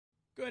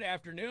Good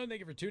afternoon. Thank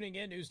you for tuning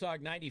in. News Talk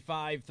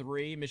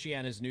 95.3,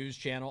 Michiana's news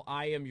channel.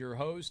 I am your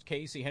host,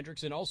 Casey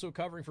Hendrickson, also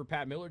covering for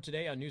Pat Miller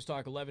today on News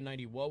Talk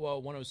 1190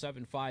 WOWO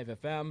 107.5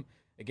 FM.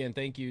 Again,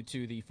 thank you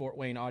to the Fort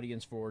Wayne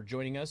audience for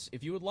joining us.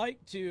 If you would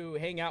like to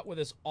hang out with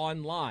us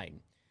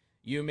online,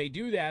 you may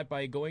do that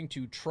by going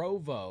to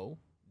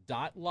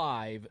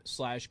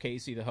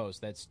trovo.live/Casey the host.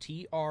 That's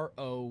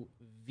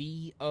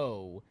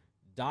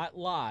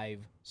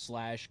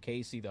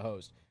TROVO.live/Casey the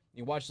host.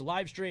 You can watch the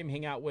live stream,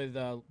 hang out with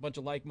a bunch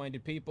of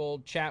like-minded people,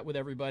 chat with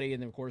everybody,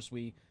 and then, of course,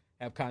 we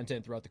have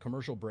content throughout the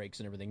commercial breaks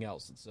and everything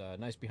else. It's a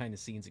nice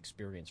behind-the-scenes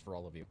experience for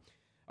all of you.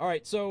 All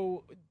right,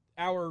 so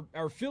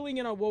our filling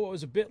in on what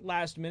was a bit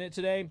last minute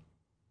today.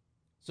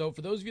 So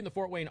for those of you in the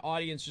Fort Wayne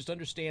audience, just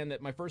understand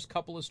that my first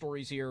couple of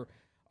stories here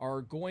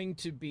are going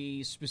to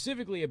be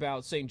specifically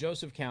about St.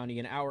 Joseph County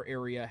in our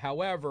area.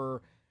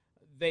 However,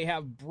 they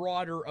have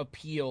broader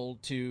appeal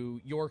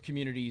to your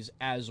communities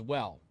as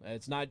well.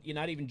 It's not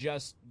even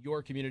just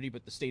your community,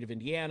 but the state of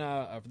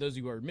Indiana, for those of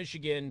you who are in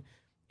Michigan,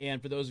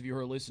 and for those of you who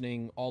are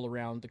listening all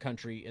around the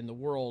country and the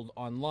world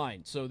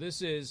online. So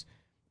this is,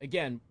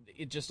 again,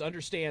 just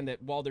understand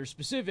that while they're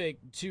specific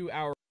to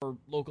our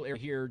local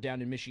area here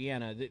down in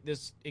Michiana,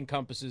 this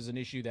encompasses an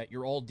issue that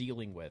you're all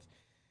dealing with.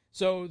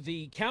 So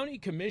the county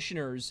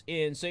commissioners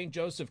in St.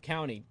 Joseph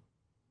County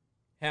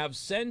have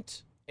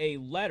sent a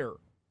letter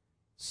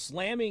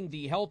slamming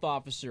the health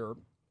officer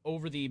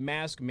over the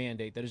mask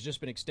mandate that has just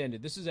been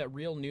extended. This is at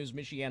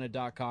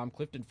realnewsmichiana.com.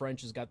 Clifton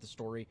French has got the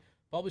story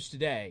published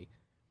today.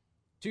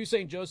 Two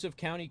St. Joseph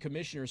County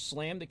commissioners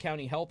slammed the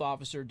county health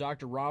officer,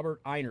 Dr.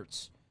 Robert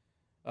Einertz,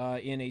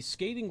 in a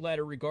scathing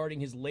letter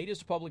regarding his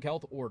latest public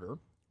health order.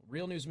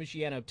 Real News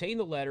Michiana obtained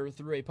the letter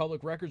through a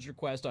public records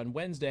request on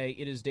Wednesday.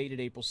 It is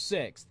dated April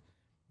 6th.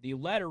 The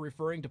letter,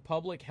 referring to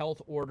Public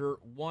Health Order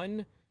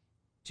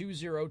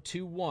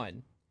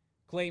 12021,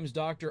 claims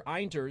Dr.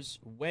 Einertz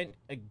went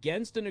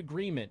against an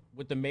agreement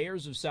with the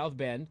mayors of South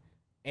Bend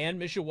and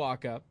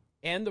Mishawaka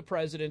and the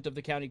president of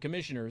the county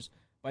commissioners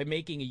by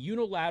making a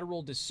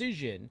unilateral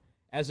decision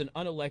as an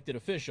unelected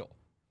official.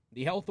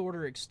 The health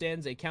order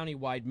extends a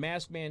countywide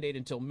mask mandate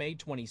until May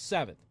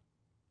 27th.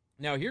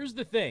 Now, here's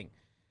the thing.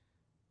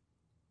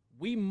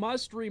 We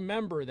must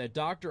remember that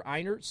Dr.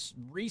 Einertz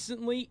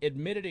recently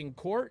admitted in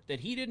court that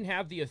he didn't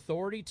have the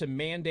authority to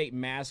mandate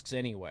masks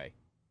anyway.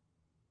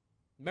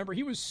 Remember,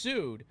 he was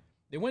sued.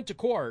 They went to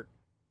court,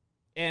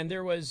 and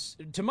there was,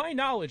 to my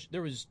knowledge,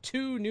 there was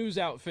two news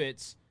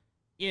outfits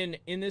in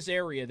this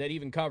area that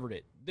even covered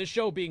it. This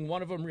show being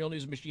one of them, Real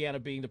News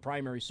Michiana being the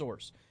primary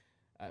source.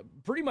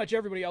 Pretty much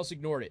everybody else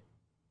ignored it.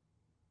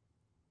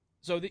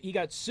 So he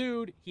got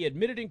sued. He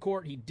admitted in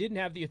court he didn't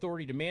have the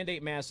authority to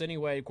mandate masks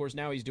anyway. Of course,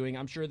 now he's doing,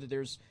 I'm sure that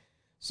there's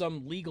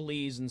some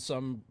legalese and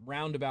some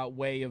roundabout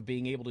way of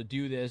being able to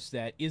do this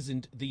that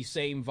isn't the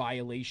same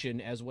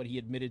violation as what he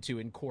admitted to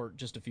in court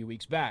just a few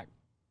weeks back.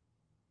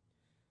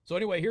 So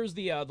anyway, here's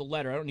the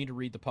letter. I don't need to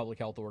read the public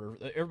health order.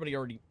 Everybody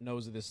already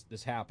knows that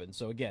this happened.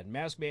 So again,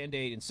 mask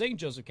mandate in St.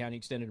 Joseph County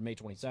extended to May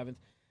 27th.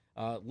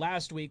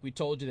 Last week, we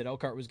told you that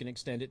Elkhart was going to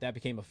extend it. That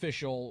became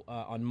official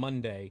on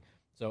Monday.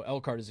 So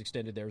Elkhart has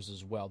extended theirs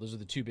as well. Those are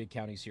the two big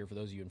counties here for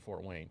those of you in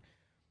Fort Wayne.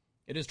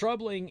 It is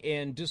troubling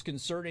and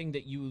disconcerting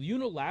that you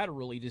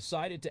unilaterally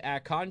decided to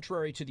act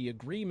contrary to the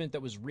agreement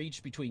that was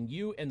reached between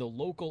you and the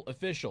local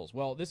officials.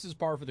 Well, this is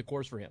par for the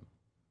course for him.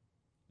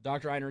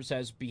 Dr. Einertz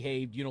has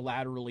behaved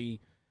unilaterally,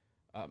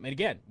 and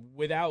again,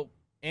 without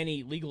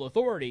any legal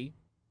authority,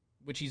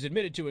 which he's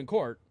admitted to in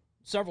court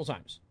several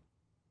times.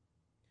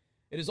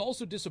 It is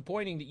also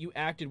disappointing that you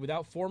acted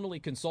without formally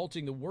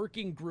consulting the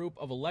working group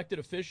of elected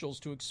officials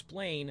to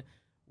explain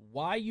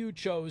why you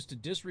chose to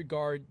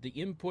disregard the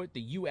input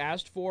that you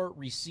asked for,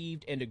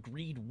 received, and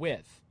agreed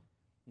with.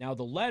 Now,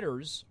 the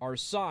letters are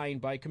signed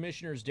by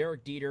Commissioners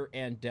Derek Dieter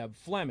and Deb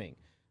Fleming,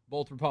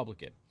 both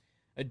Republican.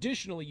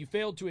 Additionally, you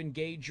failed to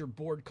engage your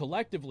board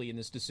collectively in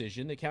this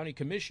decision. The county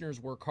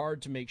commissioners work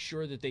hard to make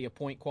sure that they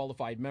appoint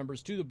qualified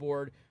members to the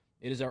board.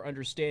 It is our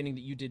understanding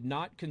that you did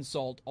not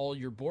consult all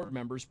your board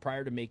members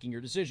prior to making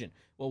your decision.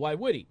 Well, why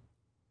would he?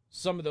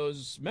 Some of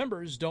those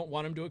members don't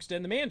want him to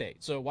extend the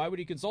mandate, so why would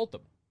he consult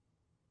them?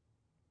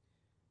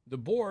 The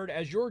board,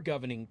 as your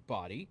governing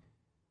body,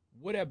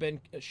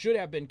 should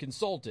have been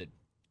consulted.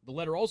 The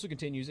letter also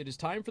continues, it is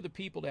time for the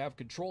people to have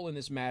control in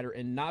this matter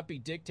and not be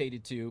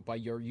dictated to by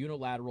your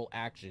unilateral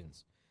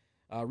actions.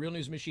 Real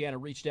News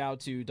Michiana reached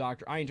out to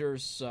Dr.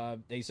 Einertz.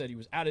 They said he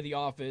was out of the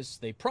office.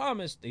 They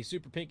promised, they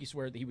super pinky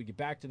swear that he would get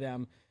back to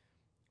them.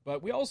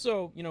 But we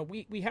also,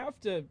 we have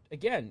to,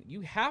 again,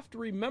 you have to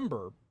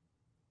remember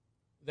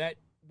that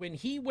when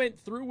he went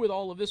through with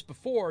all of this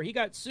before, he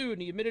got sued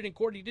and he admitted in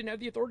court he didn't have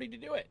the authority to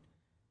do it.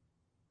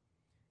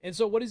 And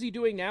so what is he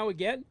doing now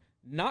again?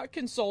 Not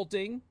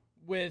consulting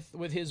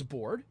with his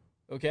board,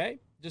 okay?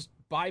 Just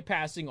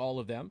bypassing all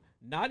of them,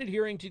 not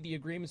adhering to the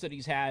agreements that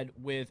he's had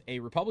with a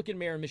Republican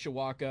mayor in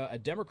Mishawaka, a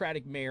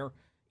Democratic mayor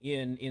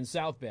in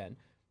South Bend,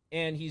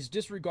 and he's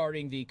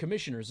disregarding the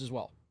commissioners as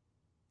well.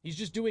 He's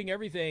just doing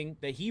everything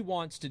that he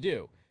wants to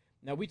do.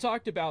 Now, we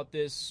talked about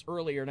this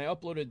earlier, and I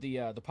uploaded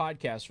the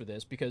podcast for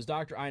this because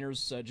Dr.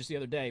 Einers, just the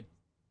other day,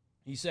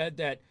 he said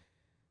that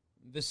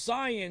the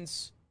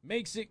science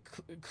makes it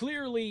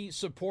clearly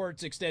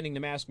supports extending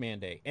the mask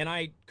mandate. And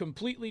I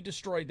completely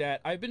destroyed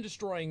that. I've been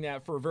destroying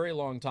that for a very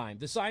long time.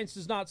 The science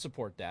does not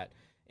support that.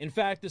 In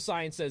fact, the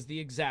science says the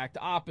exact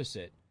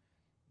opposite.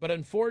 But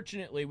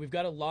unfortunately, we've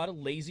got a lot of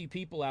lazy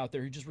people out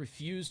there who just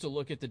refuse to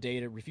look at the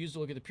data, refuse to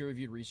look at the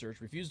peer-reviewed research,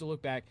 refuse to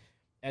look back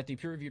at the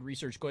peer-reviewed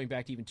research going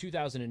back to even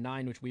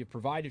 2009, which we have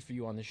provided for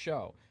you on the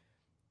show.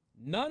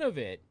 None of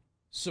it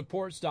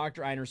supports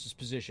Dr. Einers'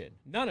 position.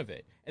 None of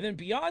it. And then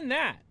beyond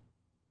that,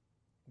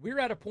 we're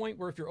at a point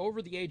where if you're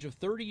over the age of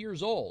 30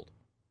 years old,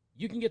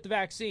 you can get the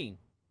vaccine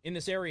in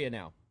this area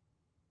now.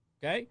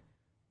 Okay?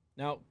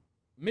 Now,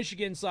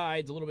 Michigan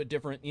side's a little bit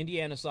different.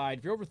 Indiana side,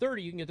 if you're over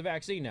 30, you can get the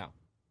vaccine now.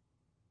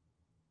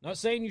 Not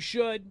saying you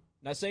should,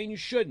 not saying you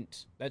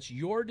shouldn't. That's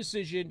your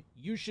decision.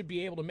 You should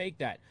be able to make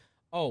that.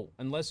 Oh,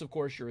 unless, of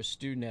course, you're a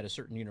student at a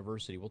certain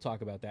university. We'll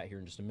talk about that here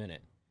in just a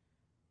minute.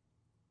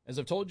 As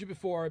I've told you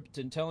before, I've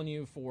been telling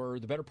you for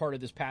the better part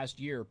of this past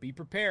year, be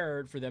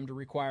prepared for them to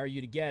require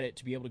you to get it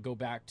to be able to go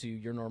back to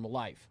your normal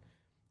life.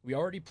 We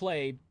already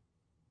played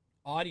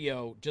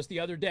audio just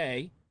the other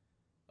day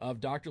of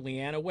Dr.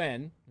 Leanna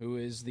Wen, who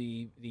is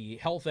the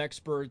health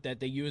expert that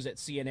they use at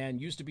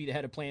CNN, used to be the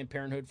head of Planned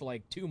Parenthood for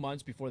like 2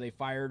 months before they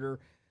fired her.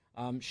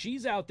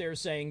 She's out there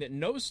saying that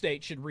no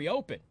state should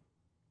reopen.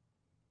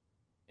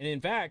 And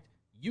in fact,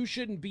 you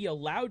shouldn't be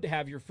allowed to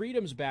have your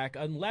freedoms back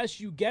unless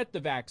you get the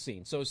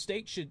vaccine. So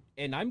states should,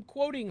 and I'm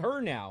quoting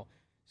her now,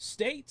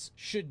 states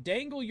should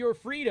dangle your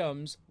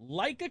freedoms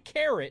like a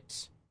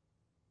carrot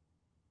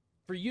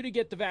for you to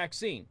get the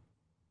vaccine.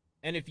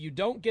 And if you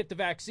don't get the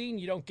vaccine,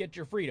 you don't get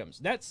your freedoms.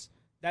 That's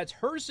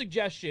her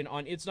suggestion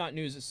on It's Not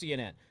News at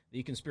CNN,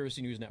 the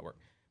Conspiracy News Network.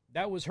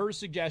 That was her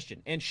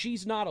suggestion. And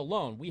she's not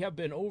alone. We have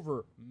been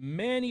over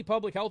many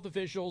public health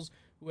officials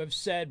who have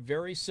said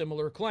very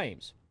similar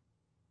claims.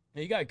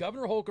 Now, you got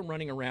Governor Holcomb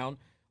running around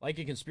like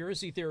a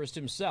conspiracy theorist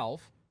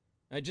himself.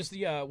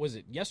 Was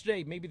it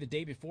yesterday, maybe the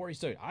day before, he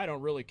said, I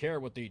don't really care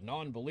what the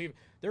non-believer.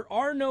 There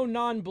are no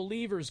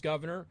non-believers,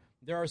 Governor.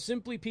 There are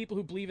simply people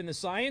who believe in the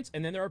science,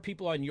 and then there are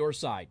people on your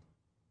side.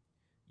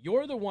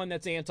 You're the one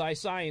that's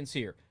anti-science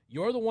here.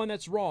 You're the one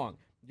that's wrong.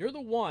 You're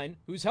the one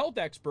whose health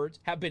experts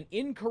have been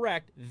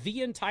incorrect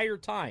the entire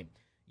time.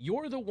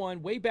 You're the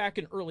one way back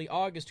in early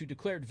August who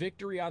declared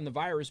victory on the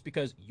virus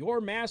because your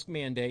mask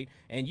mandate,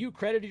 and you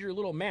credited your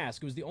little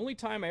mask. It was the only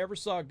time I ever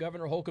saw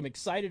Governor Holcomb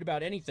excited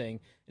about anything,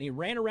 and he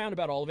ran around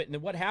about all of it. And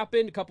then what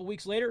happened a couple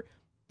weeks later?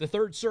 The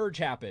third surge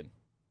happened.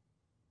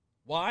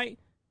 Why?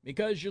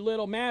 Because your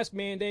little mask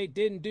mandate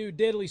didn't do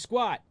diddly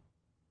squat.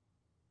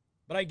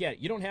 But I get it.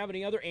 You don't have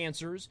any other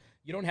answers.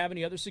 You don't have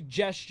any other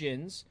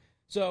suggestions.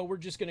 So we're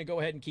just going to go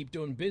ahead and keep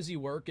doing busy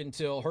work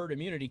until herd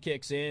immunity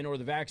kicks in or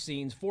the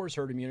vaccines force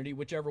herd immunity,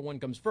 whichever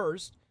one comes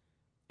first.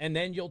 And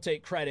then you'll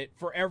take credit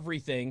for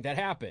everything that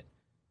happened,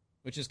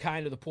 which is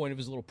kind of the point of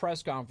his little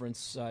press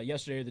conference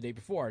yesterday or the day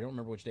before. I don't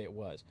remember which day it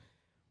was.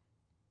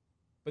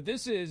 But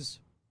this is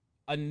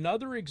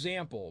another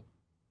example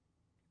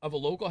of a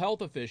local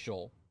health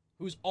official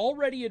who's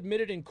already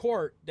admitted in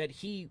court that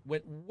he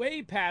went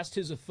way past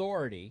his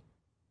authority,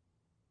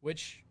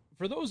 which,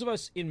 for those of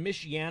us in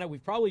Michiana,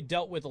 we've probably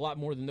dealt with a lot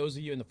more than those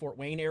of you in the Fort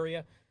Wayne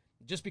area,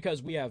 just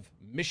because we have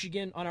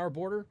Michigan on our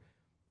border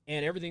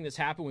and everything that's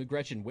happened with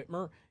Gretchen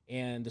Whitmer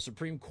and the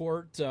Supreme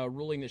Court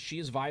ruling that she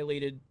has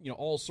violated,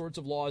 all sorts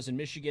of laws in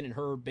Michigan, and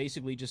her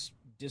basically just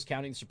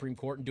discounting the Supreme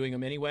Court and doing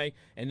them anyway,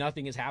 and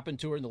nothing has happened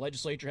to her, and the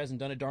legislature hasn't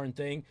done a darn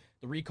thing.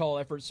 The recall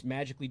efforts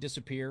magically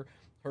disappear.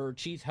 Her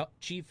chief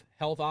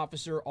health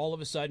officer all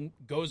of a sudden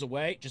goes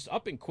away, just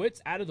up and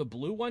quits out of the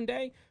blue one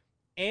day,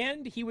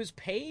 and he was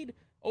paid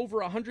over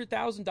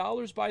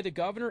 $100,000 by the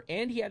governor,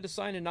 and he had to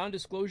sign a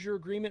non-disclosure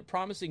agreement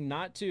promising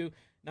not to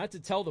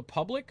tell the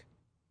public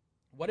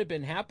what had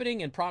been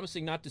happening and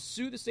promising not to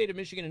sue the state of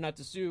Michigan and not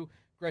to sue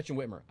Gretchen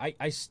Whitmer.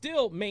 I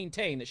still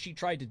maintain that she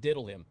tried to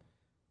diddle him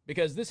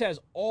because this has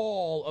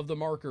all of the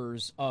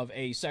markers of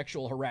a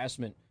sexual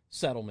harassment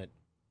settlement,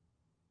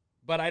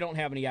 but I don't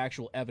have any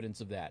actual evidence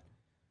of that.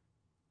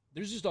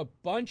 There's just a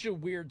bunch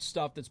of weird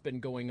stuff that's been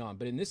going on.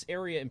 But in this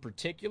area in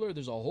particular,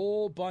 there's a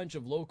whole bunch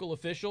of local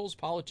officials,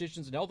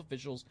 politicians, and health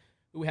officials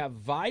who have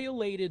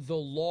violated the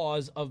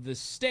laws of the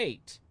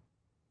state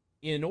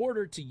in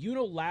order to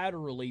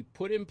unilaterally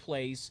put in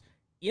place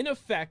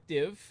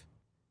ineffective,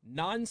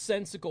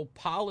 nonsensical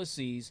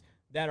policies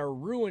that are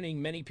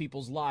ruining many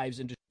people's lives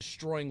and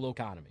destroying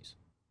local economies.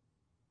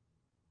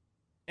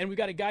 And we've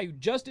got a guy who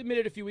just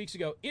admitted a few weeks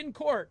ago in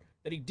court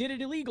that he did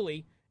it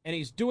illegally, and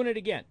he's doing it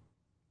again.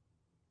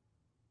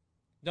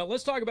 Now,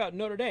 let's talk about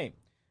Notre Dame.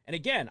 And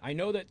again, I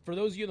know that for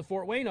those of you in the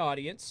Fort Wayne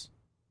audience,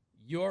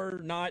 you're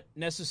not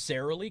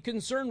necessarily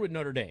concerned with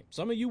Notre Dame.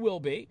 Some of you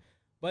will be,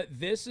 but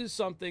this is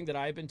something that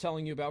I've been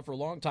telling you about for a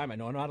long time. I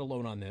know I'm not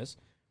alone on this.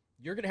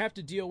 You're going to have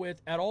to deal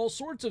with at all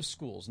sorts of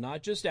schools,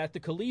 not just at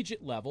the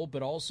collegiate level,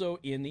 but also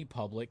in the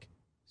public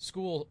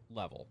school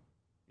level,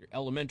 your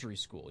elementary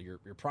school, your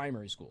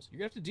primary schools. You're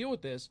going to have to deal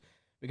with this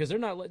because they're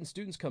not letting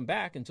students come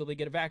back until they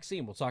get a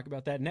vaccine. We'll talk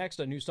about that next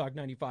on Newstalk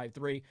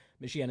 95.3,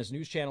 Michiana's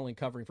news channel, and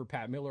covering for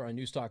Pat Miller on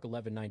Newstalk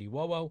 1190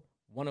 WOWO.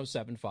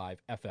 107.5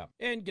 FM.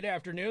 And good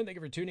afternoon. Thank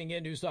you for tuning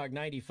in. Newstalk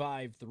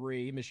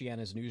 95.3,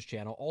 Michiana's news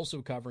channel.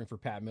 Also covering for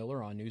Pat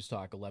Miller on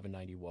Newstalk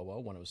 1190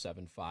 WOWO,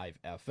 107.5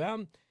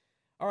 FM.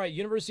 All right,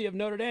 University of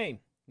Notre Dame.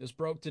 This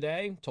broke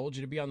today. Told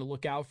you to be on the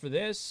lookout for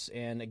this.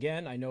 And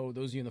again, I know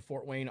those of you in the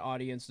Fort Wayne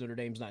audience, Notre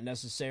Dame's not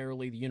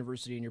necessarily the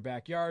university in your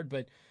backyard,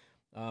 but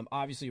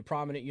obviously a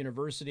prominent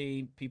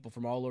university. People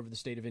from all over the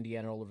state of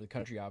Indiana, all over the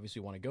country,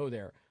 obviously want to go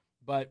there.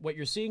 But what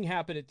you're seeing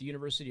happen at the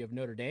University of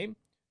Notre Dame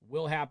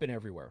will happen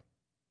everywhere.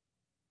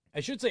 I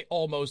should say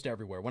almost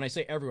everywhere. When I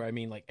say everywhere, I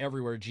mean like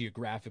everywhere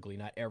geographically,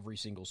 not every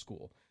single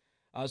school.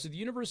 So the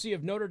University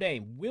of Notre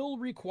Dame will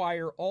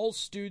require all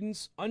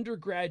students,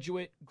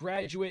 undergraduate,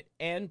 graduate,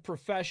 and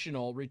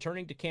professional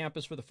returning to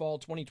campus for the fall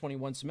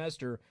 2021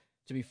 semester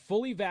to be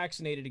fully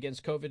vaccinated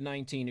against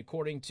COVID-19,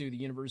 according to the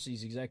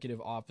university's executive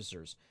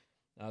officers.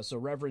 So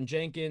Reverend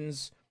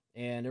Jenkins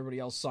and everybody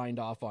else signed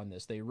off on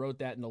this. They wrote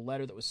that in a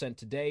letter that was sent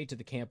today to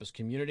the campus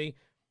community.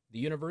 The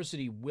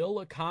university will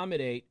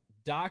accommodate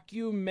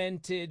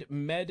documented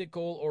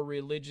medical or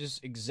religious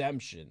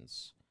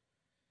exemptions.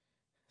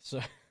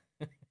 So,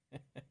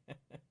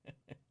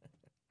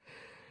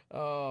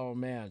 oh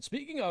man.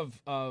 Speaking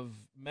of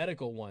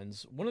medical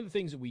ones, one of the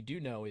things that we do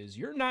know is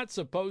you're not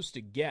supposed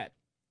to get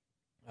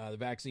the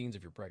vaccines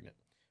if you're pregnant,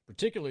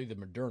 particularly the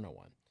Moderna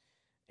one.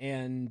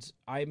 And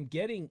I'm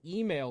getting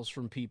emails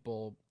from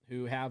people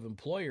who have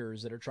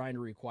employers that are trying to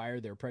require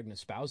their pregnant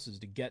spouses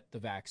to get the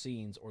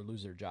vaccines or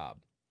lose their job,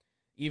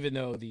 even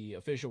though the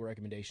official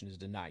recommendation is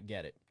to not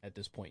get it at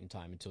this point in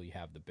time until you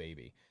have the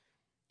baby.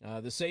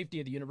 The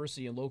safety of the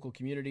university and local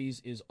communities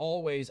is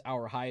always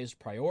our highest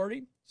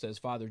priority, says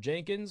Father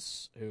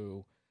Jenkins,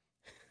 who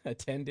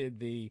attended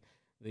the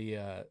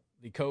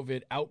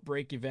COVID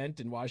outbreak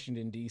event in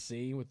Washington,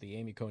 D.C. with the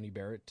Amy Coney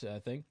Barrett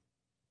thing.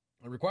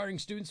 Requiring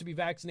students to be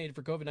vaccinated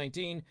for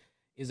COVID-19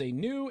 is a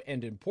new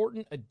and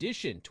important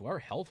addition to our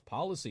health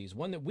policies,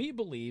 one that we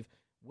believe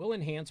will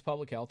enhance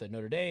public health at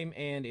Notre Dame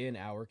and in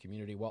our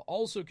community, while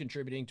also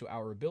contributing to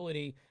our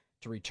ability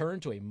to return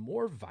to a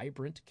more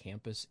vibrant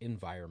campus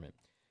environment.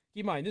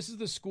 Keep in mind, this is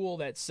the school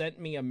that sent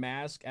me a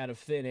mask out of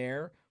thin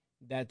air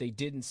that they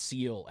didn't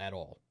seal at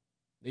all.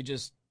 They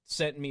just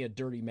sent me a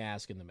dirty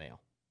mask in the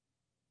mail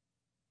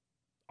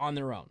on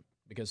their own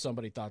because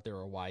somebody thought they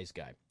were a wise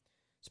guy.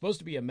 Supposed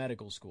to be a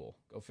medical school.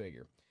 Go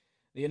figure.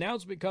 The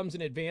announcement comes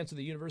in advance of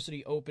the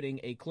university opening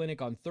a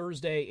clinic on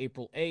Thursday,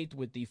 April 8th,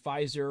 with the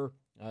Pfizer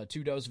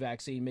 2-dose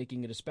vaccine,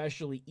 making it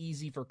especially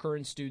easy for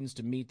current students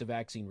to meet the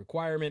vaccine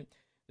requirement.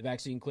 The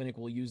vaccine clinic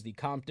will use the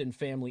Compton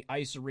Family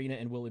Ice Arena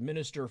and will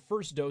administer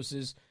first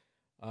doses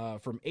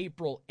from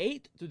April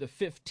 8th through the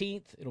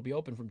 15th. It'll be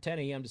open from 10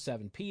 a.m. to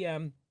 7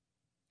 p.m.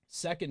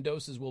 Second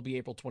doses will be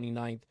April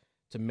 29th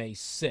to May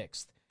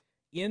 6th.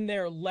 In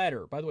their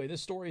letter, by the way,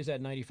 this story is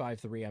at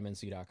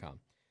 953mnc.com.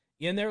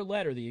 In their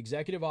letter, the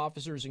executive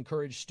officers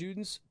encourage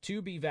students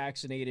to be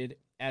vaccinated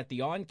at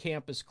the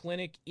on-campus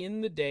clinic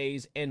in the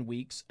days and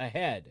weeks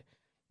ahead.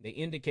 They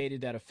indicated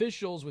that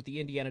officials with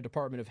the Indiana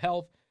Department of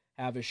Health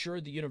have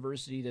assured the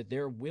university that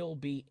there will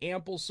be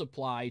ample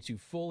supply to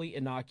fully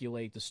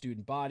inoculate the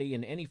student body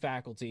and any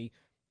faculty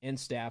and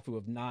staff who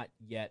have not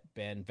yet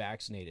been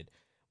vaccinated.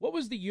 What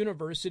was the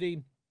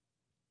university?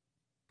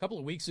 A couple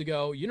of weeks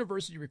ago,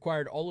 university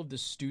required all of the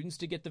students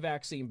to get the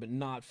vaccine, but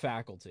not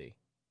faculty.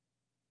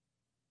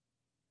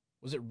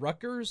 Was it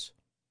Rutgers?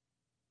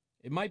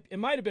 It might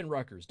have been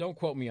Rutgers. Don't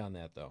quote me on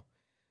that, though.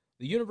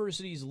 The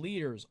university's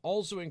leaders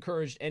also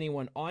encouraged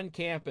anyone on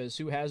campus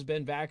who has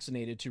been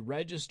vaccinated to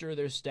register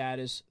their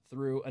status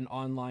through an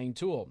online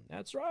tool.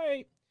 That's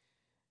right.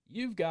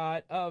 You've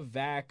got a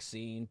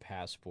vaccine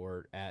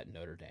passport at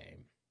Notre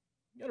Dame.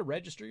 You got to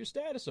register your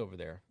status over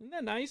there. Isn't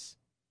that nice?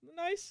 Isn't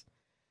that nice?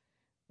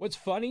 What's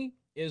funny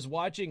is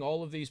watching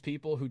all of these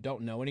people who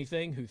don't know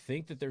anything, who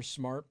think that they're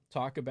smart,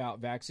 talk about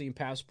vaccine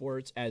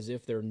passports as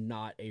if they're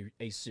not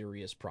a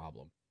serious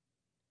problem.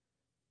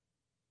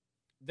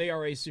 They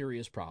are a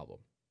serious problem.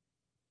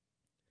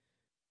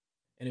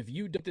 And if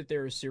you think that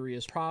they're a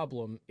serious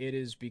problem, it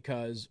is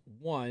because,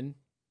 one,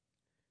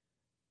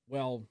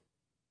 well,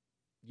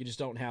 you just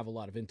don't have a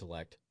lot of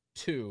intellect.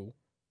 Two,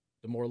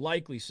 the more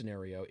likely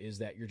scenario is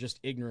that you're just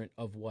ignorant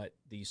of what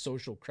the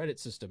social credit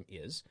system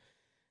is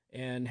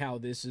and how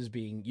this is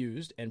being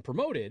used and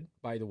promoted,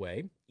 by the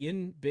way,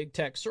 in big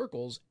tech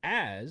circles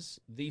as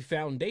the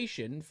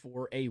foundation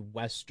for a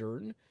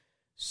Western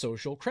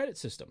social credit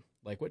system,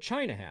 like what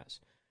China has.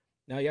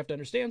 Now, you have to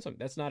understand something.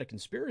 That's not a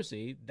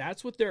conspiracy.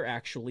 That's what they're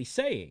actually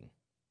saying.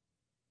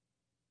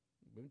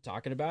 We've been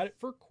talking about it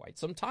for quite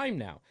some time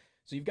now.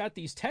 So you've got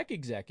these tech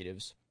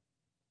executives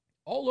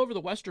all over the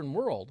Western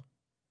world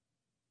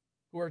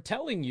who are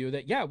telling you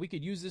that, yeah, we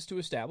could use this to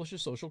establish a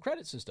social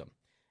credit system.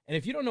 And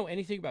if you don't know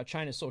anything about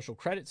China's social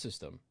credit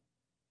system,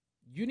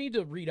 you need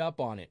to read up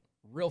on it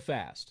real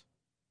fast.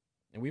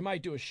 And we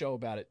might do a show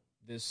about it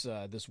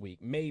this week,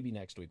 maybe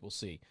next week. We'll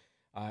see.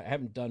 I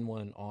haven't done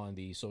one on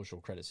the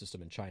social credit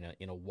system in China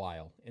in a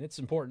while, and it's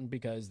important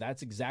because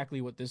that's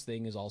exactly what this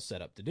thing is all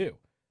set up to do.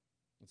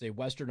 It's a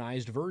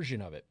westernized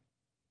version of it.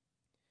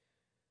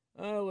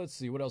 Let's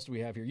see, what else do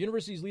we have here?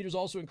 Universities leaders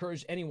also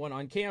encouraged anyone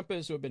on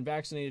campus who have been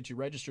vaccinated to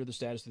register the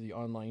status of the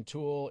online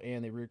tool,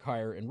 and they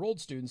require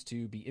enrolled students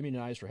to be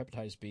immunized for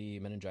hepatitis B,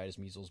 meningitis,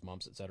 measles,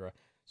 mumps, etc.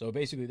 So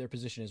basically their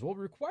position is, well,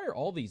 we require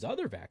all these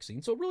other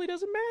vaccines, so it really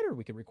doesn't matter.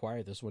 We can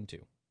require this one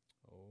too.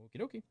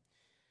 Okie dokie.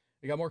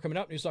 We got more coming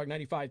up. Newstalk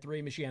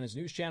 95.3, Michiana's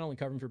news channel, and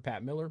covering for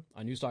Pat Miller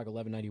on Newstalk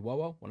 1190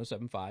 WOWO,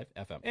 107.5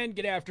 FM. And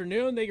good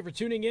afternoon. Thank you for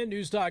tuning in.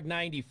 Newstalk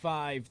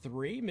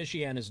 95.3,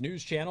 Michiana's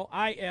news channel.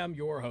 I am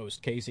your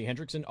host, Casey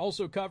Hendrickson,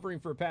 also covering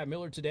for Pat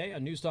Miller today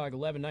on Newstalk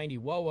 1190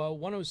 WOWO,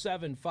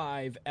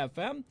 107.5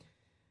 FM.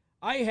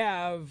 I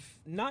have,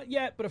 not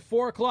yet, but at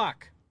 4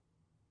 o'clock,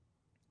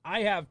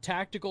 I have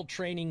Tactical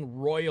Training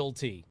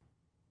Royalty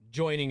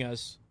joining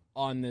us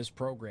on this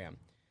program.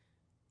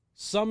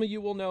 Some of you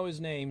will know his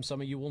name,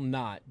 some of you will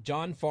not.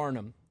 John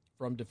Farnham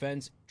from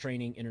Defense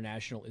Training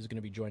International is going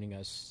to be joining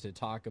us to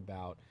talk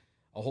about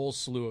a whole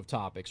slew of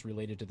topics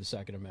related to the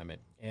Second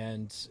Amendment.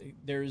 And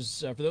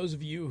there's, for those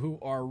of you who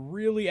are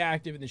really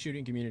active in the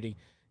shooting community,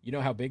 you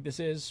know how big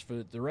this is.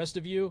 For the rest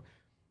of you,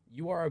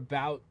 you are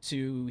about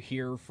to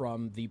hear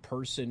from the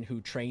person who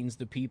trains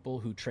the people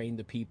who train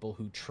the people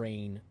who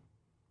train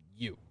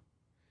you.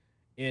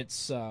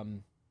 It's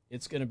going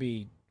to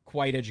be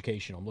quite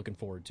educational. I'm looking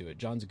forward to it.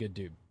 John's a good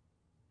dude.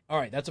 All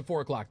right, that's at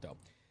 4 o'clock, though.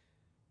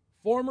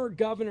 Former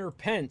Governor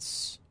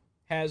Pence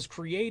has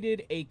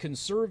created a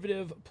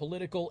conservative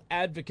political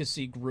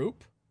advocacy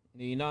group.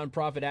 The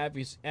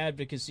nonprofit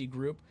advocacy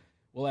group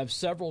will have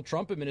several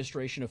Trump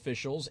administration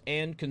officials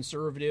and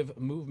conservative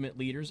movement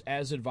leaders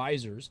as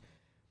advisors.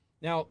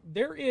 Now,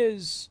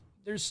 there's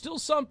still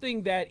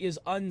something that is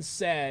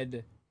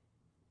unsaid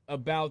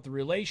about the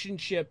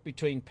relationship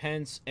between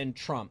Pence and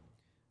Trump.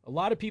 A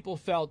lot of people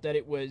felt that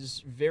it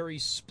was very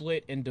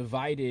split and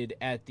divided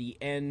at the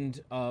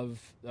end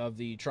of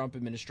the Trump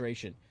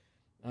administration.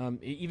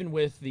 Even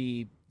with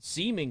the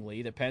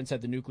seemingly that Pence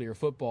had the nuclear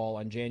football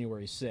on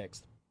January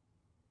 6th.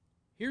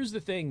 Here's the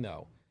thing,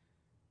 though.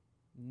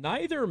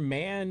 Neither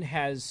man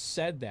has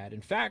said that.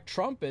 In fact,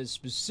 Trump has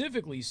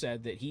specifically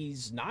said that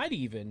he's not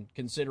even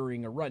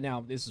considering a run.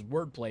 Now, this is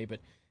wordplay,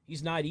 but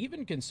he's not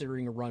even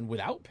considering a run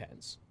without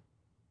Pence.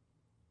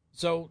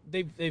 So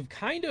they've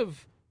kind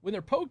of, when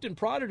they're poked and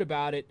prodded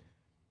about it,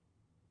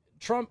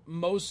 Trump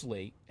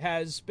mostly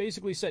has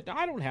basically said, no,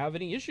 I don't have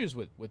any issues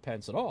with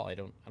Pence at all. I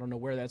don't know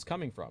where that's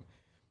coming from.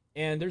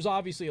 And there's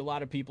obviously a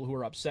lot of people who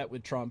are upset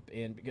with Trump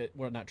and,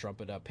 well, not Trump,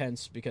 but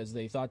Pence, because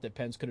they thought that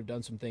Pence could have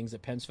done some things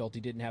that Pence felt he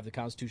didn't have the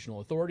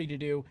constitutional authority to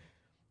do.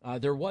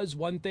 There was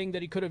one thing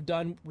that he could have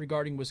done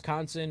regarding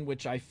Wisconsin,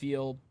 which I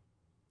feel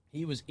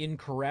he was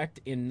incorrect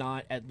in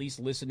not at least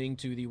listening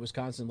to the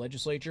Wisconsin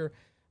legislature.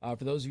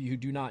 For those of you who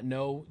do not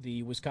know,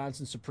 the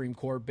Wisconsin Supreme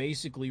Court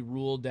basically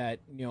ruled that,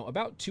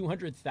 about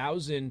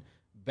 200,000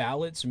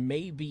 ballots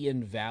may be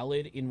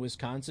invalid in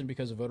Wisconsin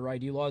because of voter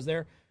ID laws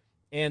there.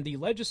 And the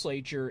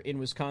legislature in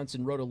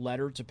Wisconsin wrote a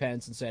letter to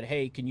Pence and said,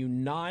 hey, can you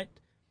not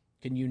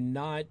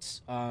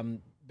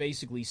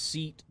basically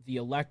seat the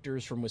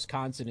electors from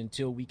Wisconsin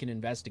until we can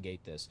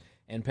investigate this?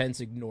 And Pence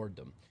ignored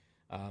them.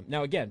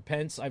 Now, again,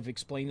 Pence, I've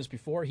explained this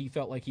before, he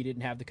felt like he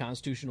didn't have the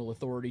constitutional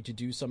authority to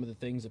do some of the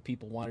things that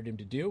people wanted him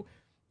to do.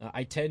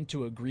 I tend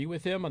to agree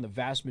with him on the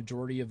vast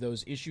majority of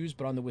those issues,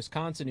 but on the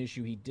Wisconsin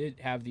issue, he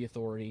did have the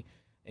authority,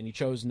 and he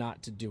chose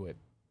not to do it.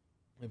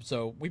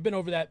 So we've been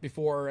over that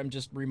before. I'm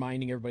just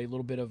reminding everybody a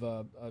little bit of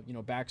a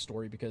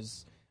backstory,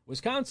 because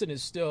Wisconsin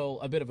is still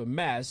a bit of a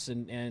mess.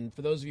 And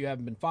for those of you who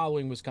haven't been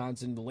following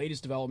Wisconsin, the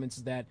latest developments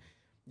is that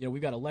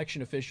we've got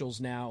election officials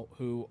now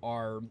who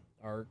are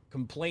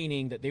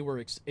complaining that they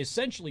were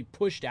essentially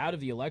pushed out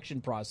of the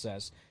election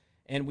process,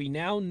 and we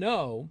now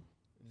know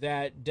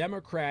that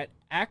Democrat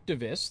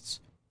activists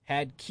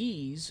had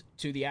keys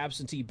to the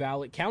absentee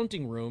ballot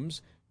counting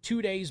rooms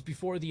 2 days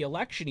before the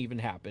election even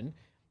happened,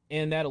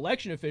 and that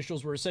election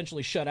officials were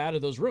essentially shut out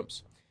of those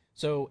rooms.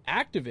 So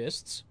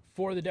activists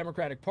for the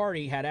Democratic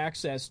Party had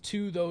access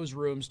to those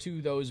rooms, to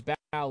those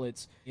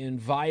ballots, in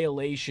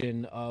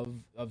violation of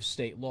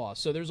state law.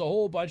 So there's a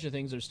whole bunch of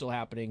things that are still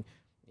happening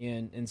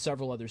in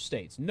several other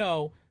states.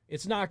 No,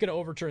 it's not going to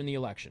overturn the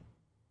election.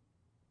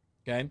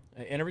 Okay?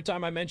 And every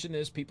time I mention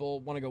this, people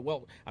want to go,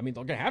 well, I mean,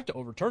 they're going to have to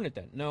overturn it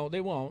then. No, they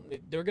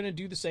won't. They're going to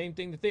do the same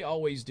thing that they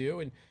always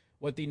do. And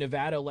what the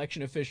Nevada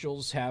election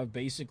officials have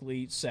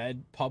basically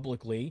said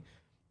publicly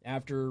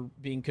after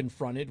being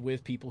confronted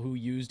with people who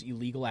used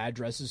illegal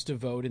addresses to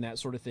vote and that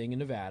sort of thing in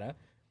Nevada,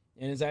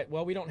 and is that,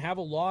 well, we don't have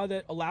a law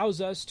that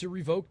allows us to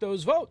revoke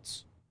those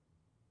votes.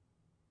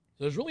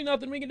 So there's really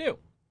nothing we can do.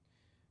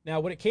 Now,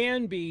 what it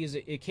can be is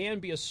it can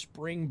be a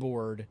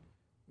springboard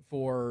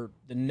for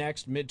the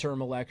next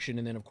midterm election,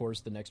 and then, of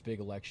course, the next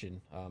big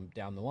election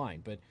down the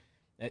line. But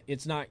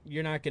it's not.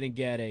 You're not going to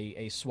get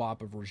a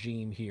swap of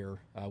regime here,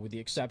 with the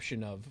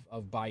exception of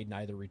Biden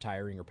either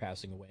retiring or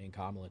passing away and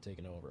Kamala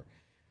taking over.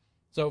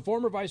 So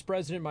former Vice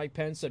President Mike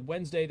Pence said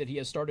Wednesday that he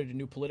has started a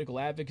new political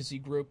advocacy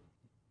group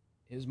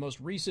his most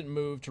recent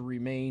move to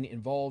remain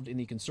involved in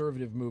the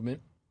conservative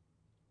movement,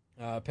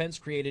 Pence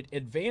created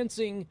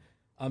Advancing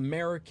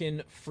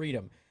American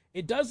Freedom.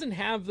 It doesn't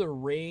have the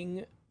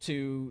ring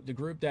to the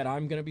group that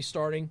I'm going to be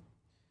starting,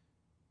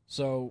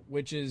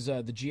 which is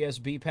the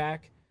GSB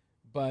PAC,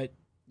 but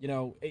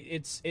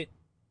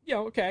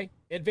okay,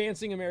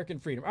 Advancing American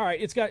Freedom. All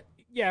right,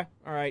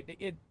 all right.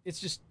 It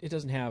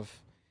doesn't have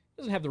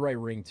the right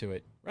ring to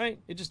it, right?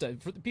 It just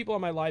for the people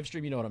on my live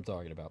stream, you know what I'm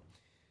talking about.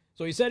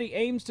 So he said he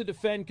aims to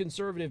defend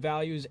conservative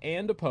values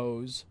and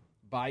oppose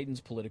Biden's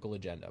political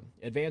agenda.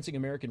 Advancing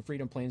American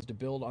Freedom plans to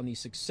build on the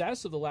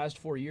success of the last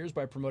 4 years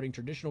by promoting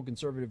traditional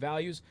conservative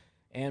values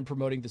and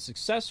promoting the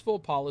successful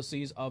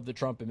policies of the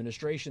Trump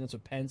administration. That's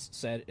what Pence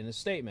said in a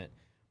statement.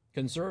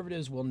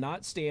 Conservatives will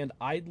not stand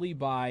idly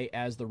by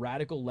as the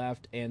radical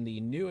left and the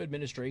new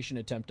administration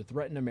attempt to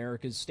threaten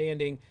America's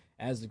standing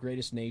as the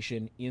greatest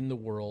nation in the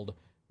world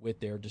with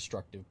their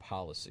destructive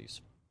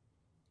policies.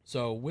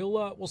 So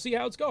we'll see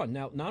how it's going.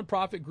 Now,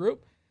 nonprofit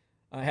group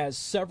has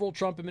several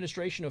Trump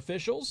administration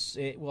officials.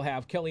 It will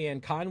have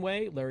Kellyanne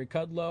Conway, Larry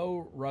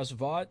Kudlow, Russ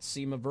Vought,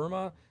 Seema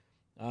Verma,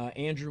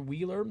 Andrew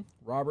Wheeler,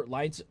 Robert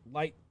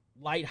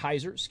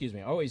Lighthizer. Excuse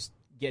me, I always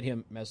get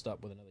him messed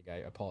up with another guy.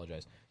 I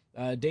apologize.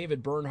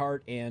 David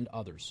Bernhardt, and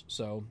others.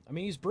 So, I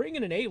mean, he's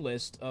bringing an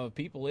A-list of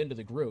people into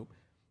the group.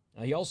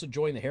 He also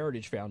joined the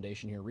Heritage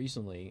Foundation here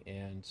recently,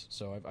 and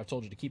so I've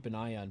told you to keep an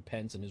eye on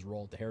Pence and his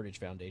role at the Heritage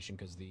Foundation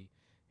because the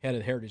head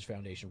of the Heritage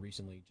Foundation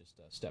recently just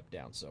stepped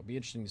down. So it'll be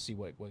interesting to see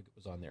what was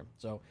on there.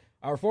 So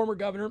our former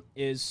governor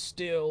is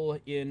still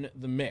in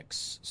the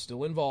mix,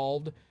 still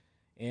involved,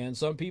 and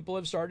some people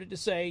have started to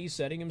say he's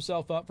setting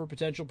himself up for a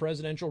potential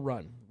presidential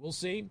run. We'll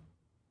see.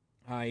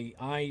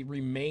 I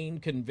remain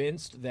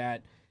convinced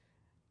that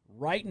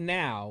right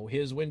now,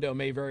 his window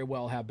may very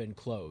well have been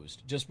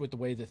closed, just with the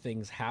way that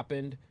things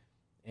happened.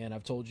 And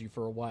I've told you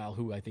for a while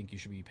who I think you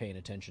should be paying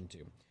attention to.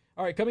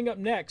 All right, coming up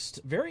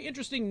next, very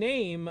interesting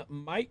name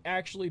might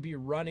actually be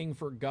running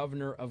for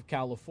governor of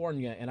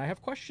California, and I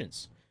have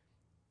questions.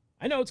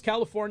 I know it's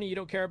California, you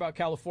don't care about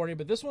California,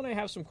 but this one I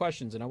have some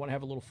questions, and I want to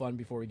have a little fun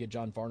before we get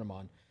John Farnham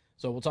on.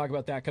 So we'll talk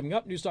about that coming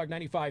up. Newstalk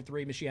 95.3,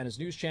 Michiana's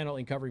news channel,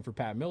 and covering for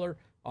Pat Miller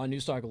on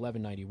Newstalk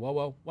 1190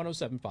 WOWO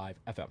 107.5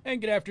 FM.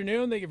 And good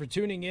afternoon. Thank you for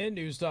tuning in.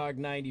 Newstalk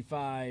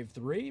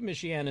 95.3,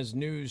 Michiana's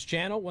news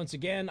channel. Once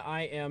again,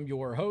 I am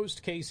your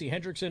host, Casey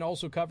Hendrickson,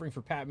 also covering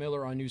for Pat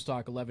Miller on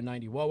Newstalk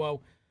 1190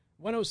 WOWO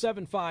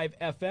 107.5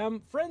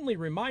 FM. Friendly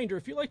reminder,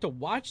 if you'd like to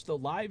watch the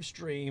live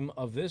stream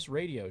of this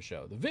radio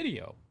show, the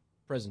video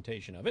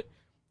presentation of it,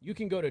 you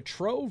can go to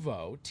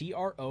Trovo,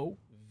 TROVO.live,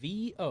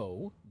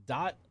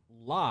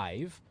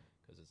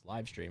 because it's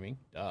live streaming,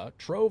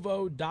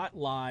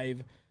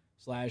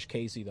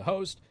 trovo.live/Casey the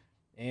host,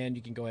 and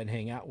you can go ahead and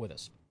hang out with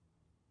us.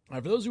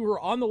 For those who are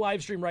on the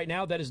live stream right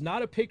now, that is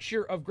not a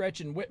picture of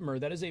Gretchen Whitmer.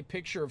 That is a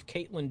picture of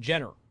Caitlyn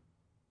Jenner.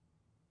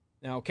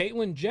 Now,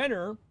 Caitlyn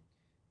Jenner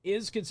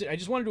is considered, I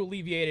just wanted to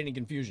alleviate any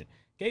confusion.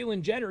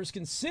 Caitlyn Jenner is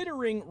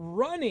considering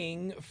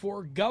running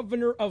for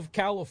governor of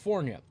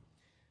California.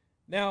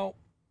 Now,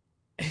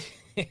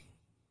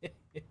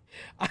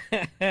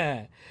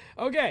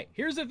 okay,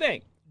 here's the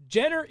thing.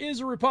 Jenner is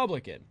a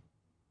Republican,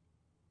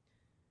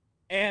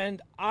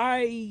 and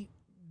I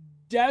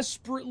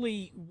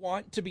desperately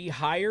want to be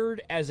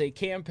hired as a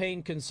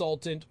campaign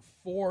consultant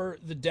for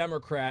the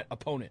Democrat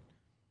opponent.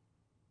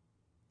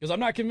 Because I'm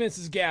not convinced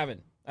it's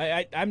Gavin.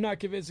 I'm not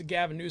convinced that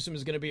Gavin Newsom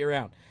is going to be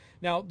around.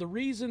 Now, the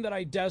reason that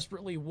I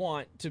desperately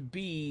want to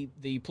be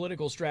the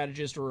political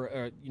strategist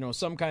or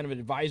some kind of an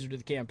advisor to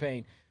the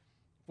campaign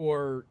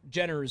for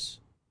Jenner's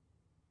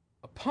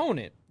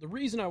opponent, the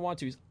reason I want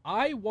to is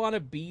I want to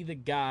be the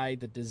guy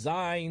that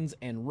designs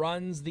and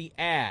runs the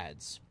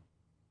ads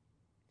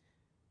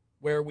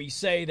where we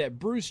say that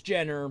Bruce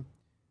Jenner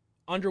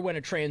underwent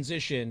a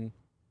transition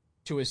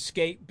to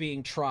escape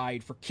being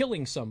tried for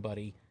killing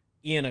somebody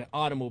in an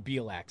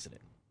automobile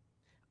accident.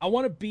 I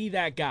want to be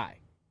that guy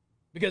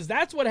because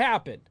that's what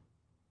happened.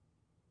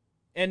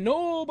 And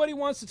nobody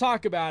wants to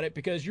talk about it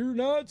because you're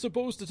not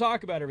supposed to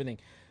talk about everything.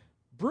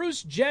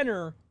 Bruce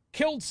Jenner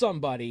killed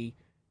somebody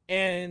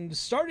and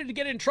started to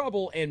get in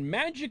trouble and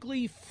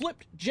magically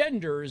flipped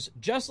genders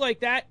just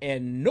like that,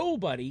 and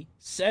nobody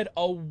said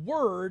a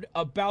word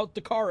about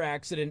the car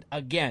accident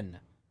again.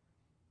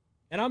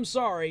 And I'm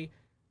sorry,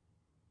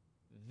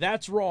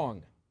 that's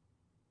wrong.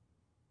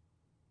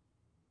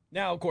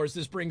 Now, of course,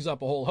 this brings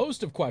up a whole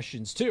host of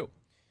questions, too.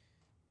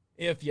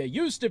 If you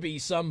used to be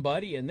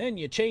somebody and then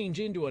you change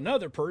into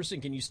another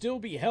person, can you still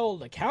be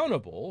held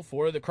accountable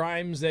for the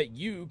crimes that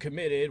you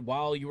committed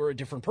while you were a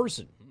different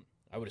person?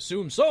 I would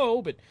assume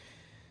so, but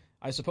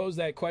I suppose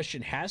that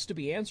question has to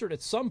be answered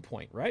at some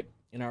point, right,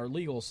 in our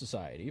legal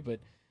society. But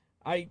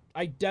I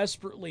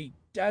desperately,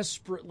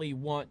 desperately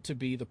want to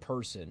be the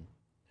person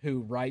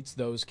who writes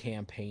those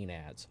campaign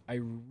ads. I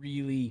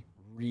really,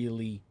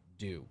 really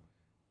do.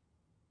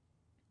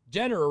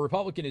 Jenner, a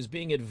Republican, is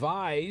being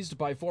advised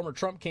by former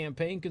Trump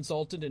campaign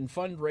consultant and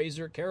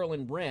fundraiser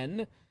Carolyn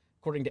Wren,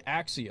 according to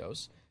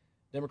Axios.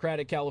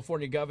 Democratic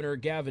California Governor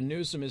Gavin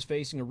Newsom is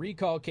facing a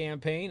recall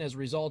campaign as a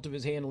result of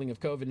his handling of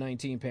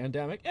COVID-19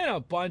 pandemic and a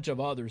bunch of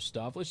other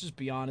stuff. Let's just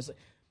be honest.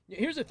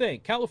 Here's the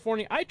thing.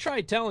 California, I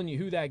tried telling you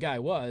who that guy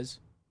was.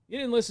 You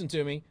didn't listen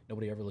to me.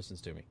 Nobody ever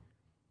listens to me.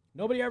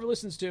 Nobody ever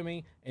listens to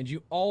me, and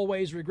you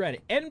always regret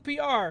it.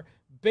 NPR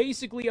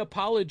basically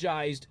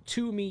apologized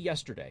to me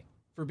yesterday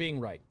for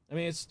being right. I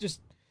mean, it's just,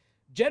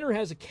 Jenner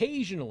has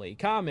occasionally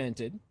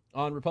commented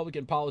on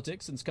Republican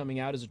politics since coming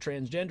out as a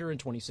transgender in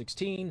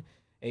 2016,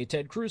 a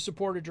Ted Cruz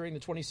supporter during the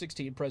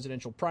 2016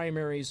 presidential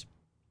primaries.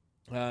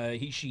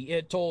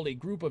 It told a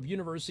group of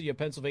University of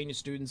Pennsylvania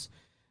students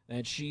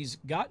that she's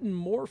gotten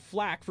more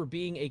flack for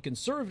being a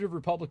conservative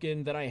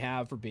Republican than I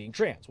have for being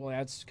trans. Well,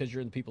 that's because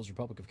you're in the People's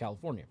Republic of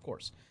California, of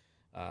course.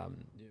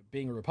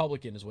 Being a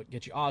Republican is what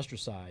gets you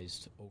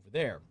ostracized over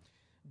there.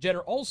 Jenner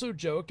also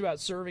joked about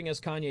serving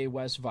as Kanye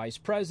West's vice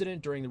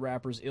president during the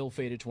rapper's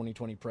ill-fated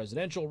 2020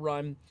 presidential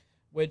run,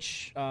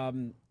 which,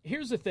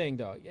 here's the thing,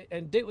 though,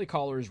 and Daily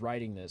Caller is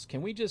writing this.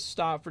 Can we just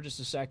stop for just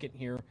a second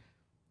here?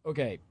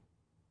 Okay.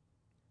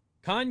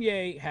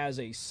 Kanye has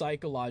a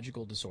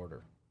psychological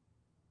disorder.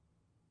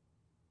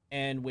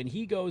 And when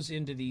he goes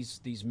into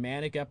these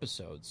manic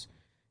episodes,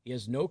 he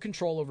has no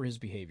control over his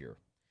behavior.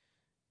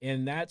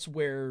 And that's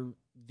where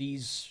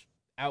these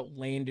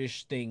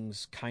outlandish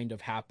things kind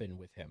of happen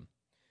with him.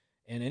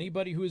 And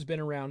anybody who has been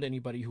around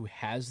anybody who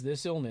has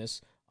this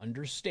illness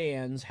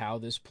understands how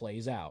this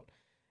plays out.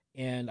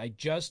 And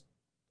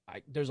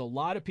there's a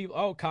lot of people,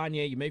 oh,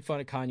 Kanye, you make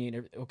fun of Kanye and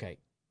everything. Okay,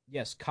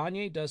 yes,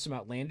 Kanye does some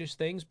outlandish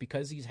things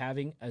because he's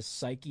having a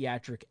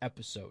psychiatric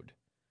episode.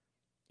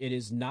 It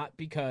is not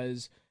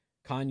because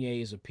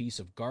Kanye is a piece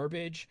of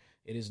garbage.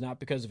 It is not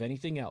because of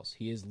anything else.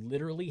 He is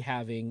literally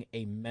having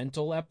a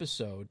mental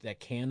episode that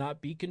cannot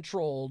be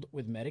controlled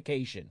with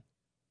medication.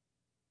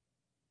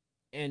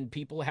 And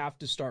people have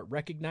to start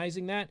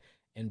recognizing that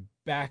and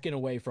backing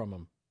away from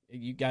him.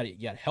 You got to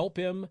help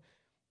him.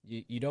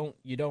 You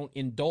don't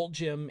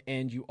indulge him,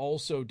 and you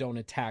also don't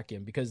attack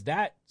him, because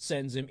that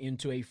sends him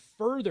into a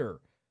further,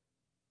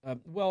 a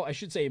more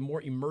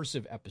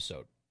immersive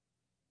episode.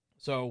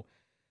 So,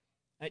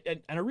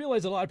 I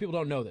realize a lot of people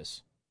don't know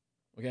this.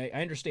 Okay,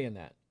 I understand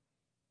that,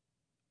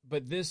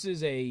 but this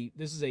is a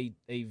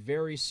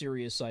very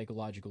serious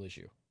psychological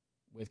issue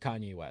with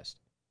Kanye West,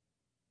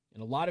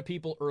 and a lot of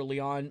people early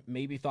on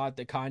maybe thought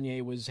that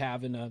Kanye was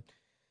having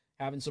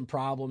some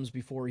problems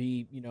before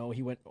he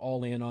went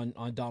all in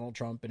on Donald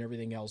Trump and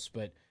everything else.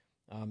 But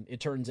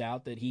it turns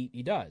out that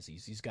he does.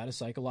 He's got a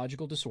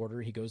psychological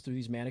disorder. He goes through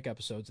these manic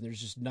episodes, and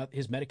there's just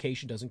his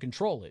medication doesn't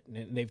control it.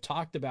 And they've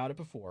talked about it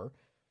before.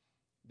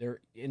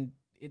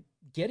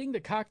 Getting the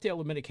cocktail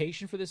of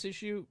medication for this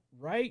issue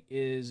right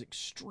is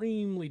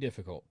extremely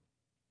difficult.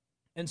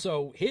 And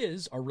so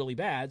his are really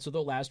bad, so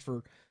they'll last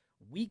for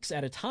weeks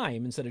at a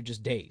time instead of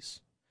just days.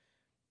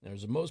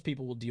 Most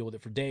people will deal with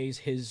it for days.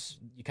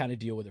 You kind of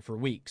deal with it for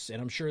weeks.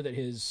 And I'm sure that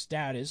his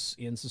status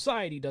in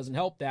society doesn't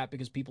help that,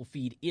 because people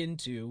feed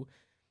into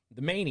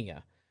the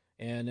mania.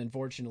 And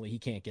unfortunately, he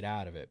can't get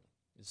out of it.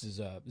 This is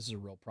a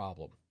real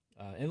problem.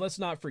 And let's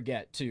not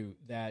forget, too,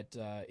 that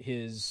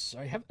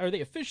are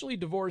they officially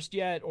divorced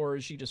yet, or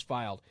is she just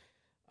filed?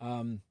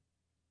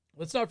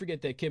 Let's not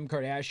forget that Kim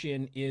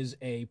Kardashian is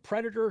a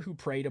predator who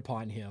preyed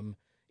upon him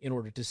in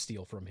order to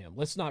steal from him.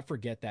 Let's not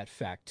forget that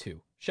fact,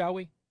 too, shall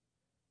we?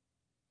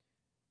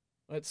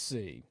 Let's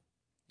see.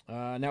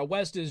 Now,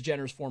 West is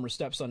Jenner's former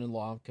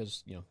stepson-in-law,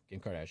 because, Kim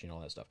Kardashian, all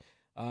that stuff.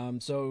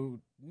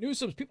 So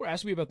people were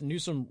asking me about the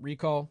Newsom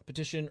recall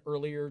petition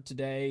earlier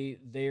today.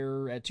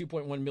 They're at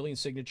 2.1 million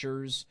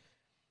signatures.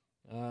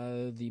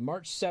 The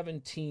March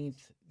 17th,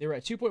 they were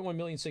at 2.1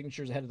 million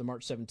signatures ahead of the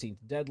March 17th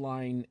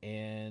deadline.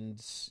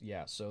 And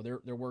yeah, so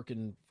they're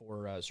working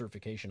for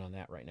certification on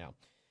that right now.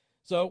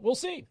 So we'll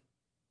see.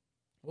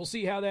 We'll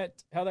see how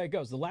that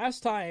goes. The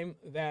last time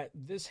that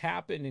this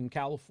happened in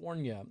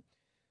California,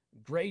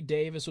 Gray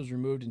Davis was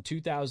removed in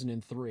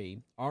 2003.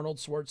 Arnold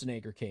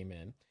Schwarzenegger came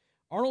in.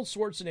 Arnold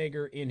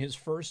Schwarzenegger, in his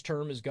first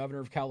term as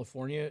governor of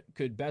California,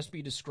 could best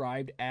be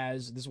described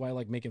as, this is why I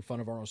like making fun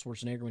of Arnold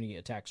Schwarzenegger when he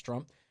attacks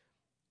Trump,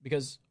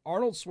 because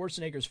Arnold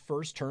Schwarzenegger's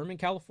first term in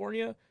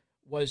California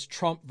was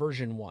Trump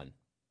version 1.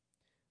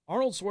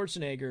 Arnold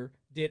Schwarzenegger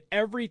did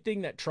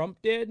everything that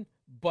Trump did,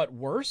 but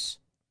worse,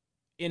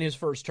 in his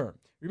first term.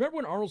 Remember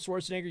when Arnold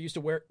Schwarzenegger used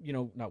to wear,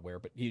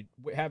 but he'd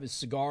have his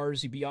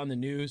cigars, he'd be on the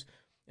news,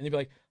 and they'd be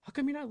like, how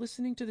come you're not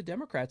listening to the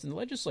Democrats in the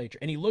legislature?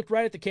 And he looked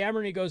right at the camera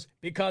and he goes,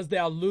 because they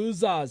are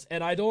losers,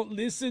 and I don't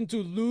listen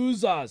to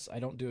losers. I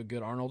don't do a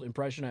good Arnold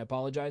impression. I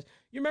apologize.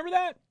 You remember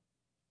that?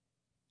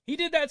 He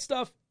did that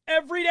stuff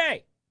every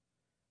day.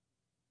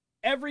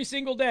 Every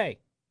single day.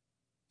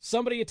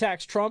 Somebody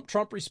attacks Trump.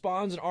 Trump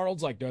responds, and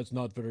Arnold's like, that's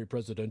not very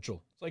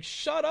presidential. It's like,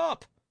 shut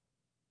up.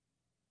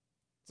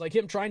 It's like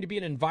him trying to be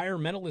an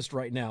environmentalist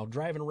right now,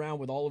 driving around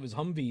with all of his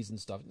Humvees and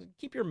stuff.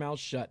 Keep your mouth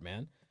shut,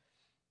 man.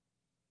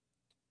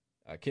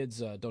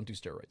 Kids, don't do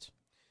steroids.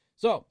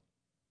 So,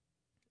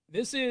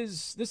 this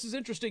is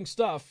interesting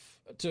stuff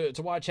to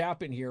watch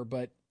happen here,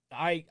 but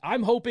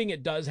I'm hoping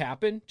it does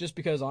happen, just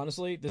because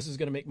honestly, this is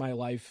going to make my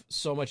life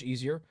so much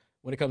easier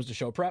when it comes to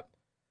show prep.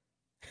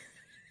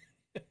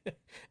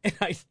 And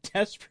I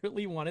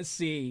desperately want to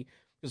see,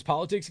 because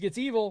politics gets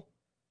evil,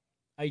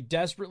 I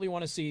desperately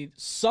want to see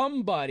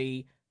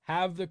somebody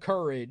have the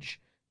courage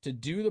to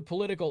do the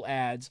political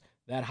ads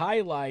that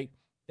highlight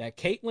that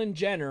Caitlyn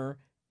Jenner,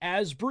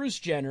 as Bruce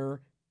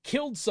Jenner,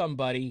 killed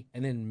somebody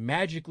and then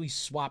magically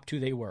swapped who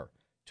they were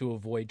to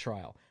avoid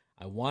trial.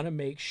 I want to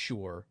make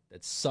sure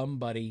that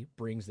somebody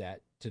brings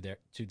that to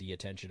the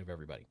attention of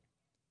everybody.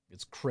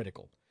 It's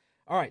critical.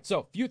 All right, so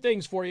a few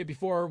things for you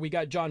before we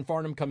got John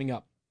Farnham coming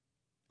up.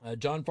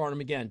 John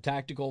Farnham, again,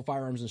 tactical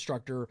firearms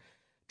instructor,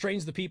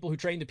 trains the people who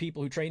train the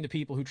people who train the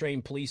people who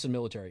train police and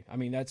military. I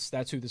mean,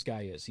 that's who this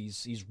guy is.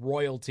 He's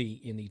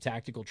royalty in the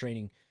tactical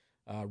training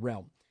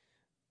realm.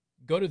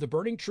 Go to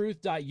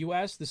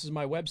theburningtruth.us. This is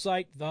my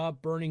website,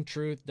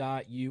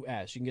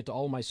 theburningtruth.us. You can get to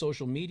all of my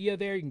social media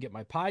there. You can get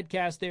my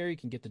podcast there. You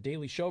can get the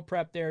daily show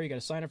prep there. You got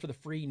to sign up for the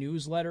free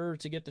newsletter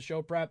to get the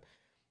show prep.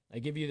 I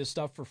give you the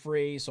stuff for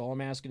free, so all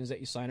I'm asking is that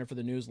you sign up for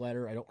the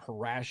newsletter. I don't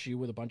harass you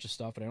with a bunch of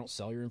stuff, and I don't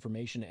sell your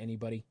information to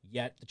anybody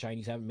yet. The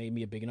Chinese haven't made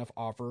me a big enough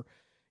offer.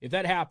 If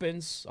that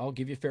happens, I'll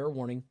give you fair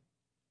warning.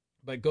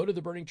 But go to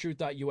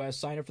theburningtruth.us,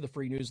 sign up for the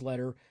free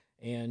newsletter,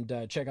 and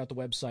check out the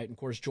website. And, of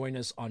course, join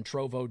us on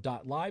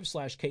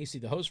trovo.live/Casey,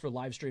 the host, for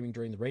live streaming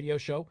during the radio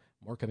show.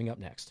 More coming up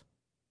next.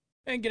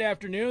 And good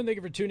afternoon. Thank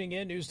you for tuning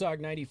in. News Talk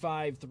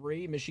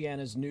 95.3,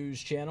 Michiana's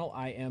news channel.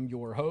 I am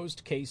your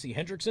host, Casey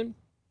Hendrickson.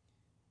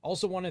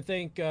 Also want to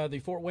thank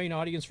the Fort Wayne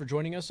audience for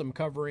joining us. I'm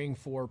covering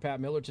for Pat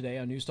Miller today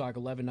on News Talk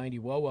 1190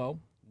 WOWO,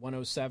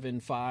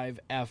 107.5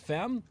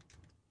 FM.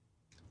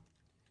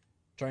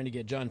 Trying to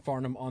get John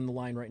Farnham on the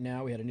line right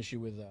now. We had an issue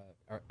with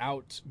our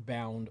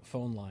outbound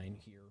phone line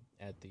here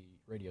at the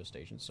radio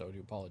station, so I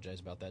do apologize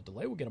about that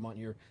delay. We'll get him on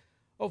here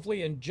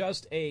hopefully in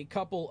just a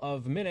couple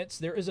of minutes.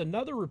 There is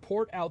another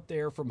report out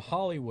there from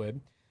Hollywood.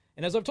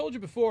 And as I've told you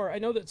before, I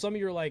know that some of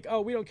you are like, oh,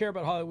 we don't care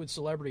about Hollywood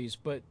celebrities.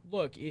 But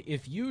look,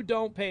 if you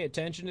don't pay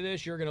attention to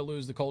this, you're going to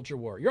lose the culture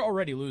war. You're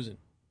already losing.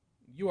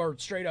 You are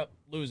straight up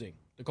losing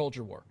the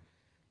culture war.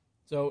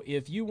 So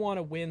if you want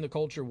to win the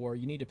culture war,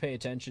 you need to pay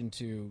attention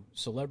to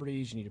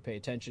celebrities. You need to pay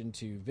attention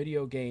to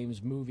video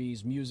games,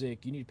 movies,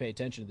 music. You need to pay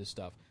attention to this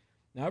stuff.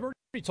 Now, I've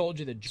already told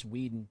you that Joss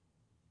Whedon,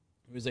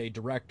 who is a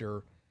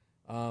director,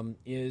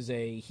 is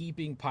a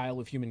heaping pile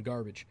of human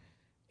garbage.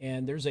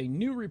 And there's a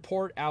new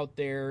report out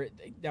there.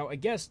 Now, I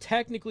guess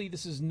technically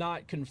this is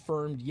not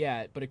confirmed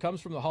yet, but it comes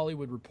from the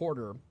Hollywood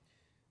Reporter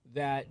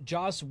that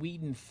Joss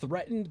Whedon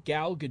threatened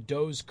Gal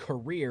Gadot's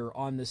career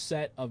on the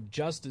set of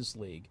Justice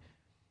League.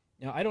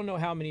 Now, I don't know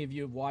how many of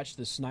you have watched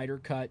the Snyder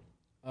Cut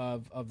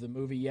of the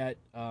movie yet.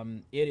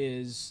 It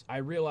is, I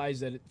realize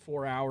that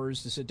 4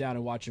 hours to sit down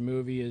and watch a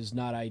movie is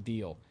not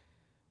ideal,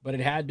 but it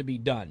had to be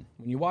done.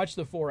 When you watch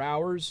the 4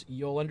 hours,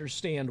 you'll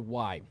understand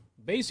why.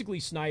 Basically,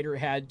 Snyder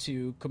had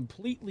to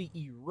completely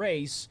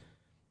erase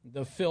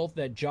the filth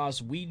that Joss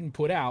Whedon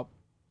put out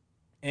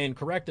and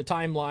correct the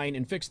timeline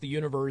and fix the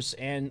universe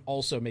and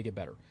also make it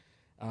better.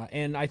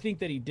 And I think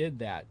that he did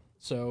that.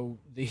 So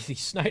the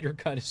Snyder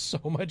Cut is so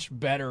much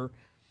better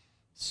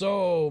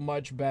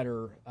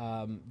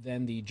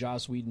than the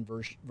Joss Whedon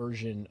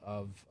version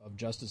of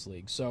Justice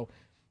League. So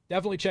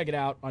definitely check it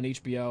out on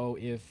HBO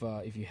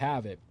if you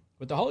have it.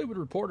 But the Hollywood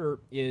Reporter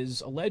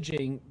is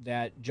alleging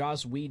that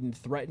Joss Whedon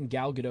threatened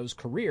Gal Gadot's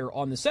career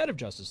on the set of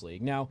Justice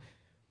League. Now,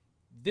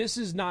 this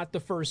is not the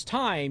first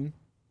time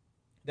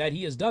that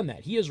he has done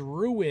that. He has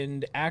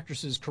ruined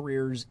actresses'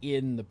 careers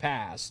in the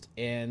past,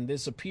 and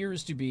this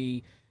appears to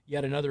be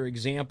yet another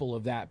example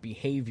of that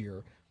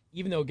behavior,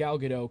 even though Gal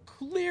Gadot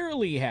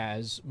clearly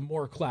has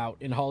more clout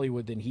in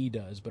Hollywood than he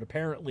does, but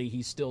apparently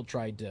he still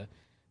tried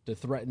to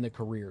threaten the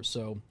career.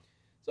 So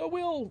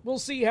we'll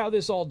see how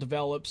this all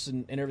develops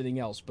and everything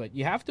else. But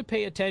you have to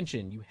pay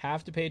attention. You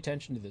have to pay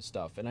attention to this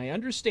stuff. And I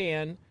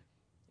understand,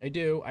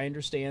 I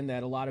understand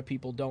that a lot of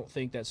people don't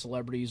think that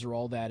celebrities are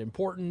all that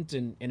important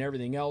and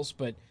everything else.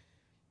 But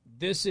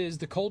this is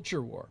the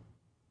culture war.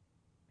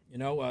 You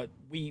know,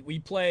 we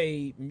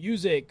play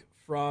music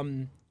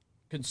from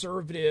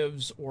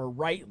conservatives or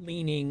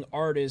right-leaning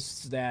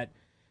artists that,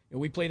 you know,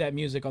 we play that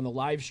music on the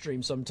live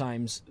stream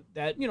sometimes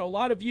that, you know, a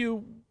lot of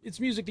you, it's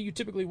music that you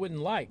typically wouldn't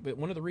like. But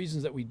one of the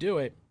reasons that we do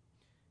it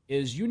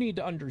is you need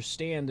to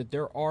understand that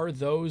there are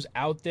those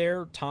out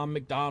there, Tom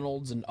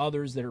McDonald's and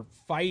others, that are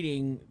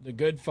fighting the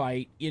good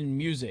fight in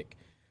music.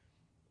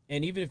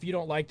 And even if you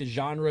don't like the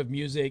genre of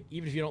music,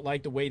 even if you don't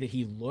like the way that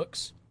he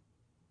looks,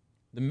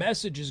 the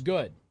message is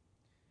good.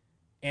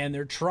 And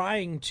they're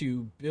trying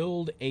to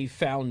build a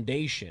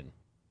foundation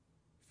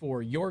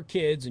for your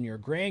kids and your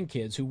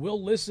grandkids who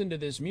will listen to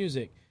this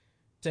music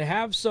to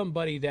have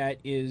somebody that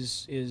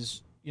is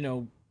you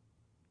know,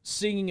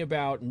 singing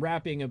about and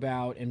rapping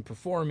about and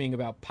performing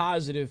about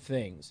positive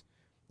things.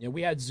 You know,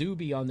 we had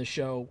Zuby on the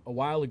show a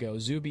while ago.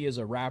 Zuby is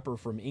a rapper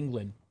from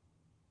England,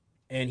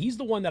 and he's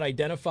the one that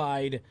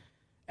identified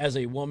as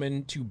a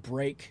woman to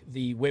break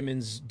the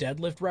women's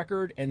deadlift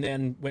record and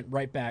then went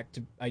right back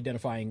to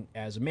identifying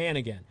as a man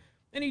again.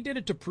 And he did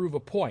it to prove a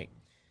point.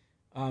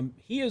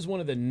 He is one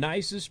of the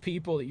nicest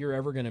people that you're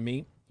ever going to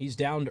meet. He's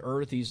down to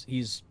earth.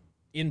 He's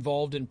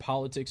involved in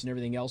politics and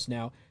everything else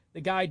now.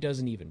 The guy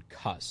doesn't even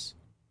cuss.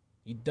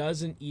 He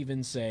doesn't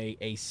even say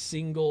a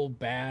single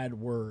bad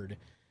word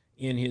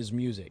in his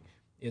music.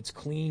 It's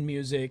clean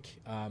music.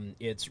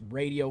 It's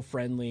radio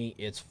friendly.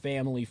 It's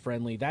family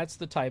friendly. That's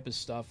the type of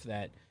stuff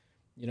that,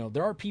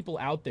 there are people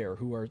out there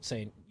who are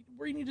saying,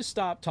 we need to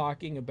stop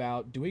talking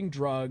about doing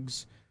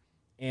drugs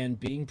and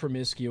being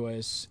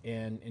promiscuous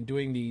and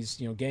doing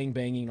these, gang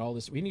banging and all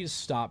this. We need to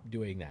stop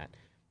doing that.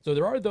 So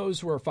there are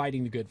those who are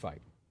fighting the good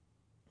fight.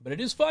 But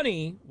it is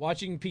funny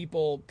watching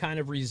people kind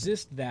of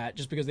resist that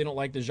just because they don't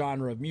like the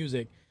genre of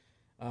music.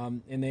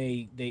 And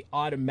they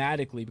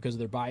automatically, because of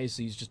their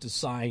biases, just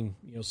assign,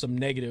 some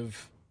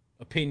negative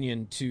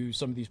opinion to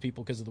some of these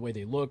people because of the way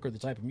they look or the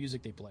type of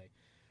music they play.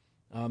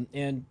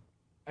 And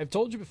I've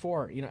told you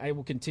before, I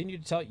will continue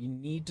to tell you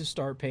need to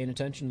start paying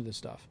attention to this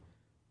stuff.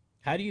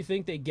 How do you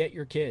think they get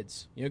your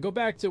kids? Go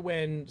back to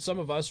when some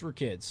of us were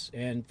kids.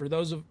 And for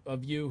those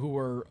of you who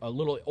were a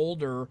little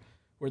older,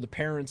 were the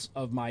parents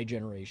of my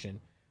generation,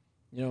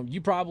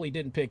 you probably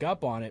didn't pick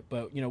up on it,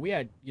 but, we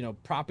had,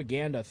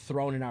 propaganda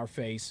thrown in our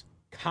face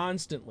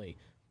constantly.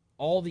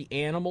 All the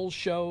animal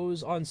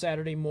shows on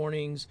Saturday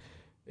mornings,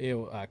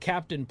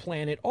 Captain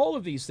Planet, all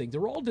of these things,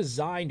 they're all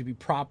designed to be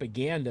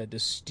propaganda to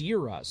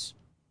steer us.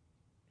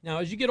 Now,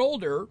 as you get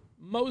older,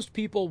 most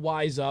people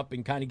wise up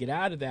and kind of get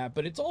out of that,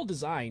 but it's all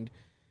designed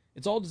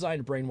to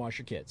brainwash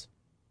your kids.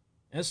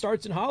 And it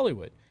starts in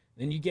Hollywood.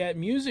 Then you get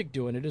music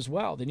doing it as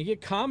well. Then you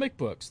get comic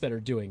books that are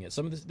doing it.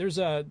 There's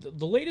the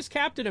latest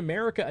Captain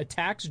America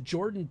attacks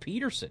Jordan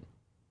Peterson,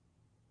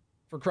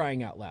 for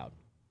crying out loud.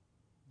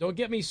 Don't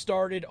get me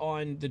started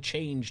on the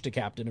change to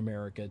Captain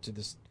America, to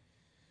this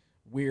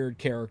weird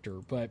character,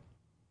 but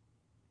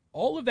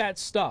all of that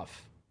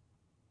stuff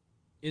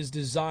is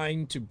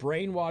designed to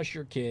brainwash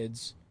your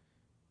kids,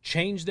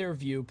 change their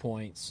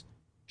viewpoints,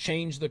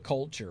 change the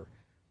culture.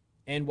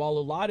 And while a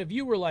lot of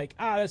you were like,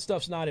 that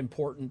stuff's not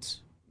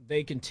important,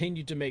 they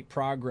continued to make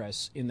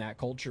progress in that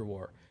culture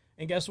war.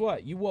 And guess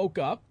what? You woke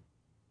up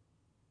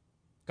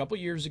a couple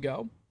years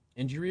ago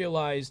and you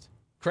realized,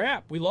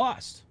 crap, we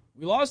lost.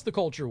 We lost the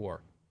culture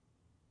war.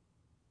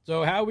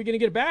 So how are we going to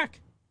get it back?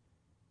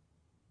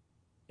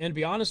 And to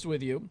be honest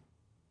with you,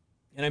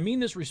 and I mean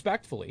this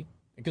respectfully,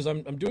 because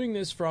I'm doing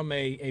this from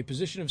a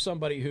position of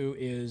somebody who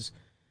is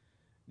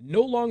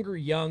no longer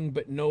young,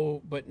 but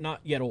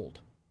not yet old.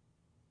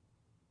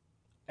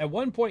 At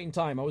one point in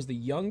time, I was the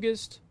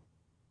youngest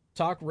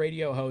talk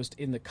radio host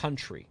in the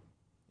country.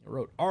 I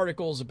wrote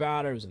articles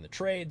about it. I was in the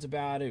trades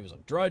about it. I was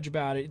on Drudge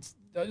about it.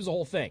 It was a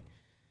whole thing.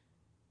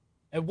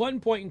 At one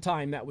point in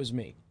time, that was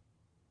me.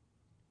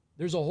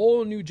 There's a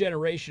whole new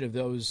generation of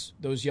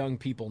those young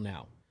people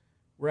now.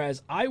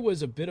 Whereas I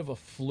was a bit of a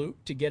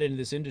fluke to get into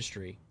this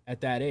industry at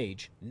that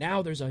age.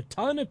 Now there's a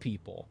ton of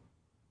people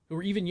who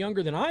are even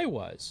younger than I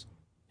was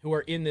who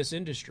are in this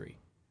industry.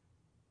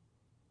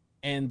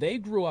 And they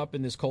grew up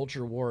in this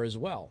culture war as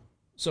well.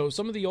 So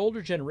some of the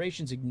older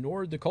generations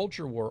ignored the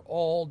culture war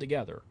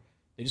altogether.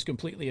 They just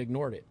completely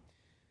ignored it.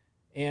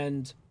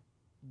 And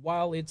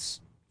while it's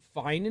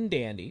fine and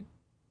dandy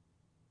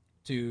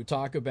to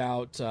talk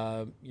about,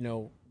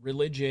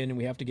 religion, and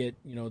we have to get,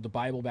 the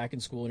Bible back in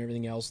school and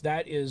everything else,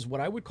 that is what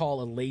I would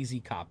call a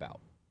lazy cop-out.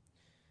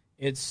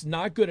 It's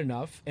not good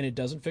enough, and it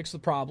doesn't fix the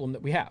problem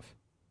that we have.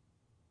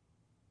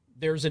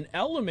 There's an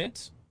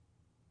element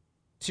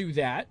to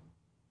that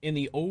in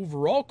the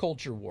overall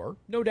culture war,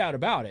 no doubt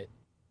about it.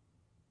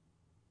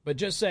 But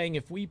just saying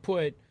if we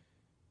put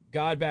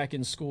God back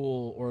in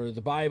school or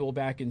the Bible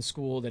back in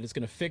school, that it's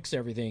going to fix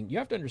everything. You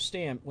have to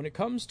understand, when it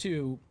comes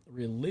to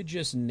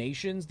religious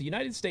nations, the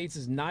United States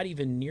is not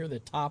even near the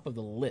top of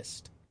the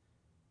list.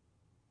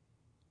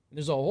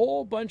 There's a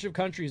whole bunch of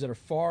countries that are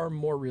far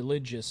more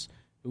religious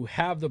who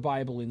have the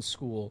Bible in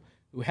school,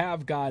 who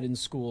have God in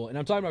school. And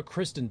I'm talking about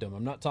Christendom.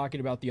 I'm not talking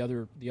about the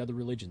other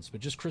religions,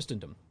 but just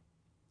Christendom,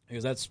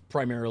 because that's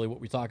primarily what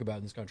we talk about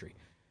in this country.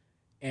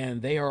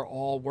 And they are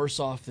all worse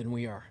off than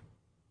we are.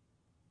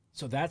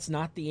 So that's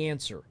not the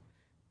answer.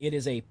 It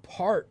is a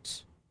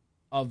part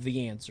of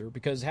the answer,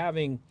 because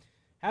having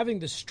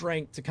the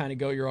strength to kind of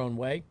go your own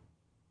way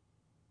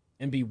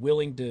and be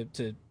willing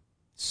to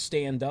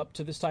stand up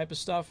to this type of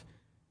stuff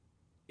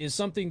is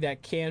something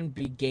that can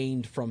be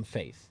gained from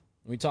faith.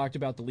 We talked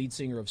about the lead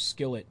singer of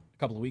Skillet a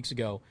couple of weeks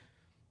ago,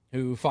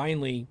 who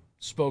finally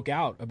spoke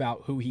out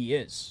about who he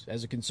is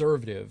as a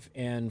conservative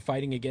and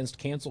fighting against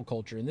cancel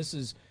culture. And this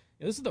is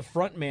the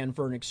front man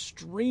for an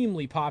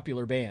extremely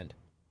popular band,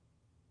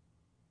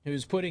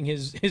 who's putting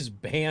his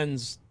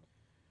band's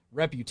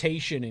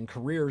reputation and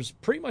careers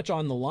pretty much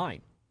on the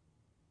line.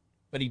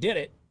 But he did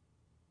it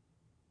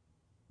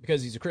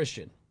because he's a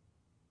Christian.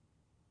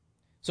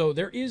 So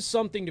there is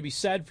something to be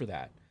said for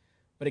that,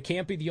 but it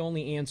can't be the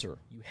only answer.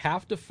 You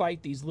have to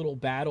fight these little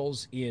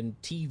battles in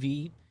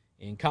TV,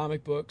 in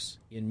comic books,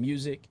 in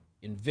music,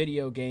 in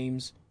video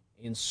games,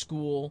 in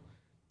school,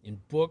 in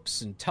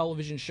books and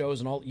television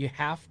shows and all. You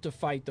have to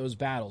fight those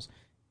battles.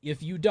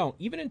 If you don't,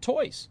 even in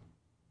toys,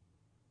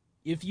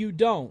 If you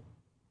don't,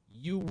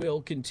 you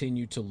will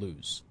continue to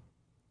lose.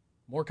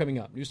 More coming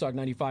up. Newstalk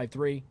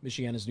 95.3,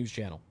 Michiana's news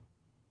channel.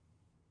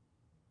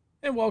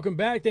 And welcome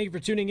back. Thank you for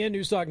tuning in.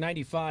 Newstalk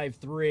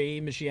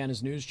 95.3,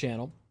 Michiana's news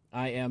channel.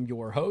 I am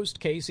your host,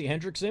 Casey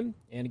Hendrickson.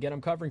 And again,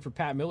 I'm covering for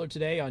Pat Miller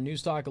today on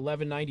Newstalk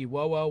 1190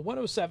 WOWO,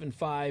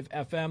 107.5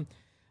 FM.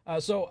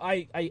 So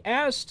I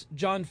asked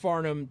John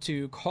Farnham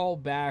to call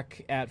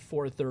back at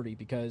 4:30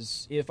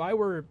 because if I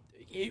were,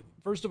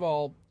 first of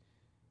all,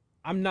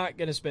 I'm not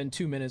going to spend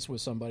 2 minutes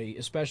with somebody,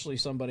 especially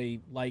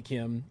somebody like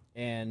him,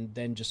 and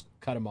then just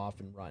cut him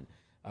off and run.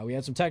 We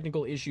had some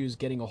technical issues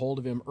getting a hold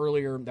of him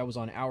earlier. That was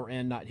on our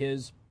end, not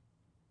his.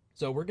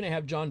 So we're going to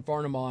have John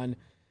Farnham on.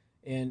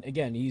 And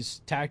again,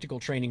 he's tactical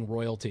training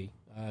royalty.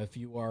 If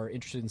you are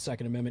interested in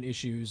Second Amendment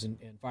issues and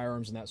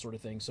firearms and that sort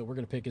of thing. So we're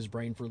going to pick his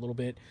brain for a little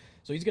bit.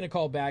 So he's going to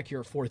call back here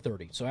at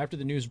 4:30. So after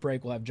the news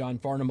break, we'll have John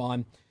Farnham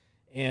on,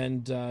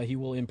 and he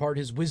will impart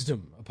his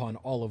wisdom upon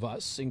all of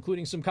us,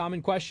 including some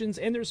common questions.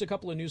 And there's a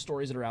couple of news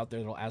stories that are out there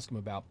that I'll ask him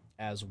about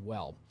as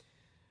well.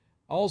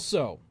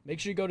 Also, make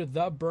sure you go to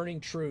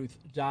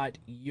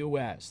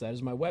theburningtruth.us. That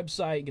is my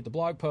website. Get the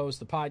blog post,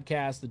 the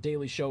podcast, the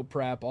daily show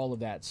prep, all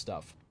of that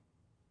stuff.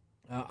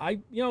 A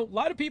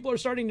lot of people are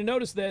starting to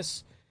notice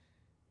this,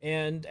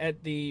 and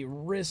at the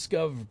risk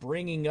of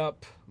bringing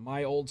up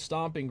my old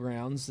stomping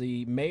grounds,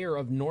 the mayor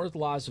of North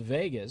Las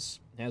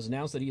Vegas has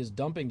announced that he is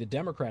dumping the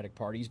Democratic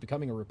Party. He's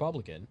becoming a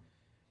Republican.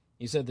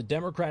 He said the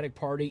Democratic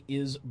Party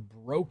is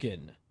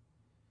broken.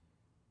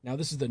 Now,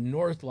 this is the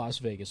North Las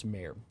Vegas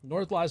mayor.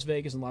 North Las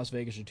Vegas and Las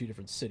Vegas are two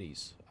different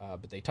cities,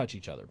 but they touch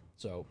each other.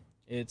 So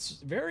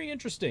it's very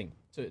interesting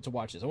to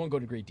watch this. I won't go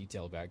into great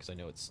detail about it because I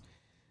know it's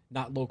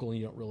not local and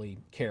you don't really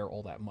care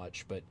all that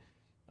much. But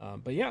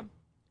yeah,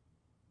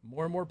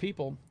 more and more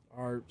people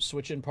are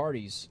switching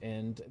parties.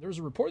 And there was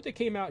a report that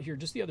came out here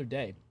just the other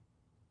day,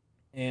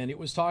 and it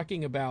was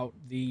talking about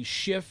the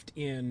shift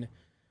in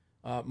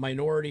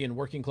minority and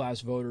working class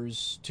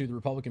voters to the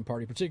Republican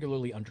Party,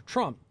 particularly under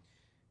Trump.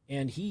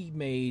 And he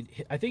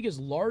made, I think his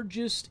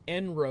largest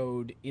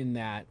inroad in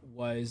that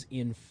was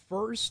in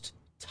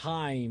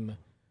first-time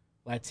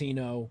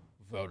Latino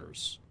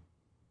voters.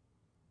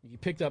 He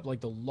picked up like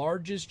the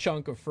largest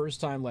chunk of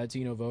first-time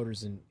Latino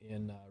voters in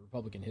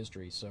Republican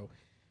history. So,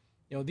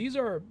 these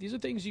are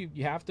things you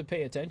have to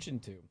pay attention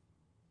to.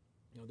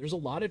 There's a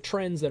lot of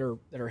trends that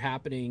are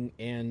happening,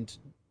 and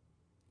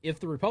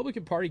if the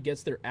Republican Party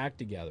gets their act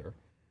together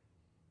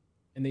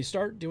and they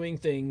start doing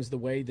things the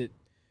way that,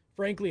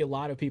 frankly, a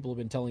lot of people have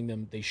been telling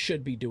them they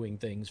should be doing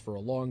things for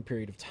a long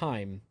period of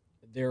time,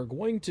 they're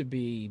going to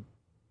be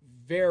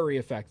very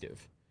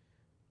effective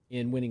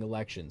in winning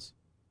elections.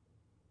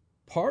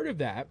 Part of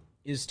that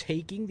is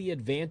taking the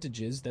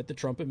advantages that the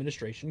Trump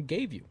administration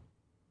gave you.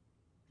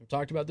 We've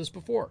talked about this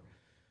before.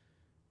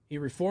 He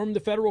reformed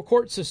the federal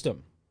court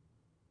system.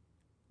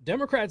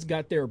 Democrats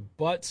got their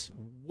butts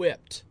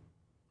whipped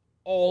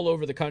all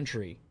over the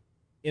country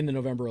in the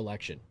November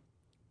election.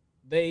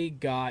 They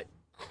got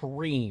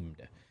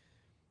creamed.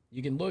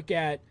 You can look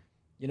at,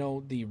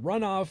 the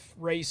runoff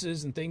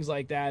races and things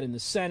like that in the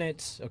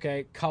Senate.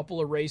 Okay, a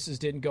couple of races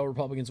didn't go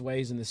Republicans'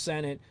 ways in the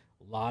Senate.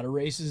 A lot of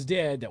races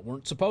did that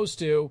weren't supposed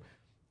to.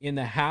 In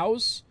the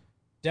House,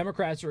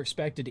 Democrats are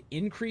expected to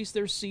increase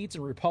their seats,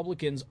 and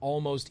Republicans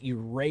almost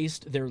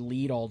erased their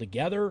lead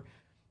altogether.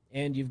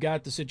 And you've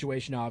got the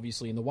situation,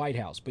 obviously, in the White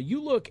House. But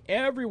you look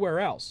everywhere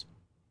else.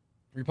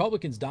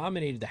 Republicans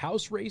dominated the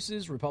House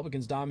races.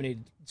 Republicans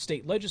dominated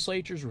state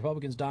legislatures.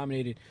 Republicans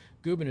dominated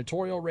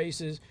gubernatorial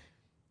races.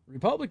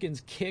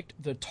 Republicans kicked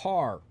the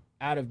tar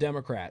out of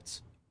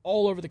Democrats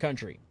all over the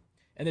country.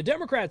 And the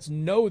Democrats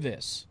know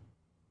this.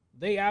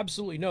 They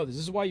absolutely know this.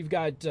 This is why you've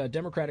got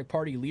Democratic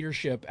Party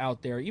leadership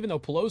out there, even though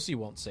Pelosi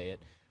won't say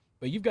it.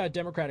 But you've got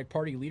Democratic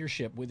Party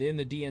leadership within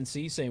the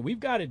DNC saying, we've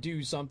got to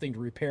do something to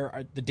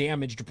repair the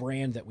damaged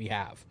brand that we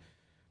have.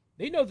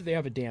 They know that they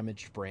have a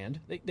damaged brand.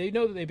 They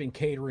know that they've been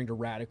catering to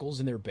radicals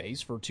in their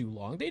base for too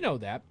long. They know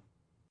that.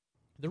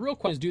 The real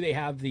question is, do they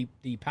have the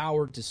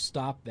power to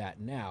stop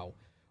that now?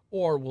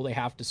 Or will they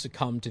have to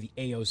succumb to the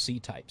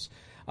AOC types?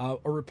 A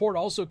report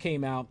also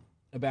came out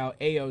about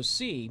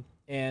AOC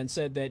and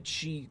said that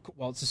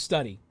it's a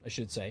study, I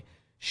should say.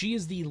 She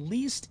is the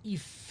least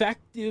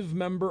effective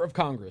member of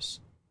Congress.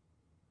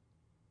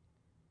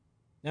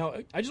 Now,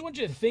 I just want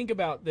you to think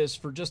about this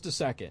for just a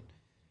second.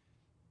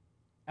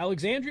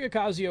 Alexandria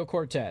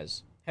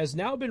Ocasio-Cortez has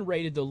now been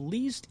rated the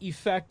least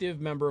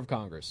effective member of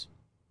Congress.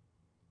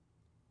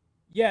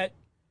 Yet,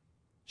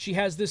 she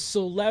has this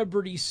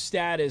celebrity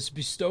status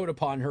bestowed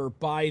upon her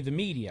by the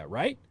media,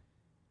 right?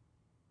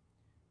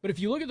 But if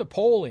you look at the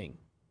polling,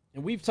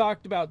 and we've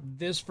talked about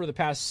this for the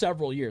past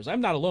several years.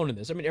 I'm not alone in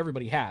this. I mean,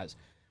 everybody has.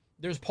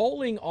 There's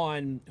polling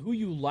on who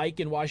you like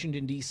in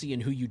Washington, D.C.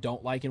 and who you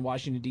don't like in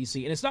Washington,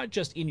 D.C. And it's not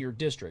just in your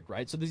district,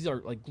 right? So these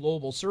are like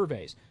global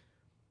surveys.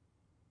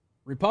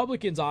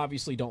 Republicans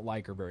obviously don't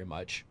like her very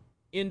much.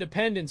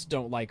 Independents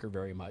don't like her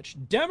very much.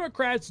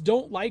 Democrats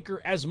don't like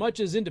her as much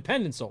as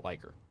independents don't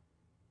like her.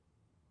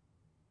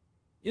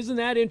 Isn't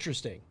that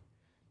interesting?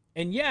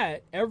 And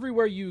yet,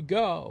 everywhere you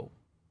go,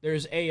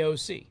 there's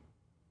AOC.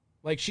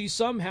 Like she's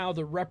somehow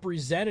the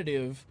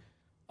representative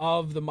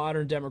of the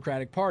modern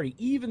Democratic Party,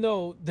 even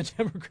though the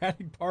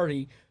Democratic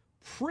Party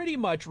pretty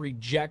much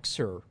rejects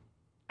her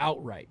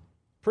outright.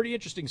 Pretty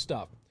interesting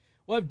stuff.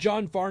 We'll have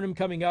John Farnham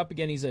coming up.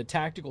 Again, he's a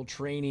tactical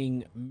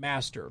training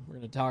master. We're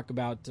going to talk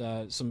about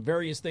some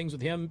various things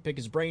with him, pick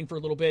his brain for a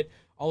little bit.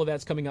 All of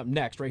that's coming up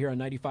next right here on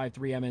 95.3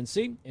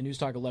 MNC and News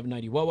Talk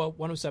 1190 WOWO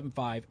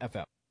 107.5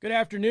 FM. Good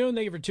afternoon.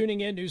 Thank you for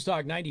tuning in. News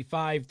Talk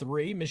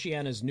 95.3,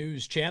 Michiana's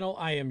news channel.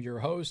 I am your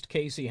host,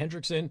 Casey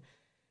Hendrickson.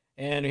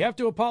 And we have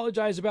to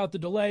apologize about the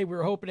delay. We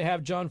were hoping to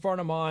have John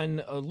Farnham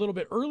on a little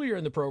bit earlier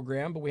in the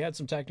program, but we had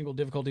some technical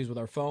difficulties with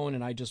our phone,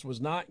 and I just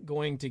was not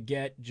going to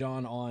get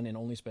John on and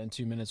only spend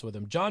 2 minutes with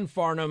him. John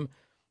Farnham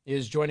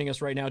is joining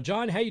us right now.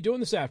 John, how you doing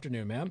this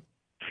afternoon, man?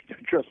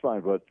 Just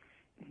fine, bud.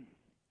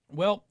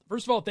 Well,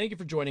 first of all, thank you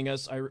for joining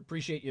us. I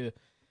appreciate you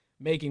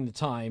making the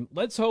time.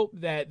 Let's hope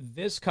that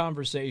this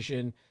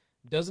conversation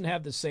doesn't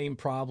have the same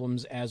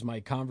problems as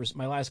my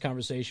last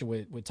conversation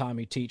with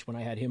Tommy Teach when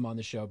I had him on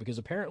the show, because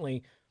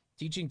apparently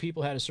teaching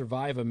people how to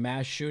survive a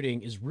mass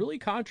shooting is really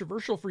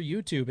controversial for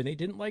YouTube, and they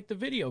didn't like the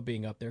video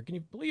being up there. Can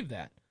you believe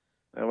that?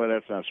 Well,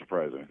 that's not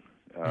surprising.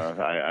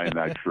 I'm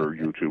not sure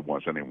YouTube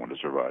wants anyone to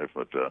survive,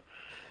 but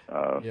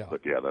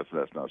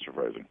that's not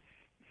surprising.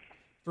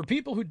 For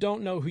people who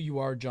don't know who you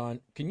are, John,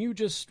 can you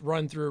just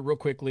run through real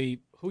quickly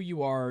who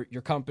you are,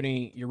 your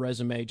company, your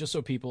resume, just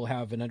so people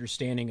have an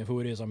understanding of who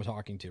it is I'm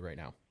talking to right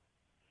now?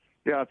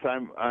 Yeah,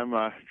 I'm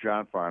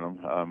John Farnham.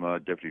 I'm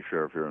a deputy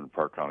sheriff here in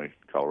Park County,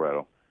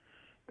 Colorado.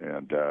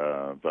 And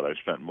but I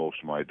spent most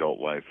of my adult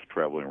life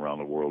traveling around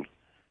the world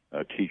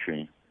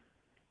teaching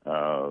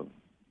the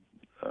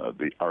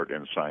art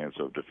and science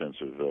of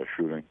defensive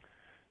shooting.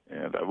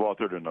 And I've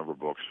authored a number of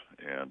books,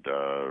 and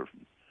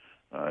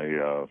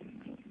I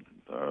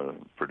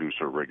produce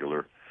a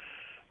regular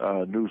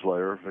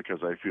newsletter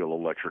because I feel a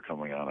lecture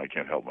coming on. I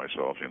can't help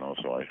myself,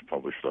 so I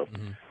publish stuff.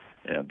 Mm-hmm.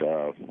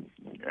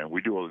 And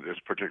we do this,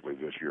 particularly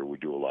this year, we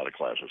do a lot of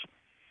classes.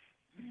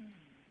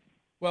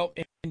 Well,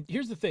 and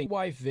here's the thing.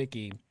 Wife,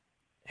 Vicky,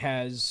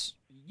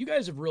 you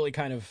guys have really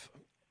kind of,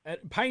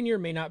 pioneer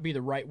may not be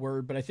the right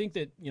word, but I think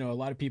that, a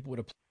lot of people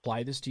would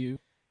apply this to you.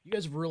 You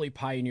guys have really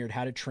pioneered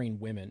how to train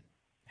women,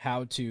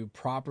 how to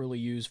properly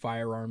use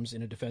firearms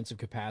in a defensive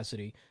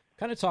capacity.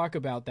 Kind of talk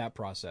about that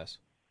process.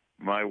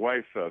 My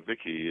wife,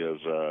 Vicky, is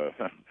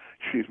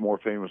she's more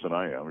famous than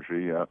I am.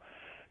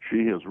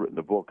 She has written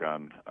a book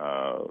on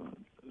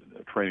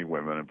training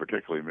women, and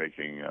particularly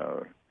making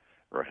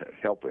or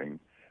helping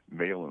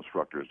male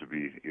instructors to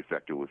be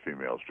effective with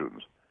female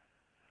students.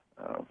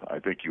 I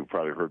think you've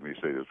probably heard me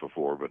say this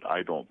before, but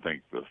I don't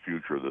think the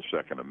future of the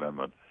Second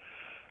Amendment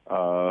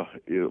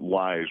it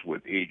lies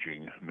with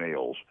aging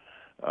males.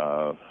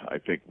 I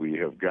think we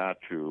have got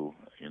to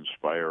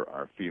inspire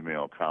our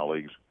female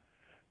colleagues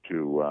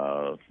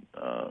to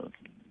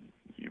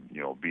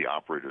be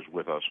operators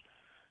with us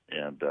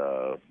and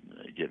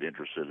get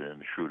interested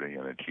in shooting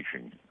and in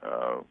teaching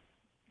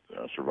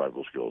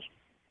survival skills.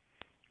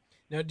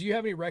 Now, do you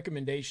have any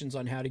recommendations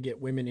on how to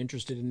get women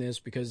interested in this?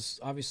 Because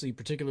obviously,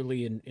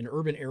 particularly in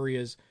urban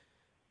areas,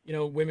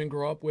 women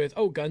grow up with,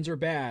 guns are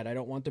bad. I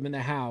don't want them in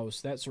the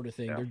house, that sort of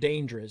thing. Yeah. They're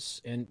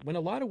dangerous. And when a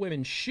lot of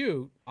women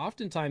shoot,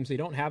 oftentimes they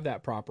don't have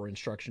that proper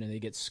instruction and they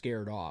get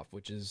scared off,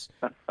 which is,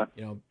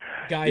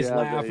 guys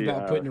laugh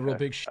about putting a real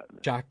big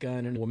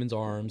shotgun in a woman's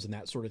arms and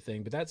that sort of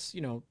thing. But that's,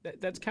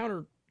 that's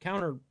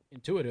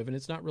counterintuitive, and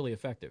it's not really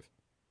effective.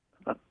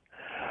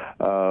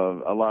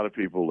 A lot of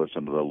people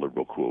listen to the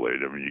liberal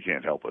Kool-Aid. I mean, you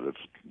can't help it.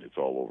 It's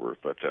all over.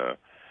 But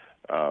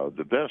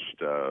the best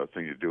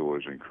thing to do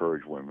is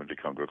encourage women to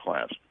come to a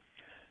class.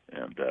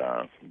 And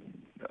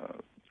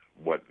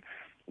when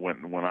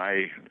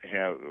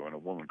a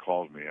woman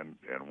calls me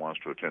and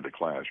wants to attend a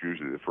class,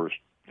 usually the first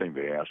thing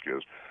they ask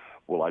is,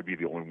 "Will I be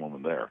the only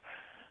woman there?"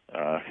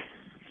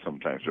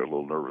 Sometimes they're a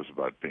little nervous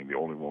about being the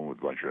only one with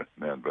a bunch of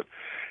men, but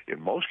in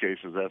most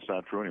cases that's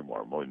not true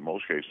anymore. In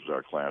most cases,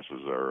 our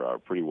classes are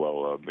pretty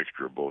well a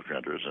mixture of both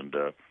genders, and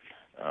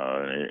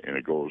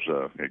it goes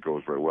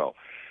very well.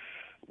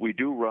 We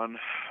do run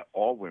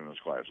all women's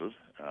classes,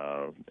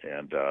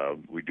 and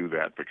we do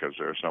that because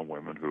there are some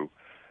women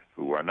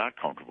who are not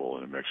comfortable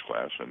in a mixed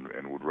class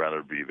and would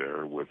rather be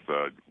there with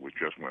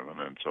just women,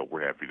 and so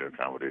we're happy to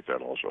accommodate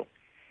that also.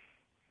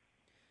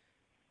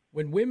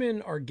 When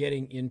women are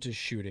getting into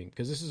shooting,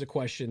 because this is a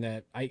question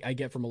that I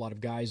get from a lot of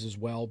guys as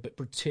well, but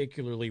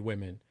particularly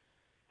women,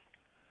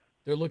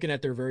 they're looking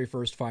at their very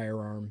first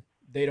firearm.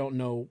 They don't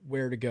know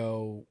where to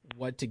go,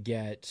 what to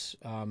get.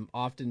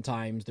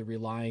 Oftentimes they're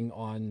relying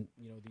on,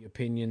 the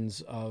opinions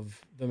of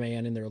the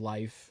man in their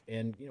life.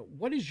 And,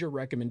 what is your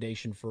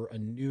recommendation for a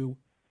new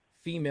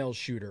female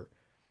shooter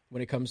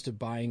when it comes to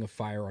buying a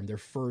firearm, their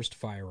first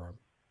firearm?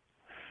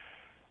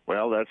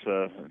 Well, that's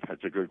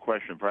a good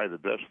question. Probably the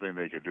best thing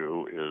they could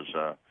do is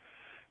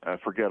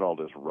forget all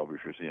this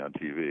rubbish you see on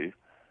TV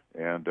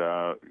and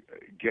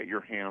get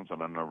your hands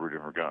on a number of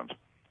different guns.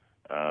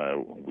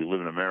 We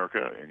live in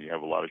America, and you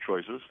have a lot of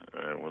choices,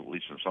 at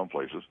least in some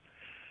places.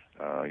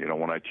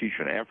 When I teach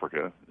in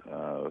Africa,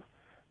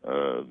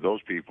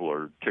 those people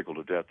are tickled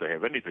to death to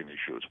have anything they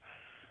shoot.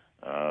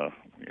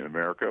 In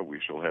America, we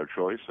still have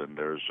choice, and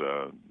there's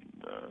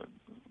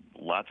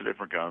lots of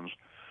different guns,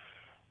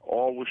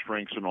 all with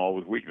strengths and all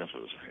with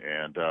weaknesses.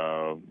 And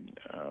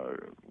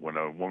when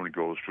a woman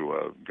goes to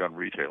a gun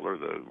retailer,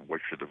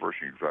 what should the first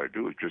thing you try to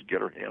do is just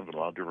get her hands on a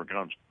lot of different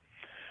guns.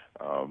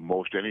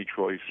 Most any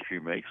choice she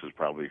makes is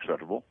probably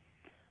acceptable,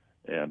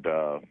 and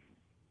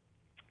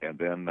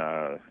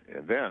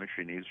then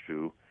she needs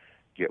to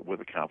get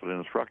with a competent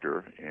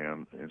instructor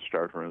and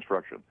start her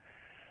instruction.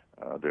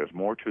 There's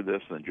more to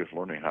this than just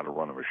learning how to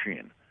run a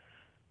machine.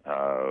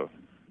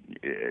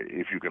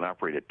 If you can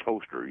operate a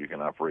toaster, you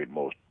can operate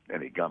most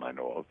any gun I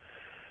know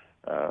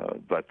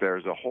of. But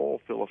there's a whole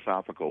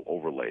philosophical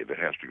overlay that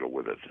has to go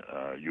with it.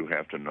 You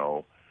have to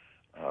know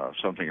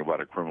something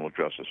about a criminal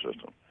justice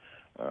system.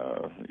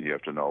 You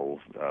have to know,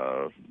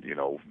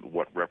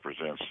 what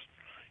represents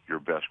your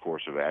best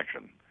course of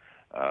action,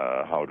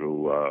 how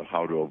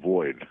to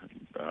avoid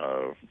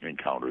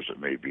encounters that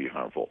may be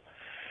harmful.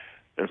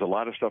 There's a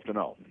lot of stuff to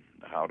know,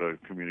 how to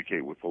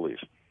communicate with police,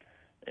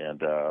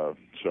 and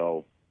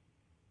so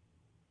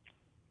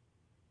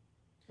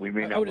we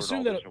may not learn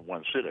all this in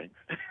one sitting.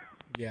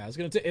 Yeah,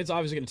 it's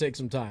obviously going to take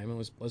some time,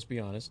 and let's be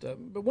honest.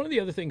 But one of the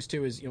other things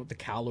too is the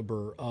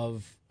caliber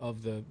of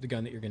the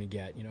gun that you're going to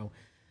get.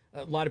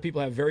 A lot of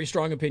people have very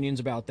strong opinions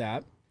about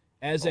that.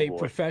 As a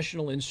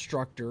professional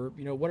instructor,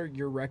 what are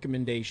your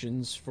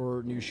recommendations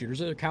for new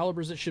shooters? Are there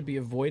calibers that should be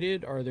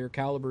avoided? Are there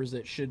calibers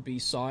that should be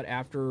sought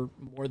after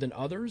more than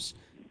others,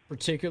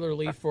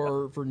 particularly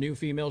for new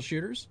female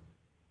shooters?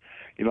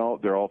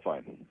 They're all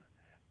fine.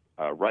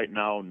 Right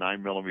now,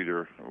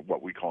 9mm,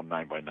 what we call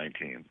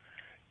 9x19,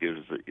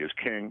 is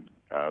king.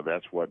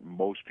 That's what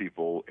most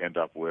people end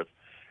up with,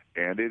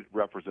 and it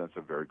represents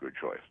a very good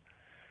choice.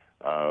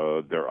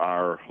 There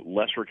are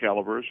lesser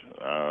calibers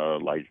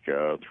like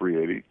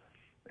 380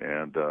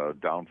 and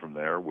down from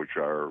there, which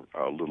are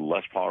a little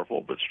less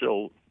powerful, but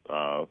still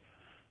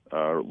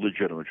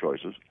legitimate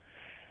choices.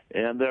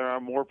 And there are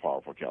more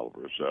powerful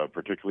calibers,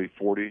 particularly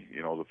 40,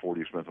 the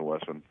 40 Smith &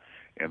 Wesson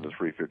and the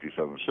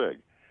 357 SIG.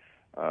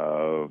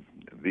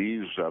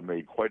 These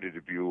made quite a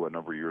debut a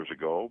number of years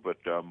ago, but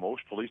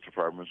most police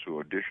departments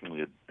who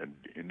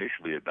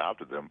initially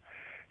adopted them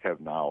have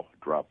now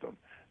dropped them.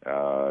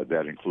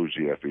 That includes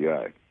the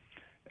FBI.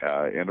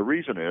 And the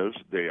reason is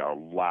they are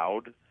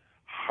loud,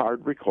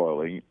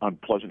 hard-recoiling,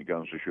 unpleasant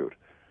guns to shoot.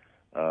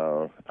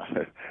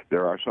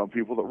 There are some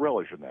people that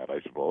relish in that,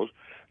 I suppose,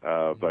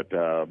 but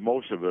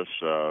most of us,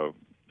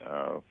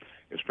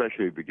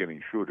 especially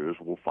beginning shooters,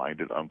 will find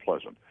it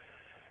unpleasant.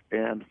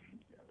 And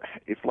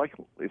it's like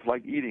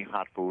eating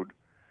hot food.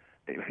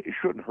 It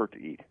shouldn't hurt to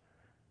eat,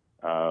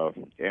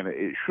 and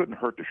it shouldn't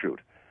hurt to shoot.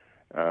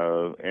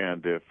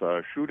 And if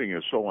shooting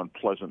is so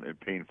unpleasant and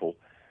painful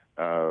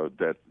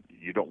that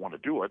you don't want to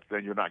do it,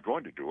 then you're not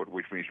going to do it,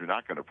 which means you're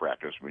not going to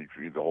practice, which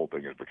means the whole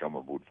thing has become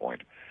a moot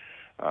point.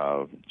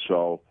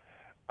 So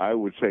I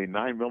would say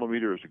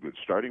 9mm is a good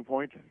starting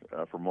point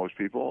for most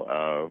people.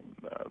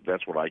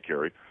 That's what I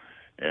carry.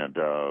 And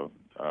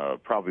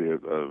probably, as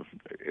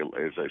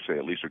I say,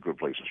 at least a good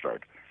place to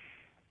start.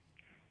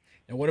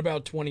 And what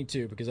about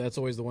 22? Because that's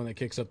always the one that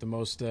kicks up the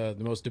most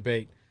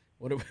debate.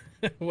 What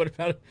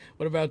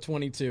about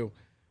 22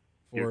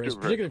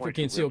 particularly for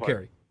concealed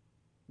carry?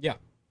 Yeah.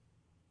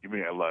 You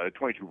mean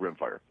 22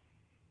 rimfire?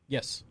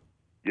 Yes.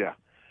 Yeah.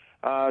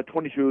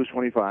 22s,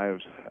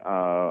 25s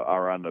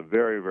are on the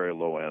very, very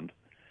low end,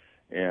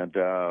 and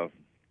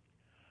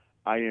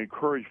I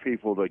encourage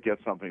people to get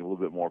something a little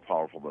bit more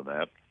powerful than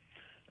that.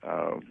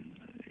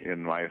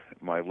 In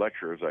my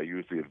lectures, I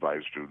usually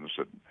advise students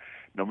that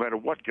no matter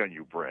what gun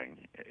you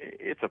bring,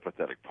 it's a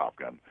pathetic pop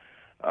gun.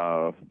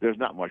 There's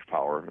not much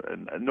power,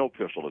 and no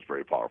pistol is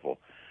very powerful.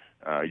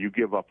 You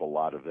give up a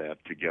lot of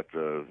that to get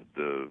the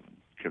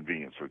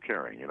convenience of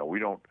carrying. We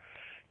don't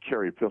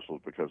carry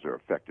pistols because they're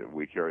effective.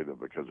 We carry them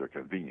because they're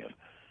convenient,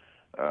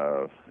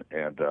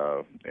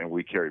 and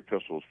we carry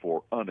pistols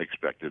for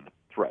unexpected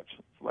threats,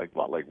 a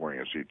lot like wearing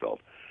a seatbelt.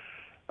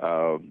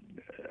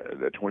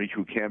 The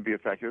 22 can be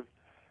effective,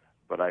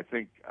 but I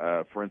think,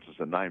 for instance,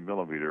 the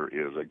 9mm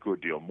is a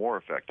good deal more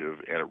effective,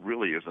 and it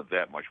really isn't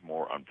that much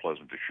more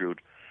unpleasant to shoot.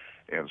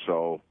 And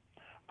so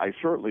I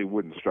certainly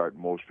wouldn't start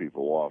most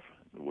people off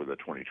with a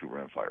 22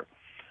 rimfire.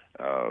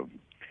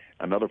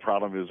 Another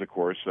problem is, of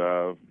course,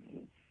 the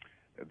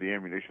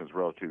ammunition is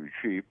relatively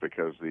cheap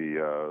because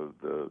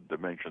the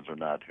dimensions are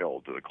not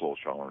held to the close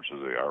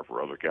tolerances they are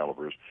for other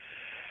calibers.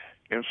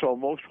 And so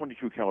most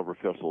 22 caliber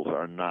pistols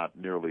are not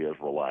nearly as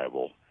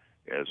reliable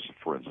as,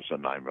 for instance, a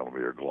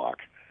 9mm Glock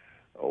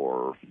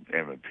or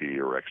M&P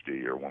or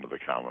XD or one of the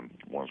common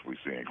ones we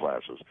see in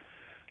classes.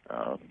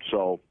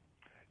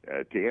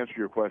 To answer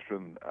your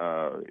question,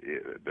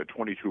 the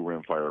 22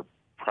 rimfire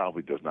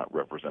probably does not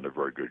represent a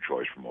very good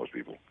choice for most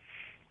people.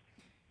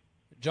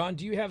 John,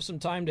 do you have some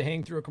time to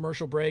hang through a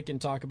commercial break and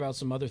talk about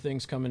some other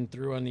things coming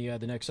through on the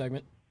next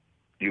segment?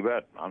 You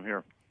bet. I'm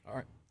here. All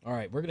right. All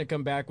right, we're going to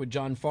come back with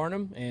John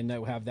Farnham, and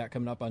we'll have that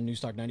coming up on News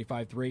Talk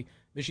 95.3,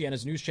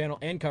 Michiana's news channel,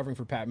 and covering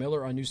for Pat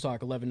Miller on News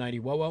Talk 1190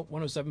 WOWO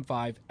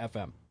 107.5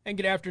 FM. And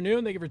good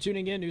afternoon. Thank you for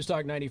tuning in. News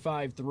Talk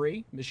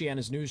 95.3,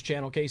 Michiana's news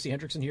channel. Casey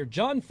Hendrickson here.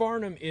 John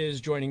Farnham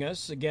is joining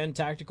us, again,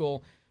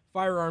 tactical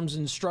firearms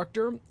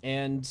instructor.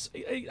 And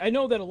I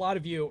know that a lot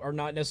of you are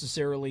not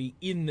necessarily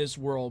in this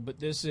world, but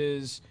this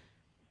is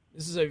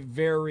a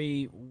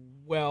very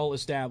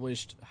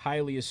well-established,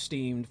 highly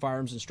esteemed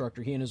firearms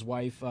instructor. He and his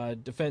wife,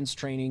 Defense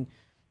Training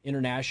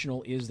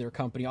International is their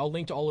company. I'll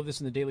link to all of this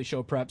in the Daily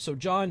Show prep. So,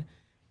 John,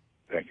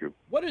 thank you.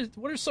 What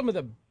are some of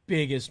the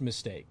biggest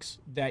mistakes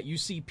that you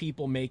see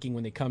people making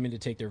when they come in to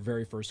take their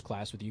very first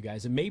class with you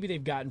guys? And maybe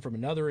they've gotten from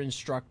another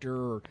instructor,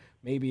 or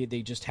maybe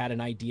they just had an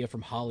idea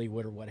from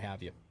Hollywood or what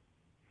have you.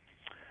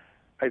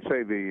 I'd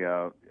say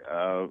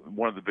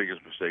one of the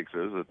biggest mistakes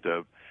is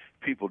that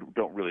people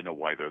don't really know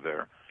why they're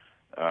there.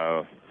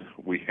 I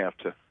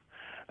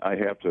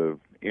have to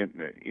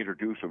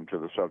introduce them to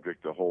the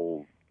subject, the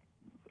whole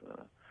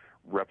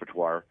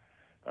repertoire,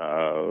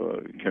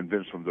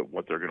 convince them that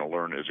what they're going to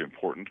learn is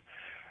important.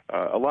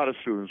 A lot of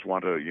students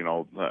want to,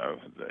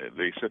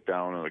 they sit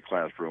down in the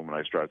classroom and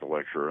I start the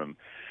lecture and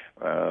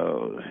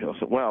they'll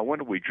say, well, when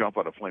do we jump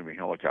out of flaming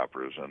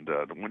helicopters, and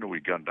when do we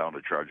gun down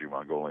the charging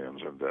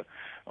Mongolians, and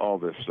all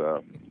this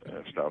stuff.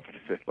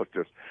 Look,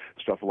 there's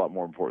stuff a lot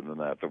more important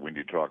than that we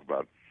need to talk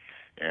about,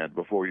 and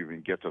before you even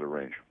get to the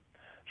range.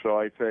 So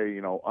I'd say,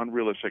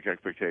 unrealistic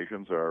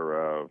expectations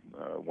are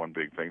one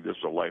big thing. This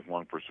is a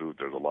lifelong pursuit.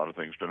 There's a lot of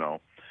things to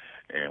know,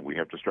 and we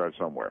have to start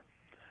somewhere.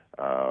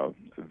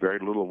 Very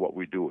little of what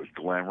we do is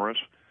glamorous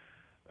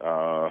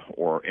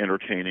or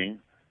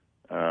entertaining,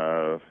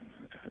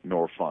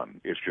 nor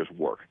fun. It's just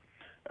work.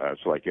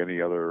 It's like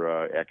any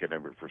other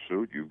academic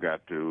pursuit. You've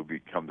got to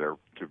come there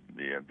to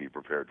be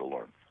prepared to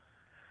learn.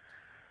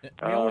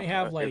 We only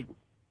have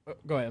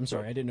go ahead. I'm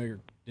sorry. I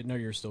didn't know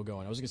you were still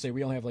going. I was going to say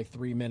we only have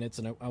 3 minutes,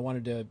 and I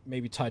wanted to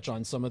maybe touch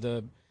on some of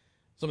the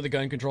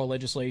gun control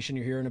legislation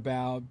you're hearing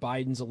about.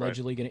 Biden's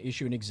allegedly going to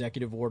issue an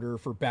executive order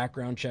for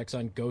background checks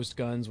on ghost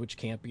guns, which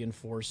can't be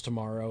enforced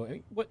tomorrow. I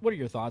mean, what are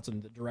your thoughts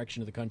on the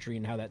direction of the country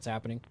and how that's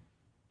happening?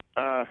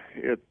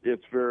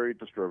 It's very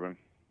disturbing.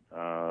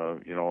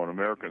 And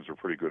Americans are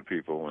pretty good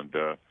people, and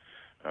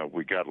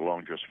we got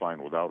along just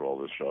fine without all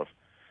this stuff.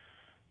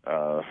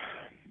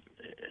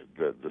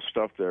 The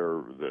stuff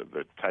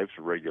the types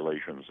of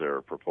regulations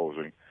they're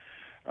proposing,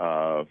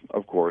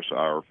 of course,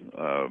 are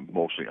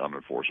mostly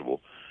unenforceable,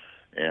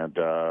 and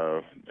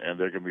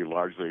they're going to be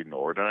largely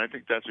ignored. And I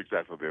think that's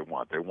exactly what they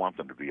want. They want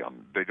them to be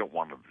they don't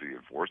want them to be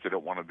enforced. They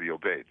don't want them to be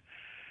obeyed.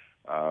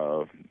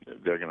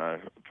 They're going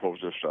to pose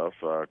this stuff.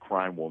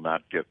 Crime will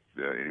not get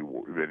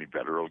any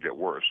better. It'll get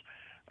worse.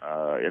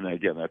 And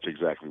again, that's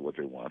exactly what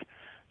they want.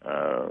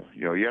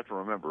 You have to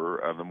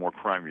remember, the more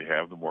crime you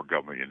have, the more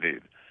government you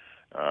need.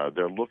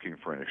 They're looking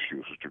for an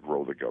excuse to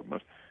grow the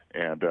government,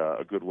 and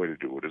a good way to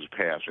do it is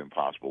pass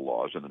impossible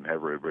laws and then have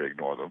everybody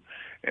ignore them,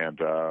 and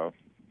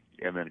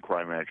then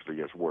crime actually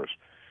gets worse.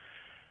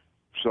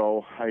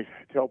 So I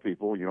tell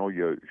people,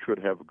 you should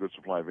have a good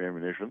supply of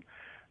ammunition.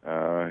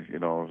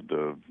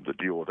 The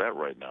deal with that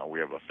right now, we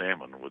have a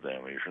famine with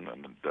ammunition,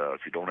 and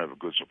if you don't have a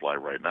good supply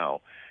right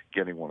now,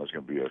 getting one is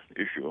going to be an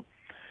issue.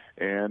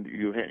 And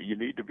you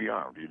need to be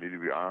armed. You need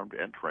to be armed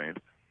and trained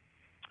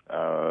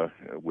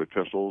with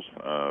pistols,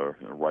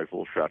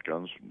 rifles,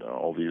 shotguns,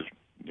 all these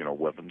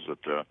weapons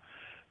that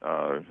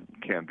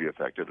can be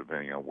effective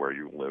depending on where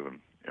you live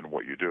and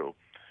what you do.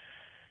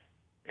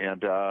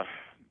 And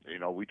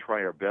we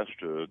try our best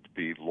to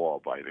be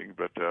law-abiding,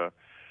 but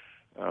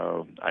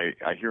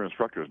I hear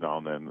instructors now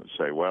and then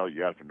say, well,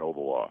 you have to know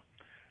the law.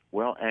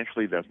 Well,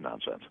 actually, that's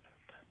nonsense.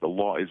 The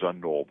law is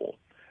unknowable.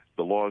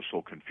 The law is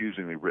so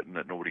confusingly written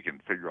that nobody can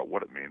figure out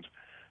what it means.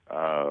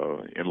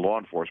 In law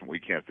enforcement, we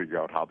can't figure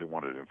out how they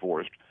want it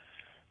enforced.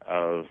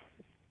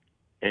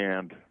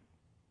 And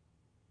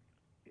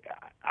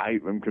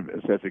I'm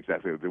convinced that's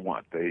exactly what they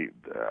want. They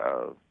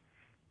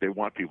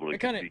want people to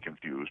be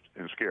confused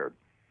and scared.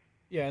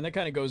 Yeah, and that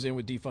kind of goes in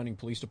with defunding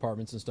police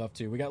departments and stuff,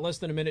 too. We got less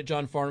than a minute.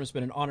 John Farnham, it's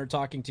been an honor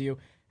talking to you.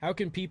 How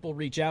can people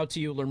reach out to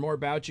you, learn more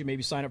about you,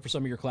 maybe sign up for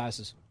some of your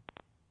classes?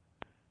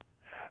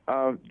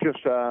 Just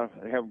have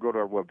them go to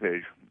our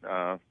webpage.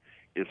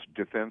 It's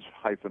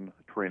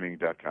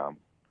defense-training.com.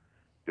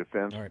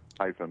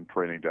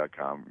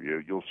 Defense-training.com.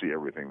 You'll see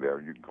everything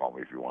there. You can call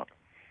me if you want.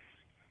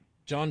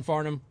 John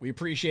Farnham, we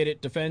appreciate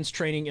it. Defense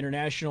Training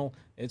International.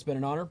 It's been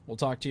an honor. We'll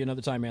talk to you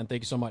another time, man.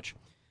 Thank you so much.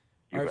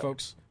 All right,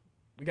 folks.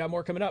 We got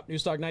more coming up.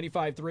 News Talk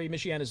 95.3,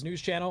 Michiana's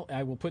news channel.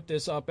 I will put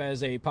this up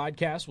as a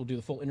podcast. We'll do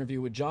the full interview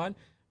with John,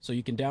 so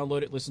you can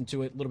download it, listen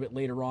to it a little bit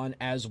later on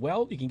as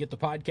well. You can get the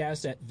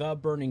podcast at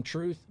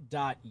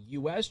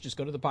theburningtruth.us. Just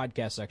go to the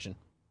podcast section.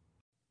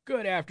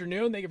 Good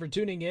afternoon. Thank you for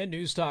tuning in.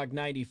 News Talk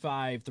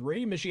 95.3,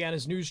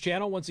 Michiana's news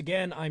channel. Once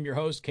again, I'm your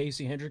host,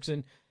 Casey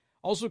Hendrickson.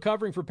 Also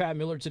covering for Pat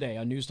Miller today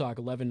on News Talk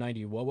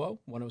 1190 WOWO,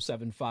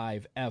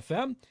 107.5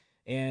 FM.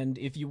 And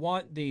if you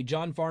want the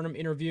John Farnham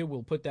interview,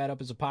 we'll put that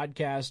up as a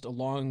podcast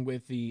along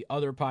with the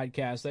other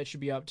podcast. That should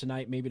be up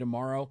tonight, maybe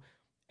tomorrow,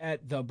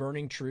 at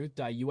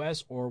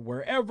theburningtruth.us or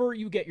wherever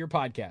you get your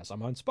podcasts.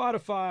 I'm on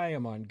Spotify,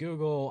 I'm on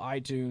Google,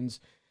 iTunes,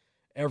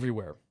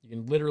 everywhere. You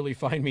can literally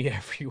find me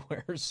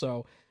everywhere.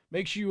 So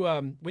make sure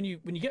you, when you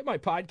get my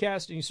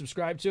podcast and you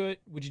subscribe to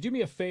it, would you do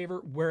me a favor?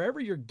 Wherever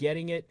you're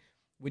getting it,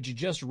 would you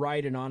just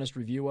write an honest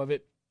review of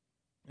it?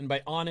 And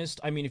by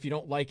honest, I mean if you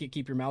don't like it,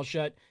 keep your mouth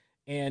shut.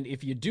 And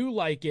if you do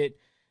like it,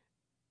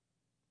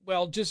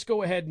 well, just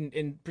go ahead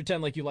and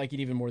pretend like you like it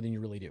even more than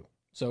you really do.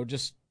 So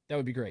that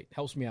would be great.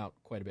 Helps me out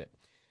quite a bit.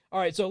 All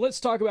right, so let's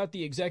talk about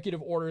the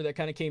executive order that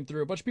kind of came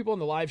through. A bunch of people on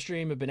the live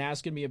stream have been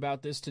asking me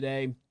about this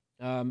today.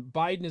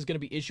 Biden is going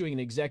to be issuing an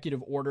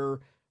executive order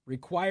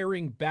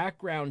requiring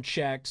background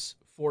checks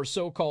for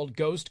so-called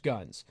ghost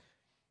guns.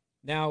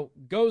 Now,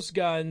 ghost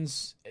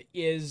guns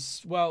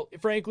is, well,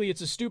 frankly,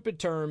 it's a stupid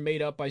term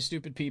made up by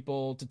stupid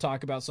people to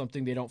talk about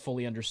something they don't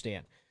fully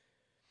understand.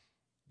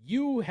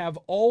 You have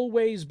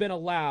always been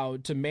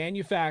allowed to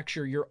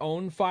manufacture your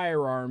own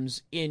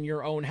firearms in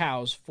your own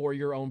house for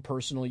your own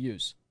personal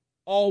use.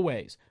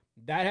 Always.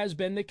 That has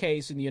been the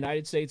case in the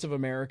United States of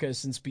America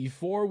since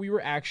before we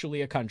were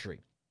actually a country.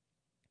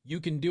 You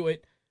can do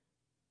it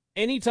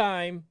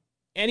anytime,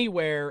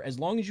 anywhere, as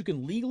long as you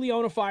can legally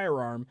own a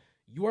firearm.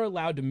 You are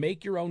allowed to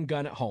make your own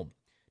gun at home.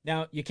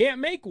 Now, you can't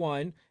make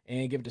one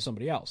and give it to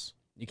somebody else.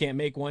 You can't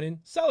make one and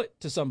sell it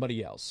to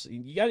somebody else.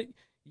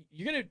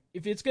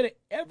 If it's gonna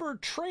ever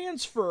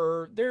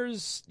transfer,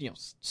 there's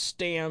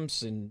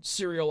stamps and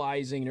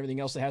serializing and everything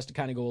else that has to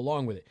kind of go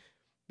along with it.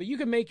 But you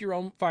can make your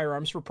own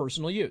firearms for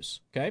personal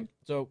use. Okay,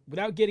 so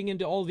without getting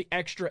into all the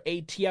extra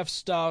ATF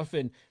stuff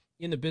and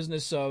in the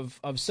business of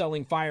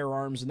selling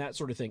firearms and that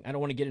sort of thing, I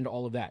don't want to get into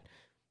all of that.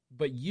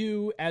 But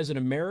you, as an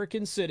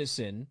American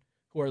citizen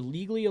who are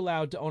legally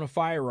allowed to own a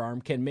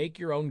firearm, can make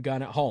your own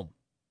gun at home.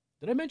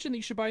 Did I mention that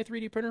you should buy a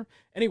 3D printer?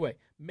 Anyway,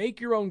 make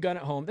your own gun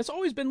at home. That's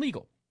always been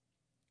legal.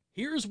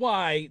 Here's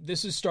why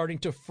this is starting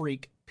to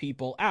freak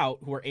people out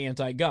who are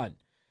anti-gun.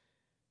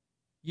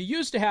 You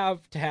used to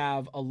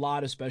have a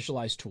lot of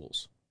specialized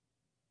tools.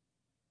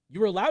 You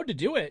were allowed to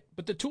do it,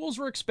 but the tools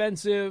were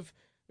expensive.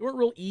 They weren't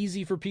real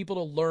easy for people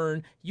to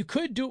learn. You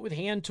could do it with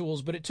hand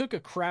tools, but it took a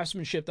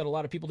craftsmanship that a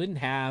lot of people didn't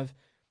have.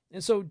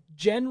 And so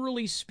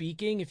generally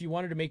speaking, if you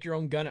wanted to make your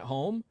own gun at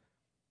home,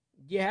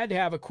 you had to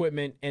have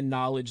equipment and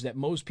knowledge that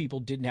most people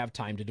didn't have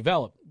time to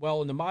develop.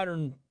 Well, in the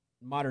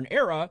modern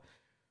era,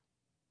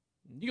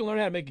 you can learn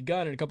how to make a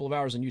gun in a couple of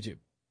hours on YouTube.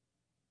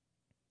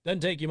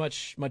 Doesn't take you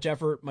much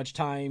effort, much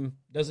time.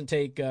 Doesn't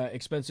take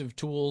expensive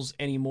tools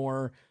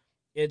anymore.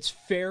 It's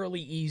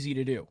fairly easy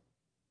to do.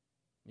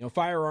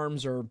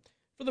 Firearms are,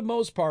 for the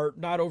most part,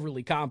 not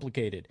overly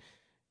complicated.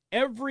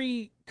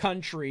 Every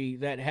country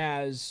that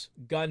has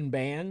gun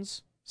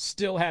bans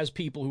still has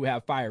people who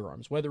have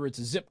firearms, whether it's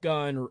a zip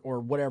gun or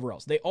whatever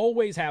else. They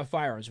always have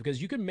firearms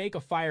because you can make a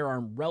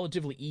firearm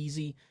relatively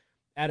easy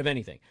out of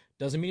anything.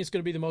 Doesn't mean it's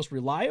going to be the most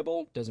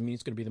reliable, doesn't mean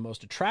it's going to be the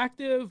most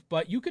attractive,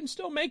 but you can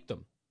still make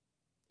them.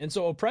 And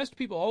so oppressed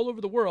people all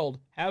over the world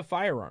have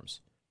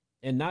firearms,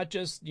 and not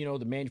just,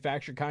 the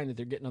manufactured kind that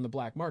they're getting on the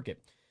black market.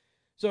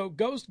 So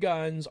ghost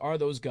guns are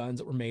those guns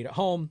that were made at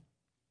home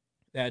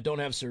that don't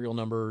have serial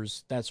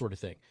numbers, that sort of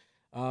thing.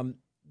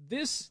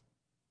 This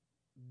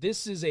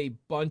is a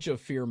bunch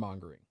of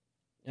fear-mongering.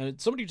 And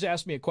somebody just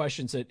asked me a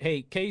question, said,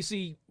 hey,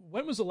 Casey,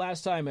 when was the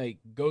last time a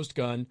ghost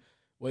gun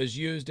was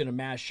used in a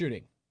mass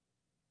shooting?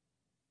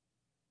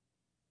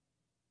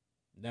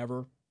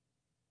 Never.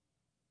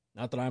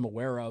 Not that I'm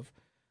aware of.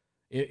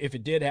 If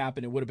it did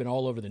happen, it would have been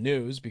all over the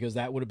news because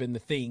that would have been the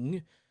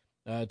thing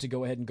to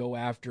go ahead and go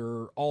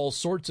after all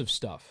sorts of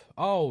stuff.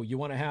 Oh, you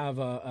want to have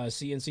a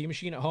CNC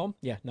machine at home?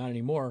 Yeah, not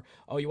anymore.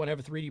 Oh, you want to have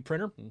a 3D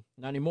printer?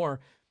 Not anymore.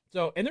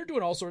 So, and they're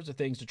doing all sorts of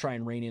things to try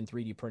and rein in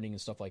 3D printing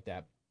and stuff like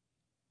that.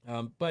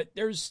 But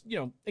there's,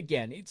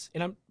 again,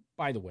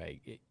 by the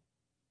way,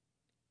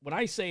 when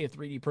I say a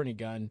 3D printing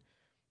gun,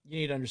 you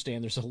need to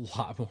understand there's a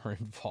lot more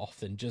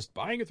involved than just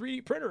buying a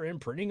 3D printer and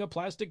printing a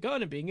plastic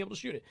gun and being able to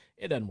shoot it.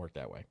 It doesn't work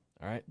that way.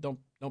 All right. Don't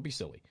be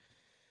silly.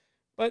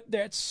 But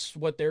that's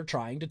what they're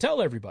trying to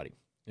tell everybody.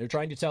 They're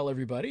trying to tell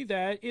everybody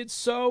that it's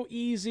so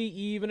easy,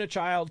 even a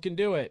child can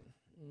do it.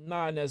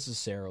 Not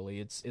necessarily.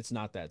 It's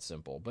not that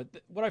simple. But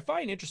what I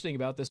find interesting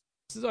about this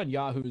is on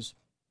Yahoo's.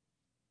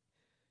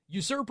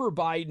 Usurper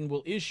Biden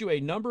will issue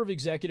a number of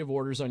executive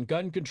orders on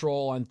gun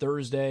control on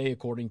Thursday,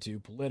 according to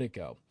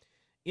Politico.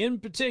 In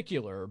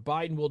particular,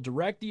 Biden will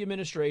direct the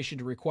administration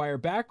to require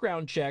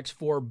background checks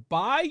for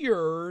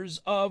buyers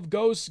of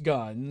ghost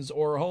guns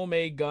or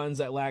homemade guns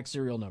that lack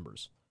serial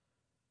numbers.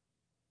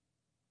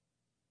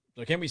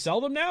 So can we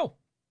sell them now?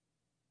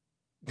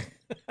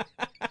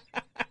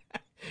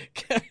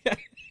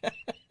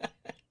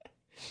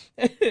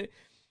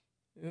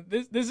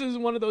 This is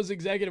one of those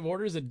executive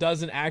orders that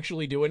doesn't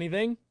actually do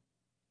anything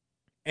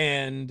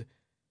and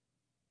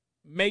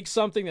make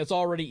something that's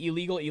already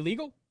illegal.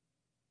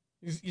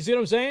 You see what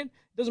I'm saying?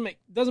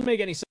 Doesn't make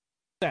any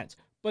sense.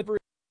 But for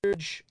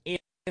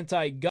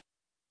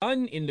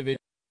anti-gun individual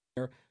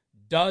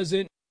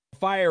doesn't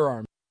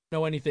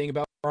know anything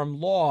about firearm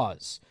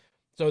laws.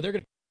 So they're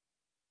going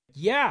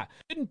to,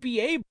 shouldn't be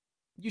able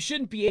You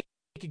shouldn't be able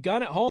to take a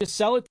gun at home to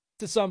sell it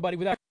to somebody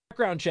without a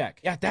background check.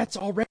 Yeah, that's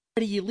already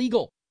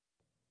illegal.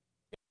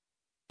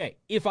 Okay,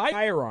 if I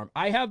firearm,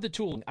 I have the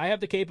tooling, I have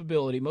the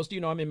capability. Most of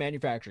you know I'm in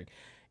manufacturing.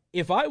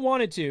 If I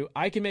wanted to,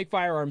 I can make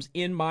firearms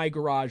in my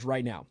garage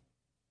right now.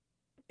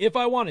 If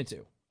I wanted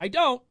to. I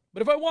don't,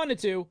 but if I wanted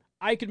to,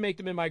 I could make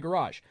them in my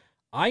garage.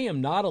 I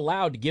am not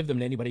allowed to give them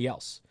to anybody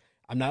else.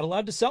 I'm not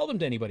allowed to sell them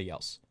to anybody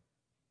else.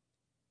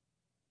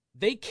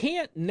 They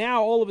can't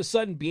now all of a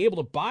sudden be able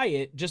to buy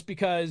it just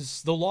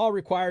because the law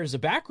requires a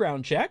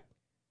background check.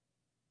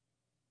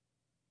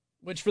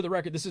 Which, for the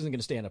record, this isn't going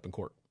to stand up in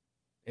court.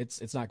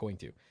 It's not going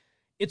to.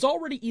 It's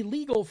already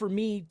illegal for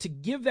me to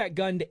give that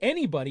gun to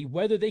anybody,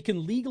 whether they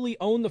can legally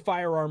own the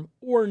firearm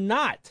or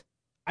not.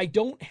 I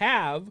don't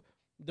have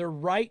the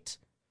right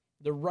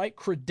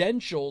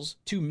credentials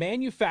to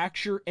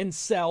manufacture and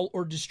sell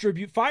or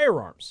distribute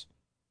firearms.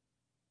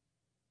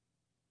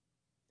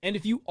 And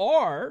if you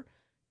are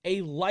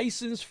a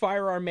licensed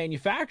firearm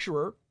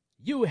manufacturer,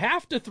 you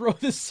have to throw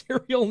the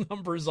serial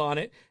numbers on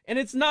it, and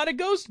it's not a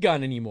ghost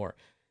gun anymore.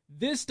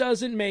 This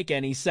doesn't make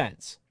any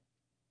sense.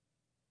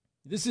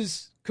 This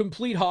is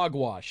complete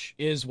hogwash,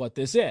 is what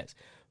this is.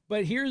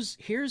 But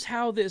here's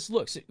how this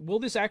looks. Will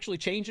this actually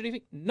change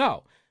anything?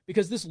 No,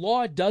 because this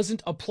law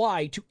doesn't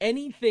apply to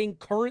anything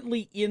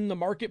currently in the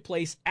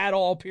marketplace at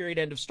all, period,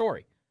 end of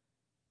story.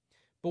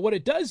 But what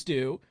it does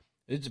do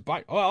is,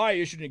 I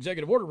issued an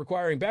executive order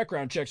requiring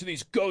background checks of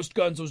these ghost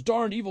guns, those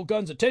darned evil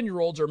guns that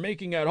 10-year-olds are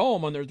making at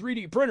home on their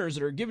 3D printers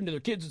that are given to their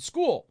kids at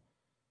school.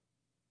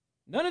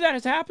 None of that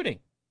is happening.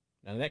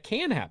 None of that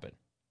can happen.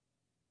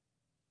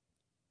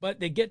 But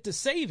they get to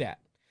say that.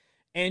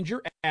 And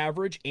your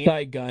average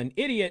anti-gun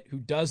idiot who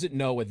doesn't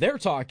know what they're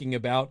talking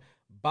about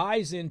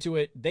buys into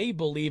it, they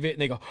believe it,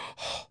 and they go,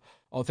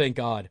 oh, thank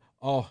God.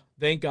 Oh,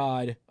 thank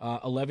God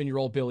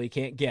 11-year-old Billy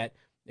can't get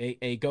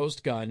a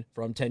ghost gun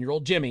from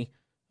 10-year-old Jimmy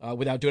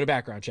without doing a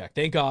background check.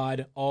 Thank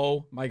God.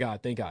 Oh, my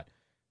God. Thank God.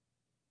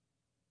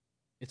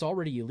 It's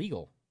already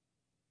illegal.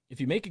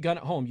 If you make a gun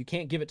at home, you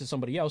can't give it to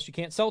somebody else. You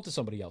can't sell it to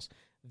somebody else.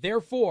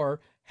 Therefore,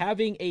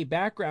 having a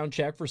background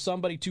check for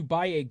somebody to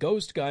buy a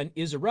ghost gun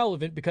is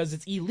irrelevant because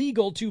it's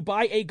illegal to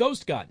buy a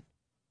ghost gun.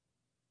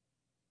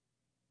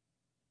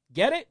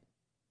 Get it?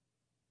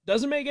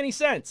 Doesn't make any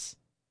sense.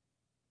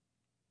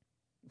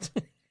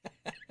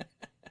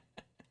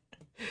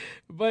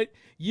 But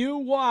you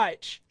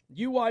watch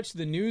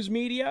the news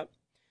media,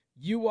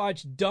 you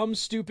watch dumb,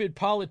 stupid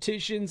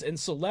politicians and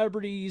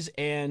celebrities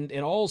and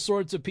all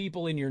sorts of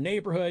people in your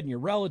neighborhood and your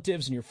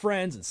relatives and your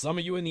friends and some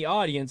of you in the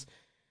audience.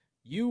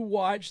 You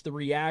watch the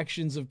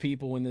reactions of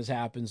people when this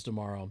happens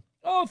tomorrow.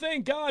 Oh,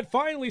 thank God,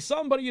 finally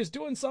somebody is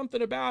doing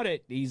something about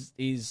it.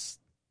 He's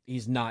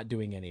not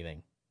doing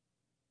anything.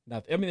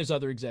 Nothing. I mean, there's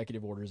other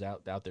executive orders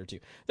out there too.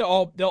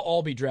 They'll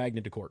all be dragged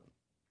into court.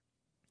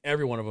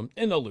 Every one of them,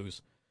 and they'll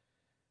lose.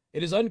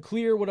 It is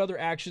unclear what other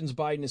actions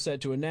Biden is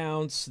set to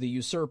announce. The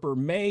usurper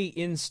may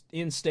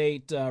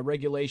instate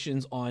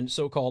regulations on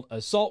so-called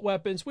assault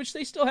weapons, which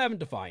they still haven't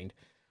defined,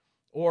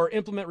 or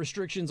implement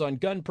restrictions on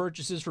gun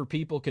purchases for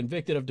people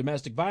convicted of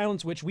domestic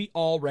violence, which we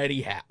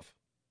already have.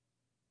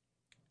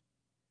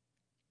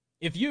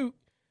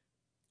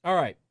 All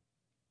right,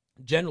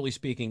 generally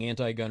speaking,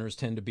 anti-gunners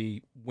tend to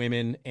be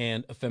women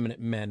and effeminate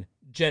men,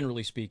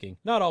 generally speaking.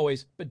 Not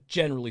always, but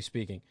generally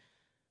speaking.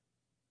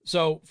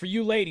 So for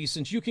you ladies,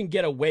 since you can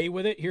get away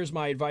with it, here's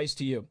my advice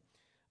to you.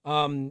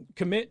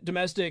 Commit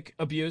domestic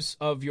abuse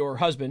of your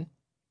husband,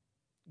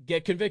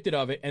 get convicted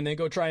of it, and then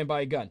go try and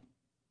buy a gun.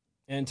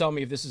 And tell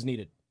me if this is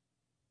needed.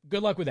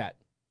 Good luck with that.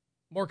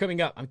 More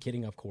coming up. I'm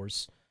kidding, of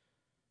course.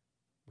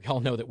 We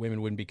all know that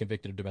women wouldn't be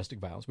convicted of domestic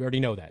violence. We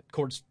already know that.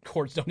 Courts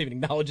don't even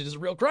acknowledge it as a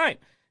real crime.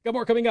 Got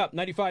more coming up.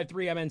 95.3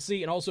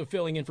 MNC, and also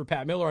filling in for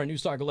Pat Miller on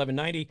News Talk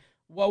 1190.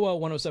 WOWO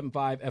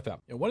 107.5 FM.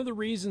 And one of the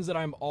reasons that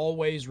I'm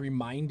always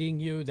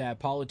reminding you that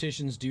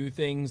politicians do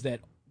things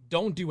that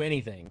don't do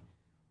anything,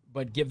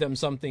 but give them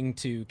something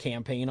to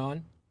campaign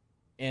on,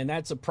 and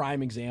that's a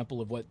prime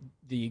example of what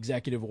the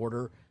executive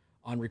order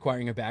on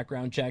requiring a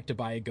background check to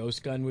buy a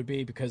ghost gun would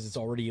be, because it's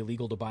already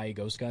illegal to buy a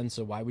ghost gun.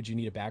 So why would you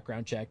need a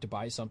background check to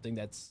buy something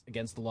that's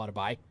against the law to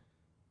buy?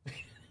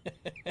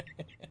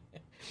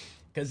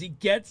 Because he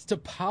gets to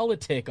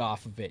politic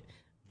off of it.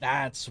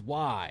 That's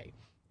why.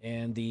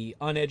 And the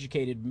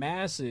uneducated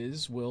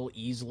masses will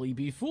easily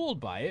be fooled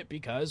by it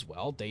because,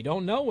 well, they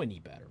don't know any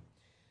better.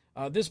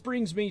 This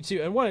brings me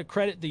to, I want to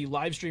credit the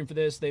live stream for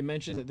this. They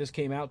mentioned that this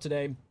came out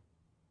today.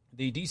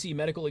 The D.C.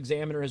 Medical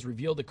Examiner has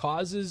revealed the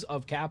causes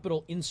of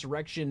Capitol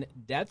insurrection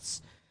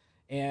deaths.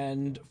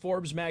 And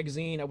Forbes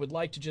magazine, I would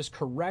like to just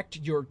correct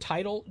your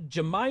title,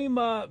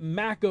 Jemima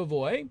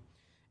McAvoy.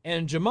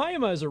 And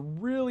Jemima is a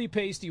really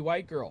pasty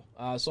white girl.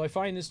 So I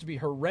find this to be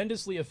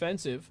horrendously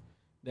offensive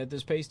that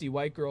this pasty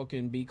white girl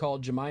can be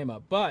called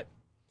Jemima. But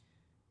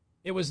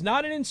it was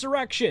not an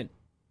insurrection.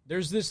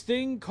 There's this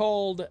thing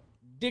called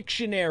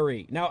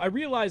dictionary. Now, I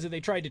realize that they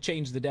tried to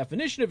change the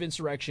definition of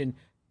insurrection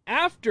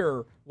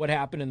after what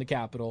happened in the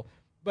Capitol,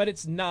 but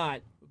it's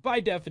not, by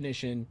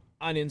definition,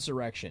 an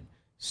insurrection.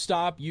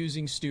 stop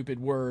using stupid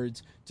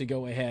words to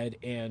go ahead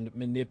and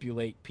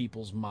manipulate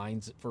people's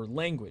minds for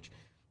language.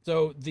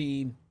 So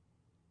the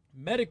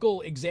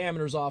medical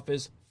examiner's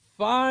office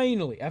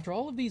finally, after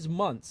all of these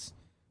months,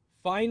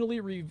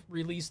 finally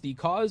released the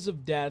cause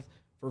of death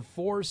for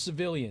 4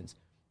 civilians.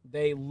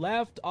 They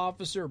left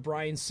Officer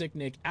Brian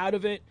Sicknick out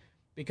of it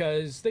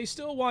because they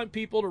still want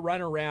people to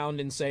run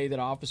around and say that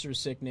Officer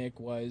Sicknick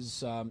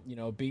was,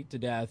 beat to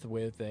death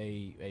with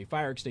a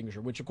fire extinguisher,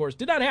 which, of course,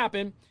 did not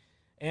happen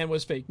and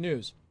was fake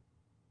news.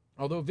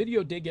 Although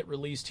video did get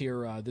released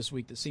here this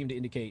week that seemed to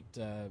indicate,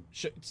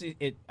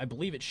 I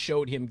believe it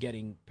showed him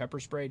getting pepper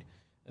sprayed.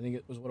 I think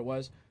it was what it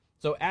was.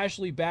 So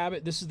Ashley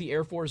Babbitt, this is the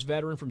Air Force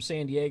veteran from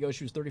San Diego.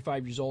 She was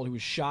 35 years old who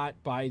was shot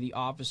by the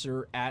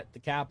officer at the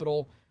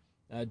Capitol.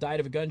 Died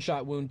of a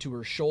gunshot wound to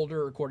her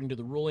shoulder, according to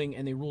the ruling,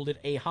 and they ruled it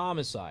a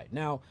homicide.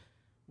 Now,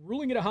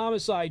 ruling it a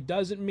homicide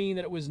doesn't mean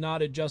that it was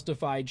not a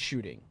justified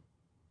shooting.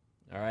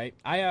 All right?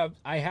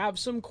 I have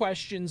some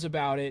questions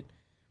about it,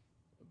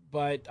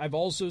 but I've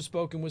also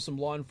spoken with some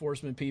law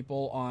enforcement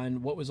people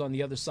on what was on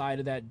the other side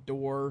of that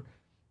door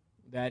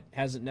that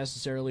hasn't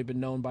necessarily been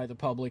known by the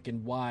public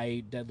and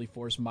why deadly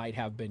force might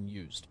have been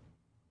used,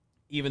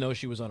 even though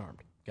she was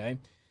unarmed, okay?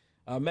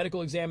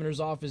 Medical examiner's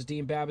office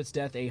deemed Babbitt's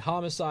death a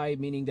homicide,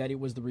 meaning that it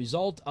was the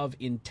result of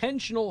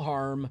intentional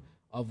harm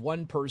of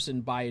one person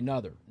by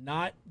another,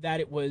 not that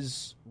it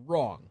was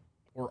wrong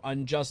or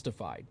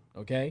unjustified,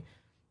 okay?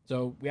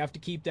 So we have to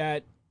keep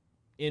that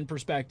in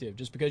perspective.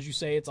 Just because you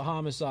say it's a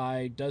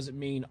homicide doesn't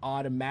mean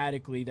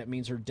automatically that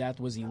means her death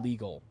was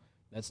illegal.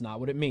 That's not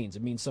what it means.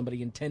 It means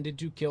somebody intended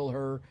to kill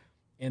her,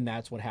 and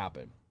that's what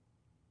happened.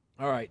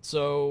 All right,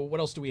 so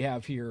what else do we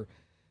have here?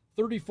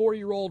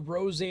 34-year-old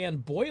Roseanne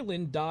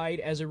Boylan died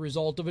as a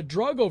result of a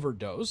drug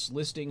overdose,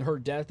 listing her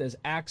death as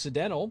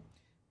accidental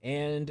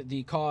and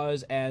the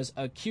cause as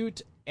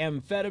acute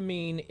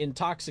amphetamine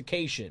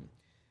intoxication.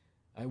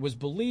 It was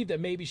believed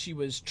that maybe she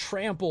was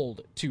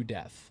trampled to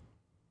death.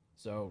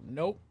 So,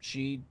 nope,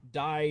 she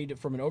died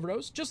from an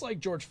overdose, just like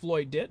George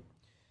Floyd did.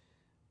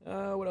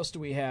 What else do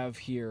we have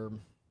here?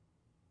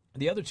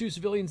 The other 2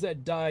 civilians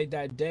that died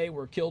that day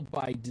were killed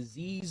by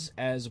disease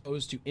as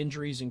opposed to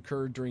injuries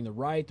incurred during the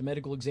riot. The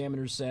medical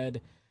examiner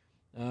said,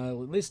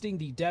 listing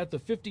the death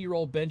of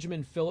 50-year-old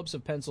Benjamin Phillips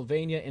of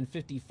Pennsylvania and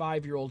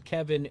 55-year-old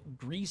Kevin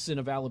Greason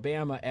of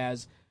Alabama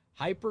as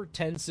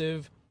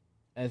hypertensive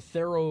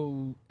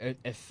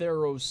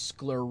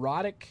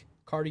atherosclerotic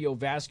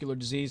cardiovascular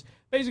disease.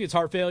 Basically, it's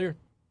heart failure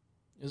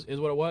is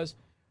what it was.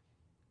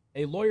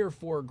 A lawyer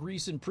for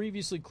Greason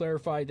previously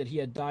clarified that he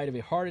had died of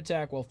a heart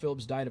attack while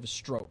Phillips died of a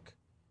stroke,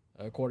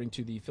 according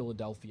to the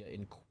Philadelphia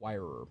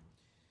Inquirer.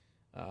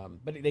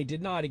 But they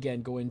did not,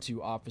 again, go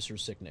into Officer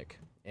Sicknick.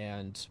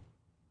 And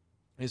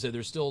they said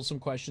there's still some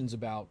questions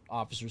about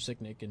Officer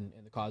Sicknick and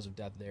the cause of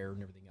death there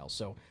and everything else.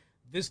 So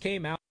this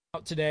came out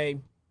today,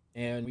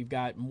 and we've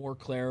got more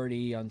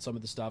clarity on some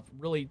of the stuff.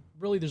 Really,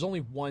 there's only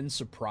one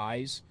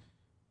surprise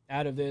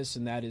out of this,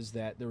 and that is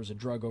that there was a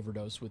drug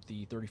overdose with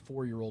the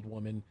 34-year-old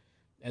woman,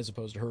 as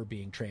opposed to her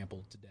being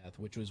trampled to death,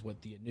 which was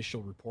what the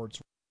initial reports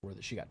were,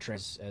 that she got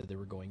trampled as they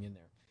were going in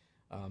there.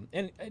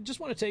 And I just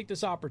want to take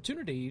this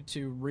opportunity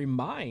to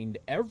remind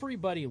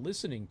everybody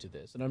listening to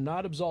this, and I'm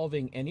not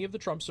absolving any of the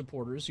Trump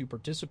supporters who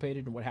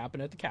participated in what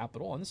happened at the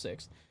Capitol on the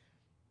 6th,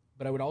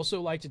 but I would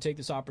also like to take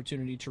this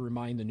opportunity to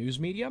remind the news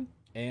media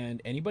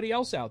and anybody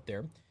else out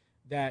there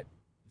that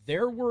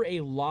there were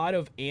a lot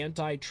of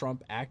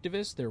anti-Trump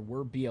activists, there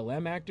were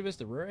BLM activists,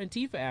 there were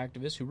Antifa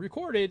activists who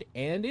recorded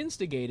and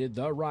instigated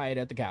the riot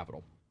at the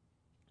Capitol.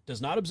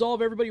 Does not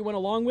absolve everybody who went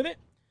along with it,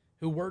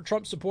 who were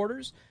Trump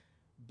supporters,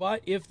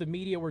 but if the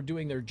media were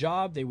doing their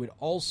job, they would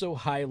also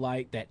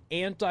highlight that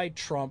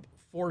anti-Trump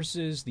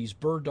forces, these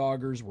bird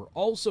doggers, were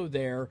also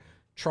there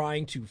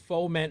trying to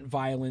foment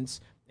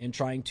violence and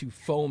trying to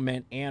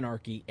foment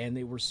anarchy, and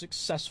they were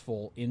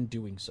successful in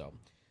doing so.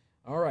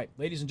 All right,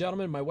 ladies and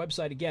gentlemen, my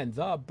website again,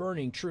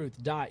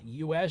 theburningtruth.us.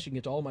 You can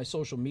get to all my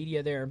social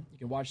media there. You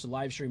can watch the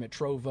live stream at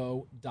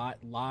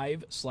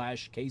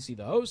trovo.live/Casey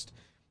the host.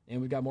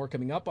 And we've got more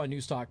coming up on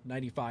News Talk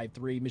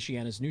 95.3,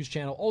 Michiana's news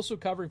channel. Also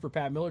covering for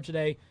Pat Miller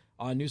today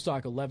on News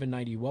Talk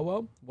 1190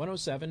 WOWO,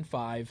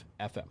 107.5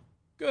 FM.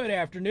 Good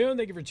afternoon.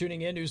 Thank you for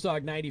tuning in. News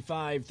Talk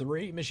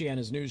 95.3,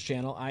 Michiana's news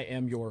channel. I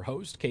am your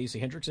host,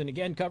 Casey Hendrickson.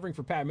 Again, covering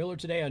for Pat Miller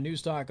today on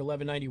News Talk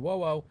 1190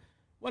 WOWO,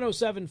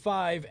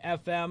 107.5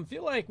 FM.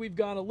 Feel like we've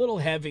gone a little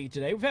heavy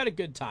today. We've had a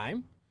good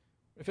time.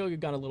 I feel like we've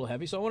gone a little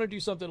heavy, so I want to do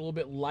something a little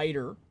bit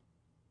lighter,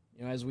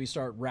 as we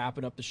start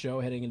wrapping up the show,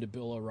 heading into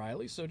Bill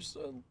O'Reilly. So just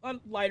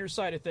on the lighter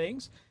side of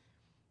things.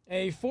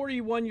 A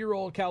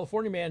 41-year-old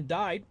California man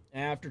died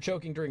after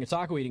choking during a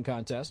taco eating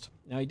contest.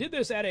 Now, he did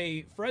this at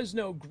a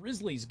Fresno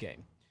Grizzlies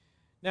game.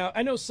 Now,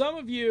 I know some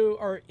of you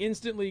are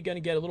instantly going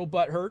to get a little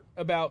butthurt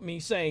about me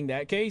saying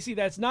that. Casey,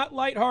 that's not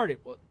lighthearted.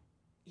 Well,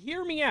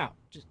 hear me out.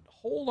 Just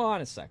hold on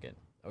a second,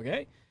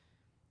 okay?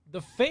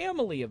 The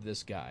family of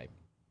this guy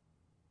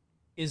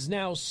is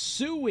now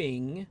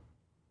suing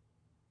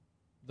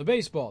the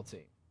baseball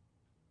team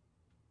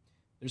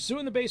They're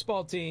suing the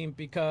baseball team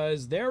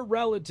because their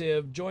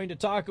relative joined a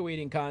taco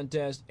eating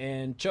contest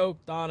and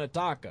choked on a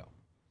taco.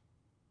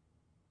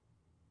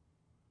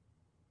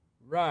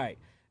 Right.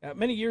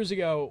 Many years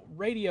ago,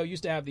 radio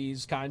used to have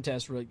these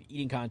contests,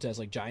 eating contests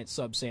like giant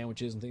sub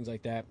sandwiches and things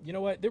like that. You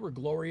know what? They were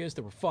glorious.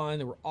 They were fun.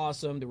 They were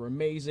awesome. They were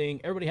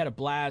amazing. Everybody had a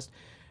blast.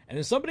 And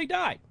then somebody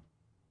died.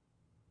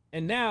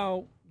 And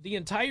now the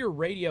entire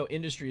radio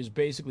industry has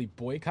basically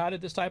boycotted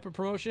this type of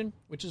promotion,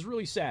 which is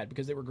really sad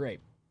because they were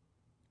great.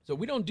 So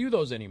we don't do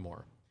those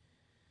anymore.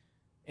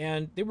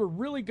 And they were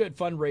really good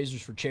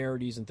fundraisers for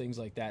charities and things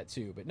like that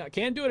too. But not,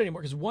 can't do it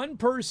anymore because one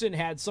person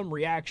had some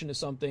reaction to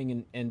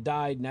something and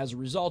died. And as a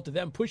result of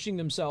them pushing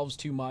themselves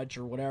too much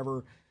or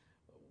whatever,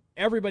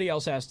 everybody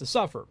else has to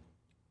suffer.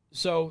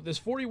 So this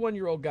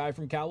 41-year-old guy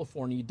from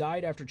California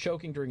died after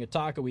choking during a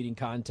taco eating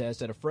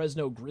contest at a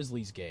Fresno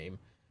Grizzlies game,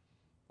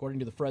 according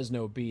to the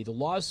Fresno Bee. The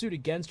lawsuit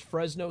against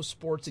Fresno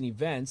Sports and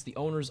Events, the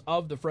owners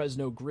of the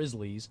Fresno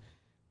Grizzlies,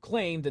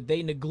 claimed that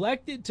they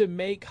neglected to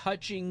make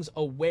Hutchings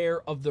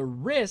aware of the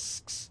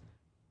risks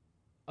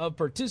of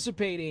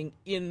participating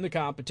in the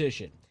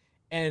competition.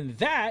 And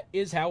that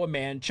is how a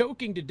man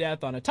choking to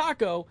death on a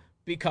taco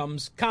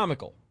becomes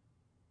comical.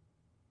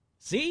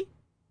 See?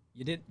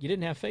 You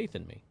didn't have faith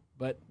in me,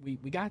 but we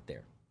got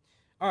there.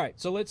 All right,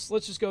 so let's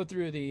just go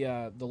through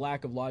the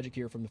lack of logic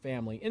here from the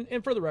family.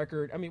 And for the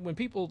record, I mean, when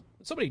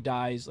somebody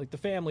dies, like the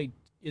family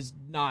is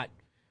not.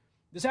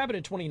 This happened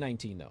in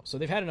 2019 though, so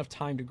they've had enough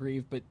time to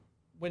grieve. But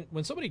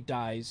when somebody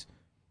dies,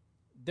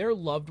 their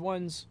loved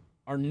ones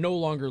are no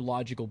longer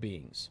logical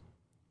beings.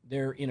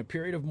 They're in a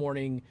period of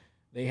mourning.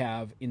 They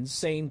have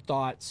insane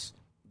thoughts.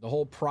 The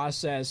whole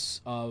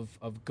process of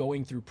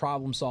going through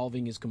problem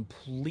solving is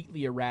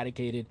completely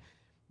eradicated.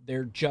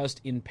 They're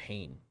just in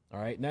pain.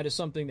 All right. And that is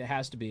something that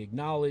has to be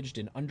acknowledged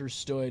and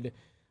understood.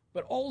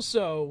 But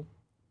also,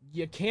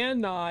 you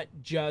cannot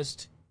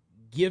just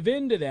give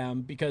in to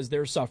them because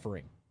they're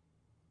suffering.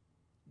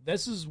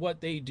 This is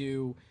what they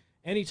do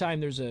anytime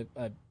there's a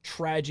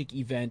tragic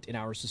event in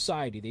our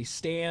society. They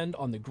stand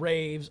on the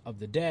graves of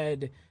the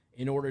dead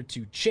in order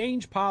to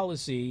change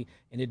policy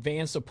and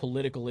advance a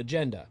political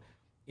agenda.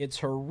 It's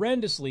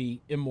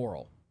horrendously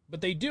immoral, but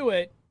they do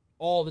it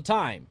all the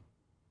time.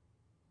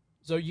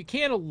 So you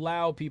can't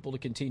allow people to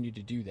continue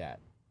to do that.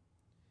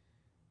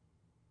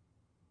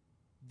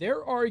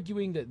 They're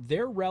arguing that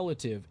their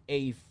relative,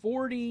 a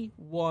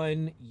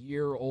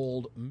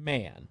 41-year-old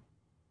man,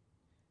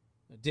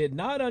 did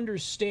not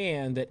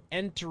understand that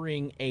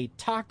entering a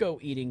taco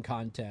eating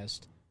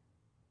contest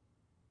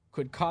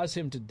could cause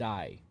him to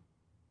die.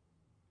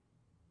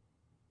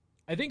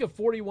 I think a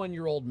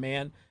 41-year-old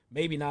man,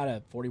 maybe not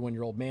a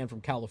 41-year-old man from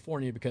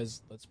California,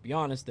 because let's be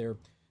honest, they're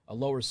a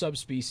lower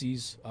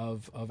subspecies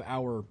of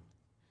our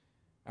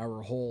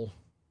whole,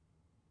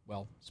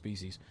 well,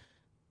 species.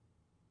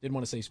 Didn't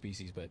want to say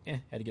species, but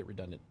had to get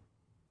redundant.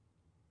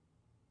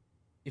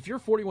 If you're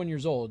 41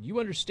 years old, you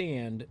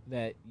understand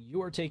that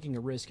you are taking a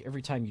risk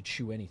every time you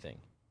chew anything,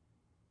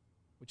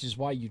 which is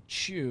why you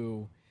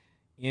chew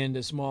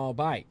into small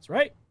bites,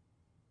 right?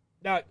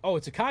 Now,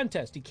 it's a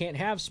contest. You can't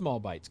have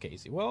small bites,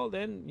 Casey. Well,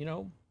 then,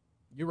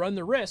 you run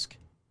the risk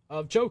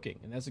of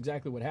choking, and that's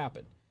exactly what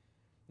happened.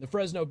 The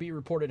Fresno Bee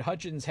reported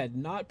Hutchins had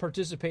not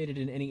participated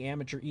in any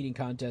amateur eating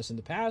contests in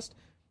the past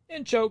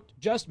and choked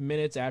just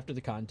minutes after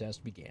the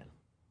contest began.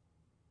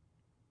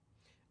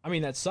 I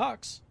mean, that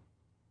sucks.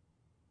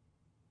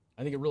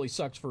 I think it really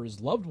sucks for his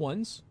loved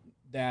ones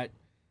that,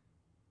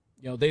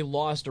 they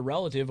lost a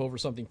relative over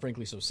something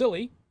frankly so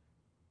silly.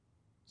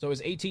 So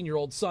his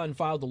 18-year-old son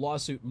filed the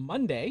lawsuit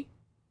Monday.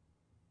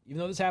 Even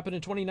though this happened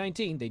in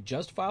 2019, they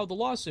just filed the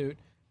lawsuit,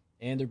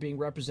 and they're being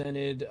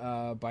represented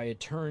by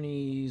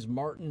attorneys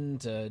Martin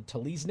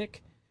Telesnik,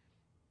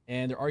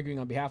 and they're arguing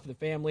on behalf of the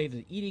family that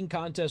the eating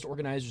contest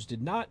organizers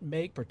did not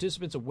make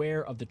participants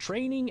aware of the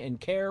training and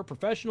care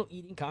professional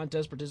eating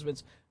contest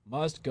participants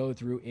must go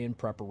through in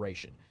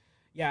preparation.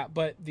 Yeah,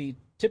 but the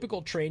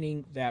typical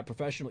training that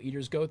professional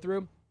eaters go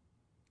through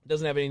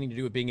doesn't have anything to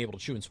do with being able to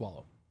chew and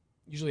swallow.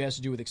 It usually has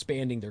to do with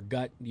expanding their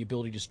gut, the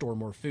ability to store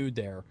more food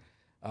there,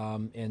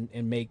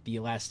 and make the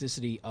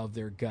elasticity of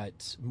their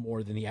gut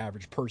more than the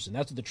average person.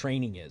 That's what the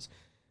training is.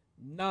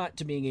 Not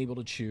to being able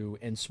to chew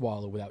and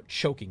swallow without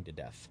choking to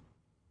death.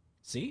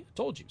 See, I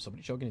told you,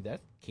 somebody choking to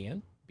death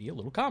can be a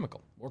little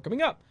comical. More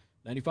coming up.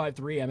 95.3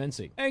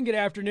 MNC. And good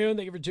afternoon.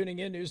 Thank you for tuning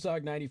in. News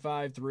Talk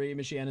 95.3,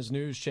 Michiana's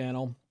news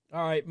channel.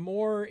 All right,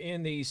 more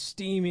in the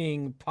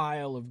steaming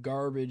pile of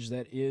garbage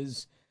that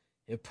is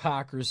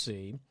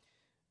hypocrisy.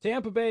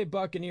 Tampa Bay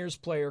Buccaneers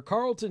player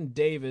Carlton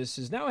Davis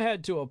has now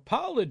had to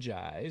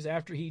apologize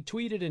after he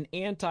tweeted an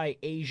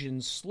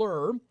anti-Asian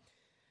slur.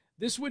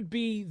 This would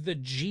be the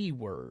G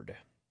word.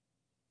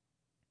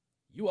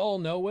 You all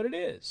know what it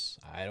is.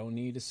 I don't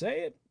need to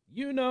say it.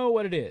 You know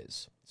what it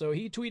is. So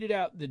he tweeted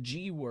out the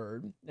G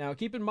word. Now,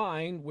 keep in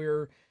mind,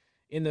 we're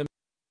in the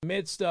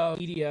midst of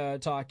media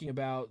talking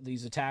about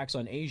these attacks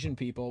on Asian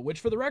people, which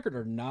for the record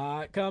are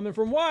not coming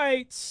from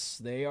whites.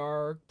 They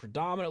are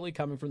predominantly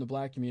coming from the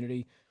black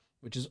community,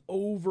 which is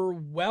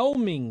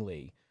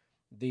overwhelmingly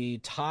the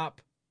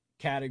top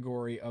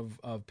category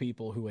of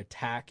people who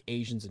attack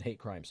Asians and hate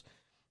crimes.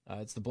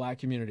 It's the black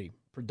community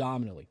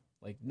predominantly,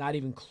 like not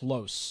even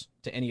close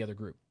to any other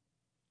group.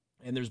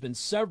 And there's been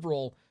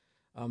several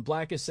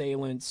black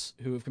assailants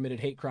who have committed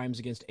hate crimes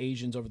against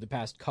Asians over the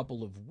past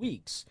couple of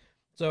weeks.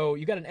 So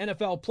you got an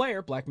NFL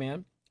player, black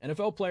man,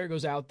 NFL player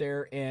goes out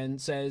there and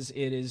says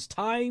it is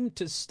time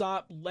to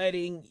stop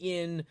letting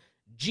in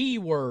G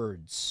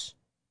words.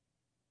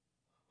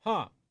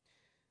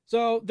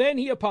 So then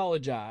he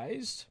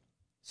apologized,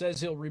 says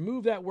he'll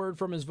remove that word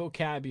from his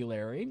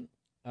vocabulary.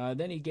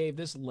 Then he gave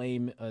this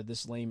lame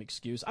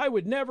excuse. I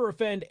would never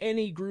offend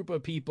any group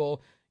of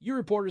people. You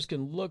reporters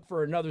can look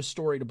for another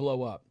story to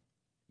blow up.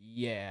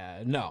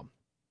 Yeah, no.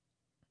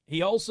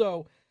 He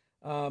also,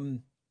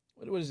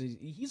 what is he?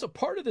 He's a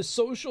part of the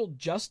social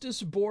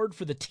justice board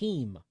for the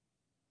team.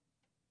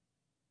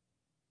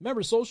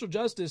 Remember, social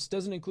justice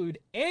doesn't include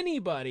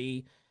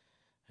anybody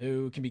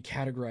who can be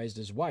categorized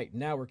as white.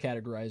 Now we're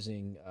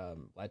categorizing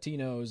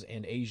Latinos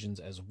and Asians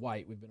as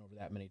white. We've been over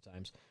that many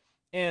times.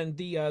 And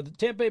the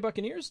Tampa Bay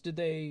Buccaneers, did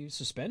they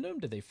suspend him?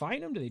 Did they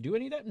fine him? Did they do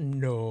any of that?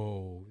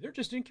 No. They're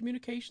just in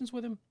communications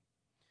with him.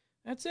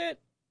 That's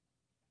it.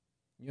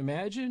 You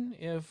imagine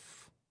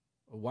if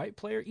a white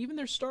player, even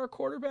their star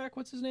quarterback,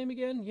 what's his name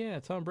again?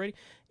 Yeah, Tom Brady.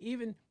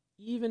 Even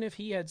if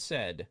he had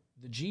said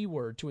the G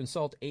word to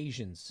insult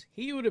Asians,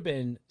 he would have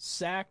been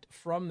sacked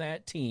from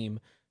that team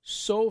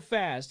so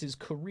fast, his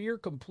career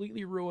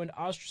completely ruined,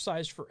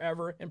 ostracized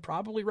forever, and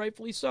probably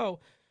rightfully so,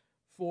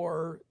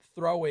 for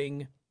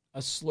throwing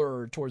a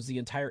slur towards the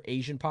entire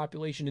Asian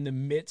population in the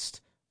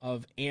midst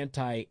of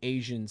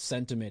anti-Asian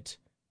sentiment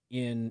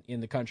in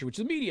the country, which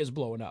the media is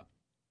blowing up.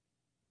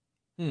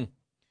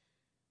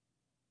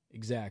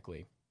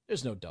 Exactly.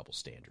 There's no double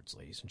standards,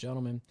 ladies and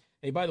gentlemen.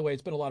 Hey, by the way,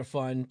 it's been a lot of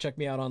fun. Check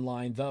me out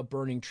online,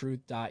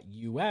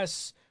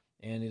 theburningtruth.us.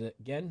 And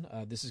again,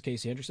 this is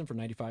Casey Henderson for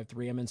 95.3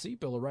 MNC.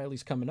 Bill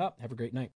O'Reilly's coming up. Have a great night.